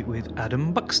interview with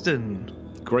Adam Buxton.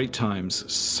 Great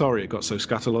times. Sorry it got so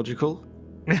scatological.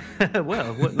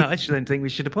 well, no, I don't think we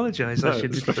should apologise. No,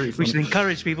 we should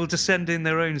encourage people to send in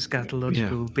their own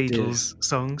scatological Beatles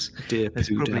songs. Dear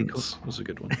Prudence was a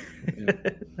good one.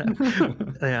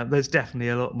 Yeah, there's definitely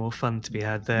a lot more fun to be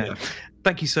had there. Yeah.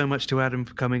 Thank you so much to Adam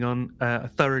for coming on. I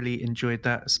thoroughly enjoyed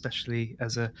that, especially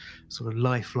as a sort of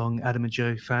lifelong Adam and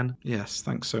Joe fan. Yes,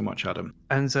 thanks so much, Adam.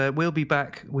 And we'll be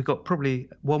back. We've got probably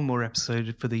one more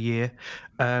episode for the year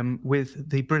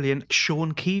with the brilliant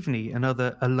Sean Keaveney,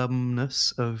 another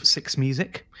alumnus of Six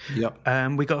Music. Yep.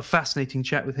 We got a fascinating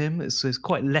chat with him. It's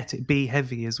quite Let It Be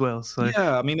heavy as well. So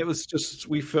yeah, I mean, it was just,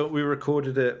 we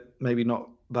recorded it maybe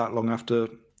not that long after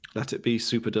Let It Be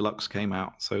Super Deluxe came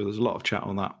out. So there's a lot of chat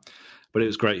on that. But it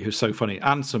was great. He was so funny,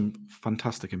 and some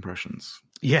fantastic impressions.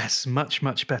 Yes, much,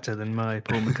 much better than my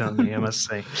Paul McCartney, I must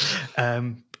say.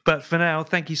 But for now,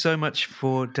 thank you so much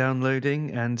for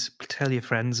downloading, and tell your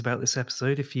friends about this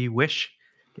episode if you wish,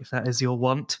 if that is your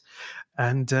want.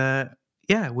 And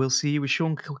we'll see you with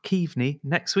Sean Keaveney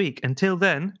next week. Until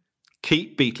then,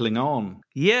 keep Beatling on.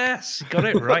 Yes, got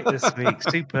it right this week.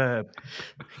 Superb.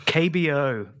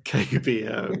 KBO.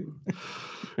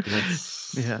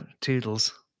 Yes. Yeah,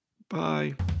 toodles.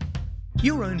 Bye.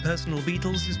 Your Own Personal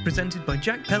Beatles is presented by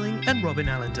Jack Pelling and Robin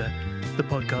Allender. The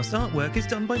podcast artwork is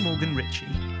done by Morgan Ritchie.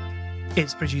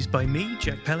 It's produced by me,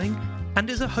 Jack Pelling, and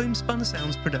is a Homespun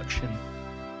Sounds production.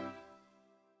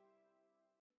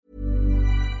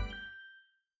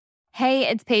 Hey,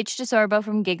 it's Paige DeSorbo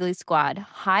from Giggly Squad.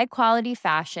 High quality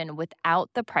fashion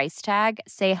without the price tag.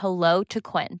 Say hello to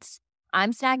Quince.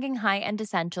 I'm snagging high-end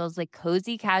essentials like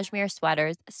cozy cashmere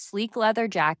sweaters, sleek leather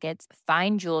jackets,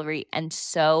 fine jewelry, and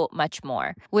so much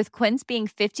more. With Quince being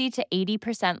 50 to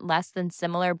 80% less than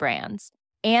similar brands.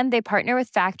 And they partner with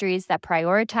factories that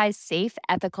prioritize safe,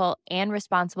 ethical, and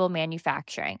responsible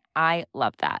manufacturing. I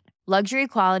love that. Luxury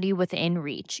quality within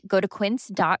reach. Go to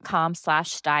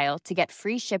quince.com/style to get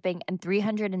free shipping and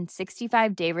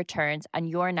 365-day returns on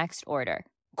your next order.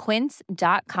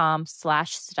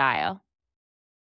 Quince.com/style.